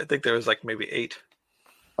today. I think there was like maybe 8.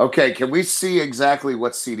 Okay, can we see exactly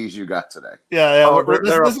what CDs you got today? Yeah.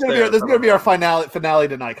 This is gonna be our finale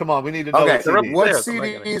tonight. Come on, we need to know. Okay, what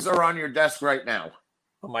CDs are on your desk right now?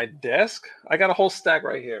 On my desk? I got a whole stack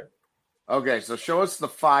right here. Okay, so show us the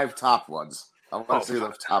 5 top ones. I want to see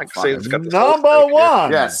the top 5. Number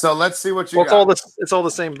 1. Yeah, so let's see what you got. It's all the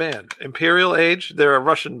same band. Imperial Age. They're a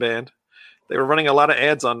Russian band. They were running a lot of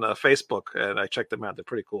ads on Facebook, and I checked them out. They're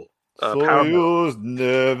pretty cool. I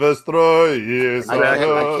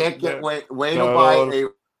can't get Wayne will buy a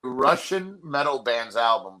Russian metal band's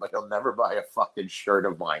album, but he'll never buy a fucking shirt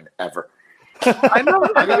of mine ever. I know.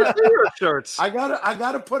 I gotta see your shirts. I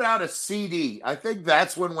gotta put out a CD. I think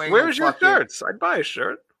that's when Wayne. Where's your shirts? I'd buy a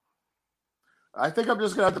shirt. I think I'm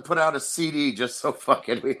just gonna have to put out a CD just so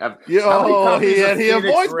fucking we have. He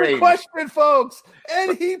avoids the question, folks,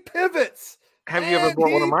 and he pivots. Have you ever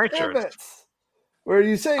bought one of my shirts? Where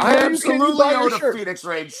you say I absolutely own a Phoenix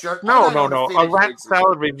Rain shirt. No. A Rat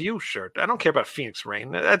Salad Review shirt. I don't care about Phoenix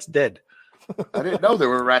Rain. That's dead. I didn't know there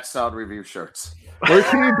were Rat Sound Review shirts. Where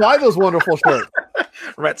can you buy those wonderful shirts?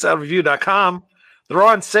 RatSoundReview.com. They're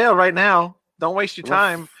on sale right now. Don't waste your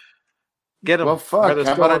time. Get them. Well, fuck.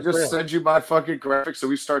 How about I just send you my fucking graphics so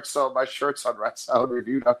we start selling my shirts on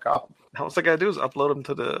RatSoundReview.com? All I gotta do is upload them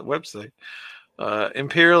to the website.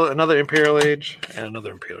 Another Imperial Age, and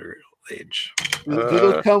another Imperial Age. Do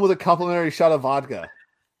those come with a complimentary shot of vodka?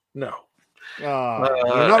 No. They're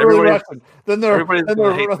not really Russian. Then they're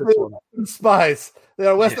Western spice. They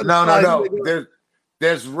are Western spice. No.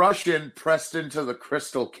 There's Russian pressed into the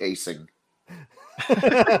crystal casing.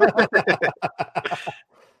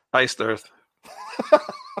 Iced Earth.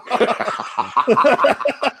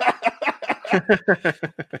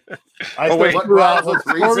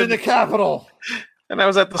 Storming the Capitol. And I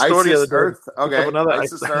was at the store the other day. Okay. Another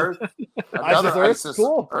Isis Earth. Another Isis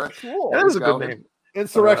Earth. Cool. That is a good name.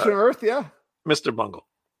 Insurrection Earth, yeah. Mr. Bungle.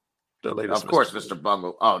 The latest. Of course, Mr.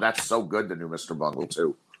 Bungle. Oh, that's so good, the new Mr. Bungle,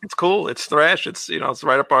 too. It's cool. It's thrash. It's it's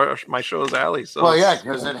right up my show's alley. So well, yeah,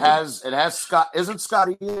 because it has Scott. Isn't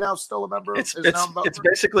Scotty now still a member? It's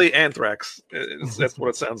basically Anthrax. That's what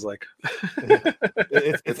it sounds like.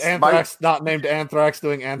 it's Anthrax, not named Anthrax,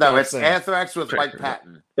 doing Anthrax. No, it's Anthrax with Mike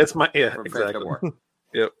Patton. It's exactly.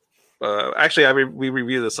 Yep. Actually, we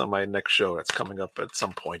review this on my next show. That's coming up at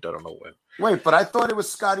some point. I don't know when. Wait, but I thought it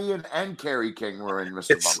was Scott Ian and Kerry King were in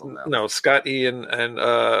Mr. Bungle now. No, Scott Ian and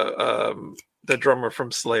the drummer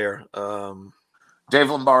from Slayer,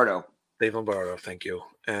 Dave Lombardo. Thank you.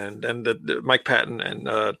 And the Mike Patton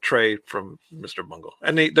and Trey from Mr. Bungle.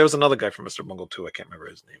 And there was another guy from Mr. Bungle too. I can't remember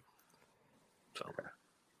his name. So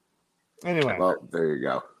anyway, well, there you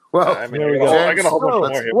go. Well, there we go. I got a whole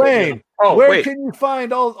bunch more here. Wayne, where can you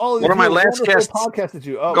find all these one of my last guests podcasts that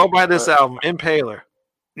you go buy this album, Impaler.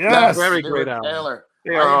 Yes, very great album.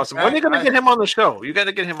 They are awesome. When are you going to get him on the show? You got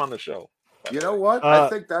to get him on the show. You know what? I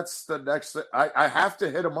think that's the next thing. I have to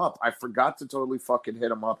hit him up. I forgot to totally fucking hit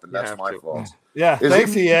him up, and that's my fault. Yeah,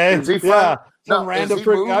 thanks, EA. Some random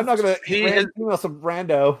I'm not going to email some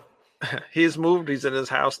rando. He's moved. He's in his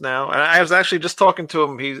house now. And I was actually just talking to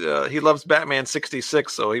him. He loves Batman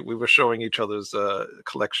 66, so we were showing each other's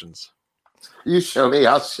collections. You show me,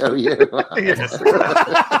 I'll show you.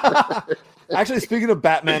 Actually, speaking of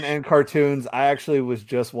Batman and cartoons, I actually was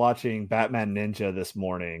just watching Batman Ninja this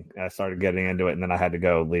morning. I started getting into it, and then I had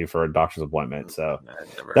to leave for a doctor's appointment. So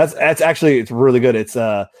it's really good.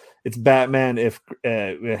 It's Batman if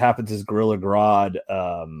it happens as Gorilla Grodd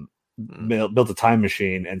built a time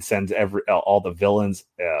machine and sends all the villains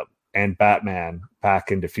and Batman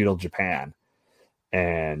back into feudal Japan,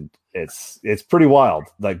 and it's pretty wild.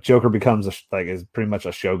 Like Joker becomes is pretty much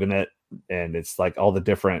a shogunate, and it's like all the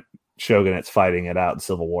different shogunates fighting it out in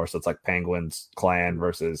Civil War. So it's like Penguin's clan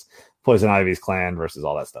versus Poison Ivy's clan versus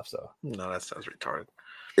all that stuff. So no, that sounds retarded.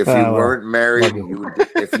 If you weren't married,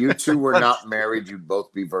 if you two were not married, you'd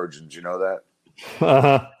both be virgins. You know that?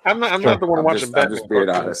 I'm not the one watching Batman. I'm just being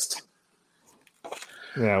honest.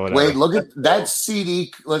 Yeah, whatever. Wait, look at that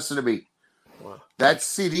CD. Listen to me. That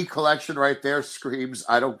CD collection right there screams,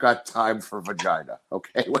 I don't got time for vagina.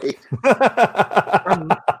 Okay, wait.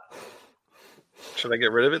 Should I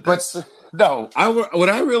get rid of it? But no, what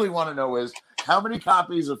I really want to know is how many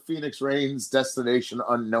copies of Phoenix Reigns Destination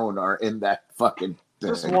Unknown are in that fucking thing?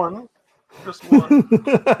 Just one.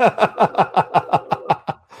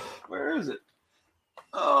 Where is it?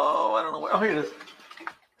 Oh, I don't know. Oh, here it is.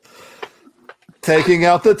 Taking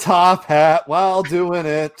out the top hat while doing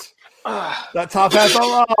it. That top hat's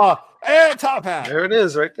all raw. And top hat. There it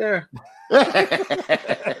is, right there.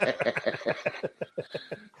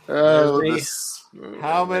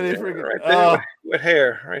 How many freaking right there with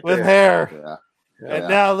hair, right with there. Hair. Yeah. And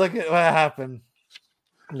now look at what happened.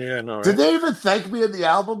 Yeah, no. Right? Did they even thank me in the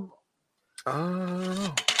album?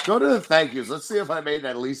 Oh. Go to the thank yous. Let's see if I made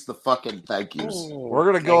at least the fucking thank yous. We're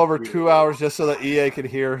gonna go over 2 hours just so that EA could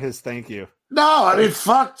hear his thank you. No, I mean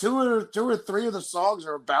fuck. Two or three of the songs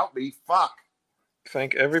are about me. Fuck.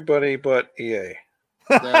 Thank everybody but EA.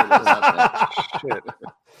 There it is. Shit.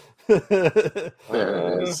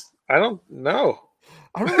 There it is. I don't know.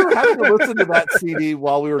 I remember having to listen to that CD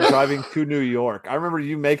while we were driving to New York. I remember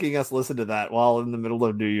you making us listen to that while in the middle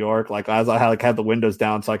of New York, like as I had the windows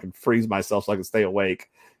down so I could freeze myself so I could stay awake,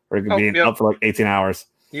 or it could be up for like 18 hours.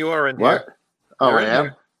 You are in what? Here. Oh, You're I am?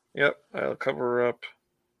 there. Yep. I'll cover up.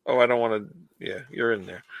 Oh, I don't want to. Yeah, you're in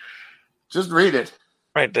there. Just read it.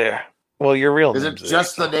 Right there. Well, your real is it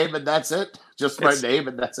just the name and that's it? Just my name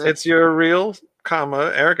and that's it? It's your real,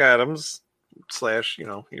 Eric Adams /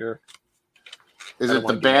 your. Is it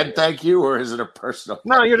the band thank you or is it a personal?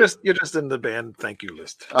 No, you're just in the band thank you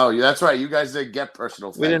list. Oh, yeah, that's right. You guys didn't get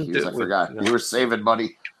personal thank yous. I forgot. No. You were saving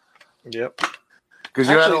money. Yep. Because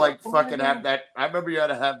you had to like fucking have that. I remember you had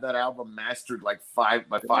to have that album mastered like by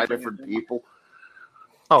five different people.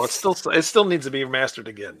 Oh, it still needs to be mastered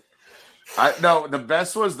again. No, the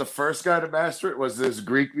best was the first guy to master it was this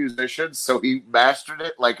Greek musician. So he mastered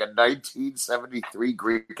it like a 1973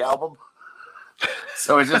 Greek album.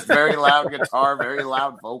 So it's just very loud guitar, very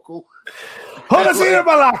loud vocal. Hold on, here,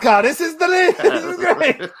 Malaka. This is the lead. This is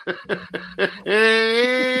great.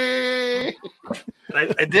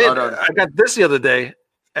 I did. I got this the other day,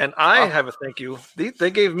 and I have a thank you. They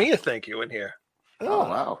gave me a thank you in here. Oh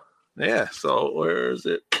wow. Yeah. So where is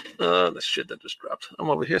it? The shit that just dropped. I'm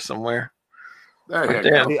over here somewhere. There you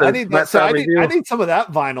go. I need that. So I need some of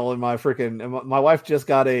that vinyl in my freaking. My wife just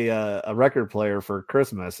got a record player for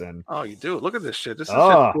Christmas, and oh, you do. Look at this shit. This is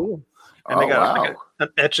shit cool. And they got an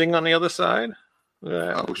etching on the other side.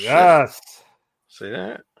 Oh shit! Yes. See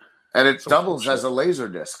that? And it doubles as a laser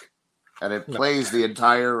disc, and it plays the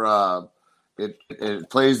entire. It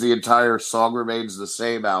plays the entire Song Remains the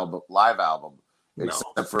Same live album,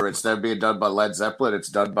 except for instead of being done by Led Zeppelin, it's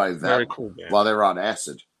done by them while they're on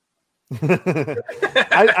acid.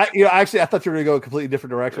 Actually, I thought you were going to go a completely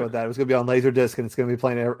different direction with that. It was going to be on Laserdisc, and it's going to be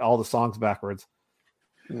playing all the songs backwards.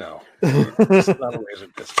 No, it's not a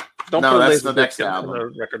Laserdisc. That's the next album.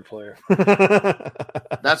 The record player.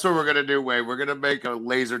 That's what we're going to do, Wade. We're going to make a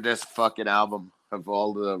Laserdisc fucking album of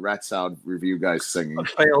all the Rat Sound Review guys singing.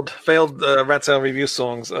 Failed Rat Sound Review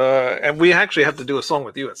songs. And we actually have to do a song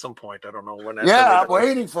with you at some point. I don't know when. I'm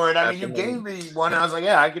waiting for it. I mean, you gave me one. I was like,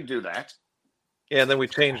 yeah, I can do that. Yeah, and then we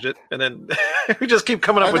changed it, and then we just keep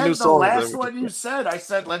coming up with new songs. The last one you said, I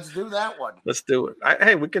said, let's do that one. Let's do it.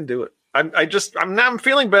 Hey, we can do it. I'm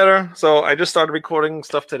feeling better, so I just started recording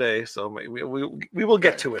stuff today. So we will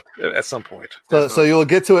get to it at some point. So you will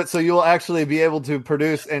get to it. So you will actually be able to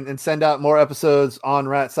produce and send out more episodes on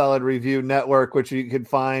Rat Salad Review Network, which you can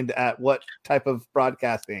find at what type of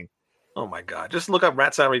broadcasting? Oh my God! Just look up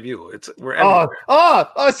Rat Sound Review. We're everywhere.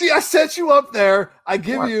 See, I set you up there. I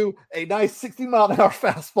give you a nice 60-mile-an-hour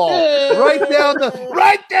fastball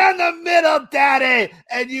right down the middle, Daddy,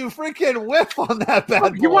 and you freaking whiff on that bad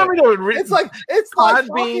boy. You want me to? It's like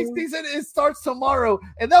hockey season. It starts tomorrow,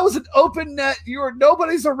 and that was an open net.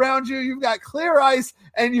 Nobody's around you. You've got clear ice,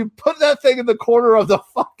 and you put that thing in the corner of the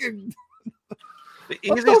fucking. The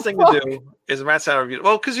easiest thing to do is Rat Sound Review.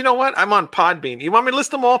 Well, because you know what? I'm on Podbean. You want me to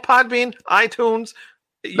list them all? Podbean, iTunes.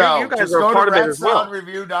 You guys are part of it as well.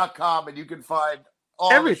 RatSoundReview.com and you can find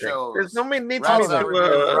all everything. the shows. There's no need Rat to Sound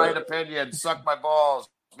Review, Right Opinion, Suck My Balls,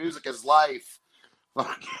 Music is Life,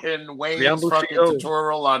 fucking Wayne's fucking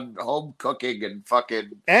tutorial on home cooking and fucking.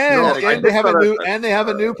 And they have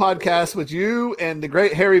a new podcast with you and the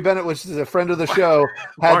great Harry Bennett, which is a friend of the show,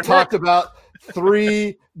 had talked about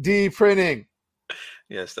 3D printing.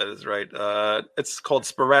 Yes, that is right. It's called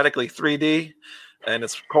Sporadically 3D, and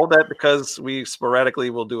it's called that because we sporadically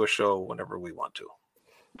will do a show whenever we want to.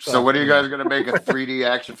 So when are you guys going to make a 3D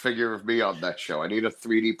action figure of me on that show? I need a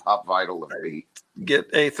 3D pop vinyl of me. Get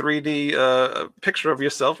a 3D picture of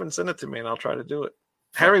yourself and send it to me, and I'll try to do it.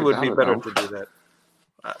 Harry would be better to do that.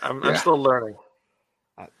 I'm still learning.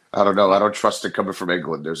 I don't know. I don't trust it coming from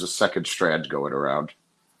England. There's a second strand going around.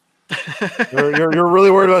 You're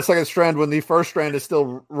really worried about second strand when the first strand is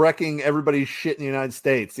still wrecking everybody's shit in the United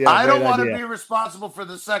States. Yeah, I don't want to be responsible for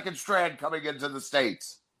the second strand coming into the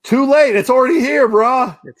States. Too late. It's already here,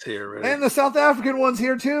 brah. It's here, right? And the South African one's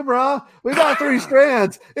here too, brah. We got 3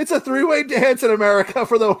 strands. It's a 3-way dance in America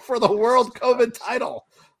for the World COVID title.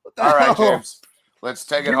 All right, James. Let's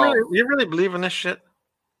take it home. You really believe in this shit?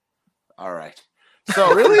 All right.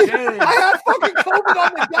 So really, I had fucking COVID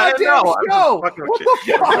on the goddamn show. What the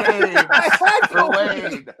fuck? I had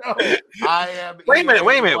COVID. I am. Wait a minute.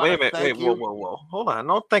 Wait, whoa. Hold on.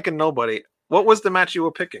 No thanking nobody. What was the match you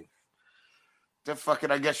were picking?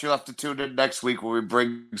 I guess you'll have to tune in next week when we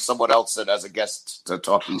bring someone else in as a guest to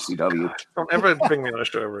talk ECW. Don't ever bring me on a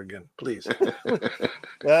show ever again, please.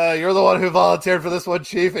 You're the one who volunteered for this one,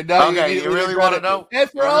 Chief, and now you really want to know? And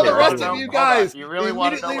for all the rest of you guys, you really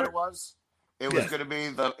want to know what it was? It was going to be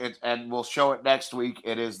and we'll show it next week.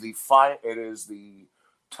 It is the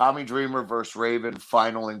Tommy Dreamer versus Raven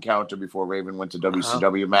final encounter before Raven went to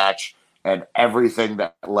WCW match, and everything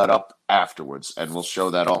that led up afterwards. And we'll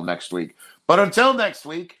show that all next week. But until next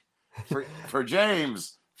week, for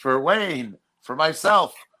James, for Wayne, for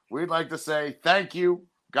myself, we'd like to say thank you.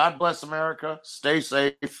 God bless America. Stay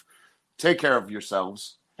safe. Take care of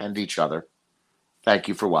yourselves and each other. Thank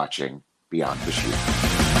you for watching Beyond the Sheet.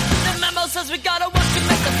 The memo says we gotta watch and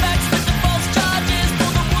make the facts.